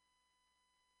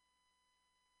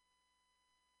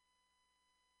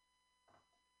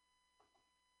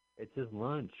 It's his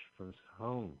lunch from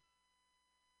home.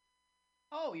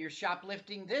 Oh, you're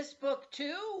shoplifting this book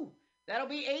too? That'll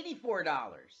be $84.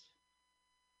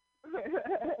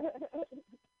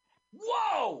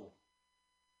 Whoa!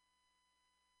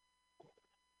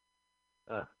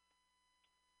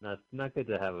 Not good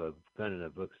to have a gun in a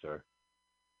bookstore.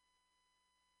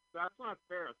 That's not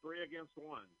fair. 3 against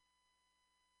 1.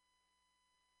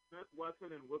 Smith,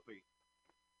 Wesson, and Whoopi.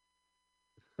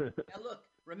 Now look,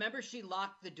 remember she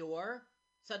locked the door?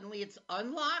 Suddenly it's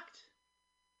unlocked?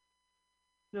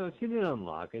 No, she didn't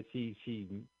unlock it. She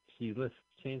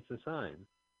changed the sign.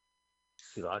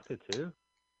 She locked it too?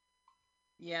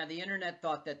 Yeah, the internet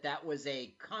thought that was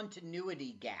a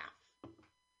continuity gaffe.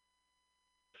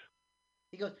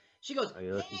 She goes, hey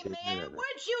man,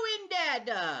 weren't you in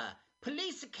that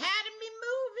Police Academy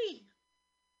movie?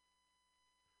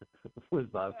 Was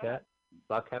Bobcat?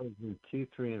 Bobcat was in 2,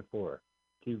 3, and 4.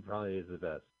 2 probably is the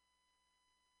best.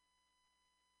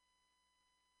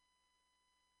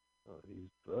 Oh, these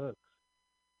books.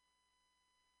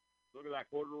 Look at that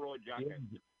corduroy jacket.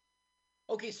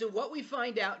 Okay, so what we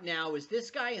find out now is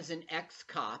this guy is an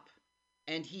ex-cop,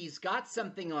 and he's got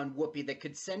something on Whoopi that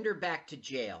could send her back to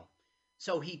jail.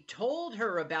 So he told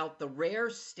her about the rare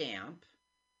stamp,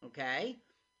 okay?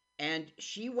 And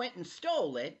she went and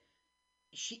stole it.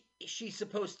 She's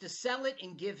supposed to sell it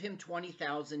and give him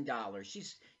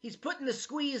 $20,000. He's putting the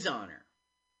squeeze on her.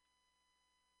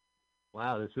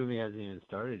 Wow, this movie hasn't even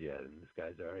started yet, and this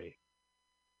guy's already...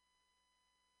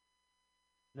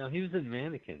 No, he was in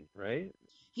Mannequin, right?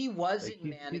 He was in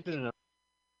Mannequin.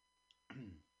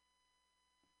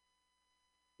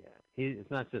 Yeah, it's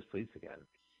not just Police Academy.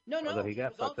 No, Although he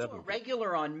was also a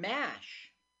regular on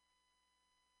MASH.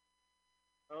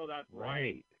 Oh, that's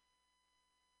right.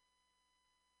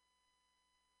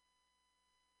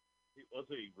 Was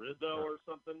he Rizzo or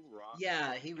something?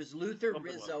 Yeah, he was Luther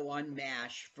Rizzo on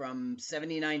MASH from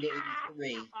 79 to 83.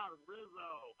 Rizzo,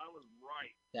 I was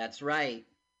right. That's right.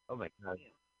 Oh my God.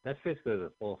 That's basically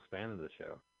the full span of the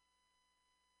show.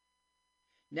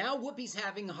 Now Whoopi's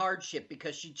having hardship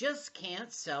because she just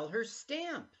can't sell her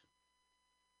stamp.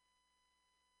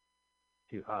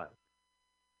 Too hot.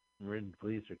 Ridden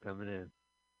police are coming in.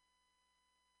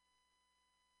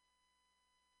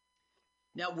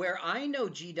 Now, where I know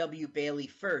G.W. Bailey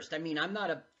first, I mean, I'm not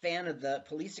a fan of the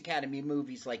Police Academy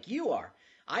movies like you are.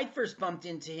 I first bumped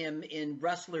into him in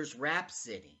Rustler's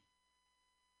Rhapsody.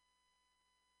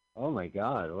 Oh my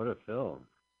God, what a film.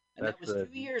 And that was 2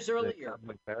 years earlier.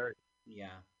 Tom yeah.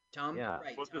 Tom, yeah.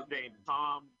 Right, what's Tom his name?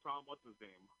 Tom, what's his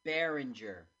name?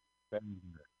 Berenger.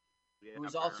 Yeah, Who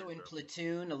was also in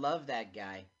Platoon. I love that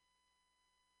guy.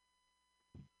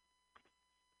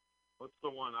 What's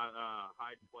the one,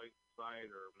 Hyde Place Side,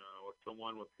 or no, what's the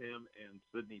one with him and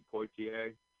Sidney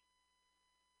Poitier?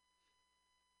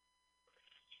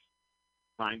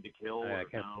 Time to Kill, or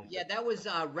no? Yeah, that was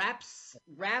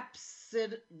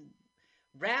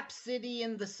Rhapsody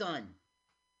in the Sun.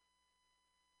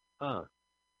 Huh.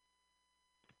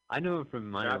 I know him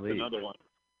from Minor That's League. another one.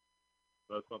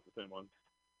 That's not the same one.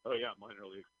 Oh, yeah, Minor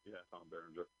League. Yeah, Tom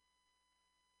Berenger.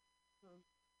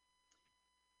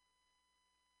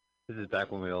 This is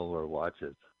back when we all wore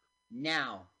watches.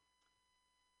 Now,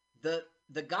 the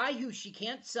guy who she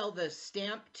can't sell the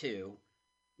stamp to,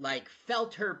 like,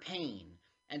 felt her pain.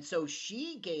 And so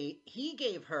he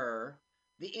gave her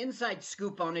the inside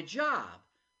scoop on a job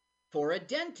for a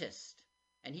dentist.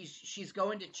 And she's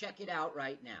going to check it out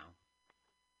right now.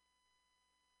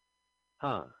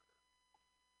 Huh.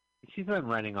 She's not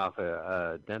writing off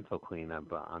a dental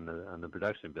cleanup on the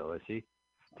production bill, is she?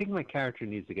 I think my character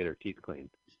needs to get her teeth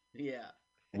cleaned. Yeah.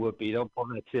 Whoopi, don't pull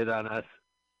that shit on us.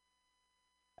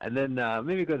 And then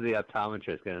maybe go to the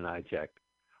optometrist, get an eye checked.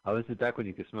 Oh, this is back when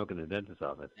you could smoke in the dentist's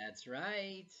office. That's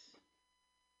right.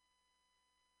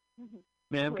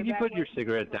 Ma'am, can you put your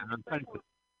cigarette down? I'm trying to...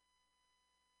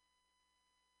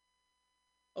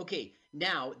 Okay,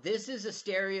 now, this is a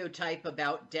stereotype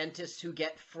about dentists who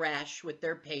get fresh with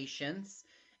their patients,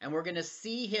 and we're going to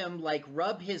see him, like,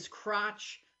 rub his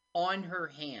crotch on her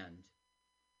hand.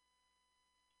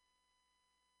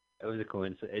 It was a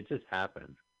coincidence. It just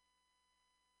happened.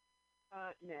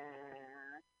 Nah.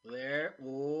 There.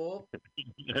 Whoop.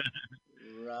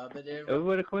 Rub it in. Oh,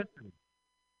 what a coincidence.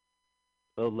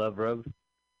 Little love rub.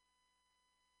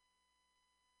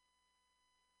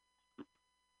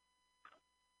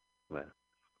 Well.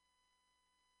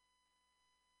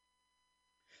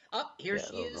 Up here Yeah,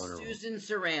 she little is, vulnerable. Susan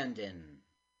Sarandon.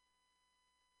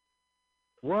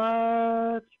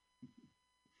 What?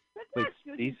 That's Wait, not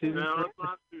the Susan Susan No, Sarandon? it's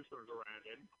not Susan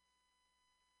Sarandon.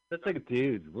 That's like a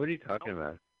dude. What are you talking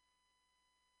about?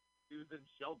 Susan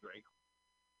Sheldrake.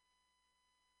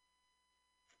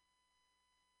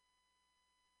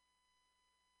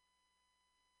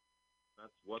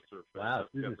 That's what's her face. Wow, That's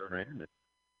Susan her name.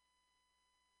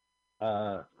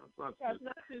 Sarandon. That's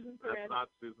not Susan. That's not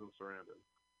Susan Sarandon.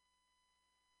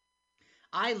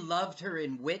 I loved her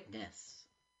in Witness.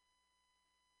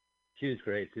 She was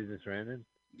great. Susan Sarandon?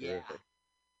 Yeah. Terrific.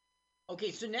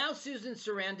 Okay, so now Susan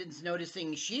Sarandon's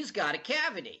noticing she's got a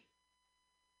cavity.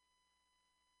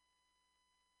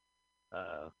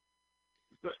 Uh-oh.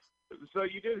 So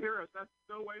you did hear us. That's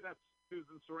no way that's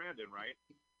Susan Sarandon, right?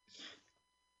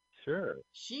 Sure.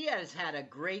 She has had a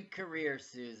great career,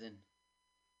 Susan.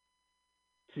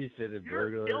 She said a You're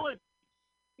burglar. killing.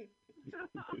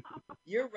 You're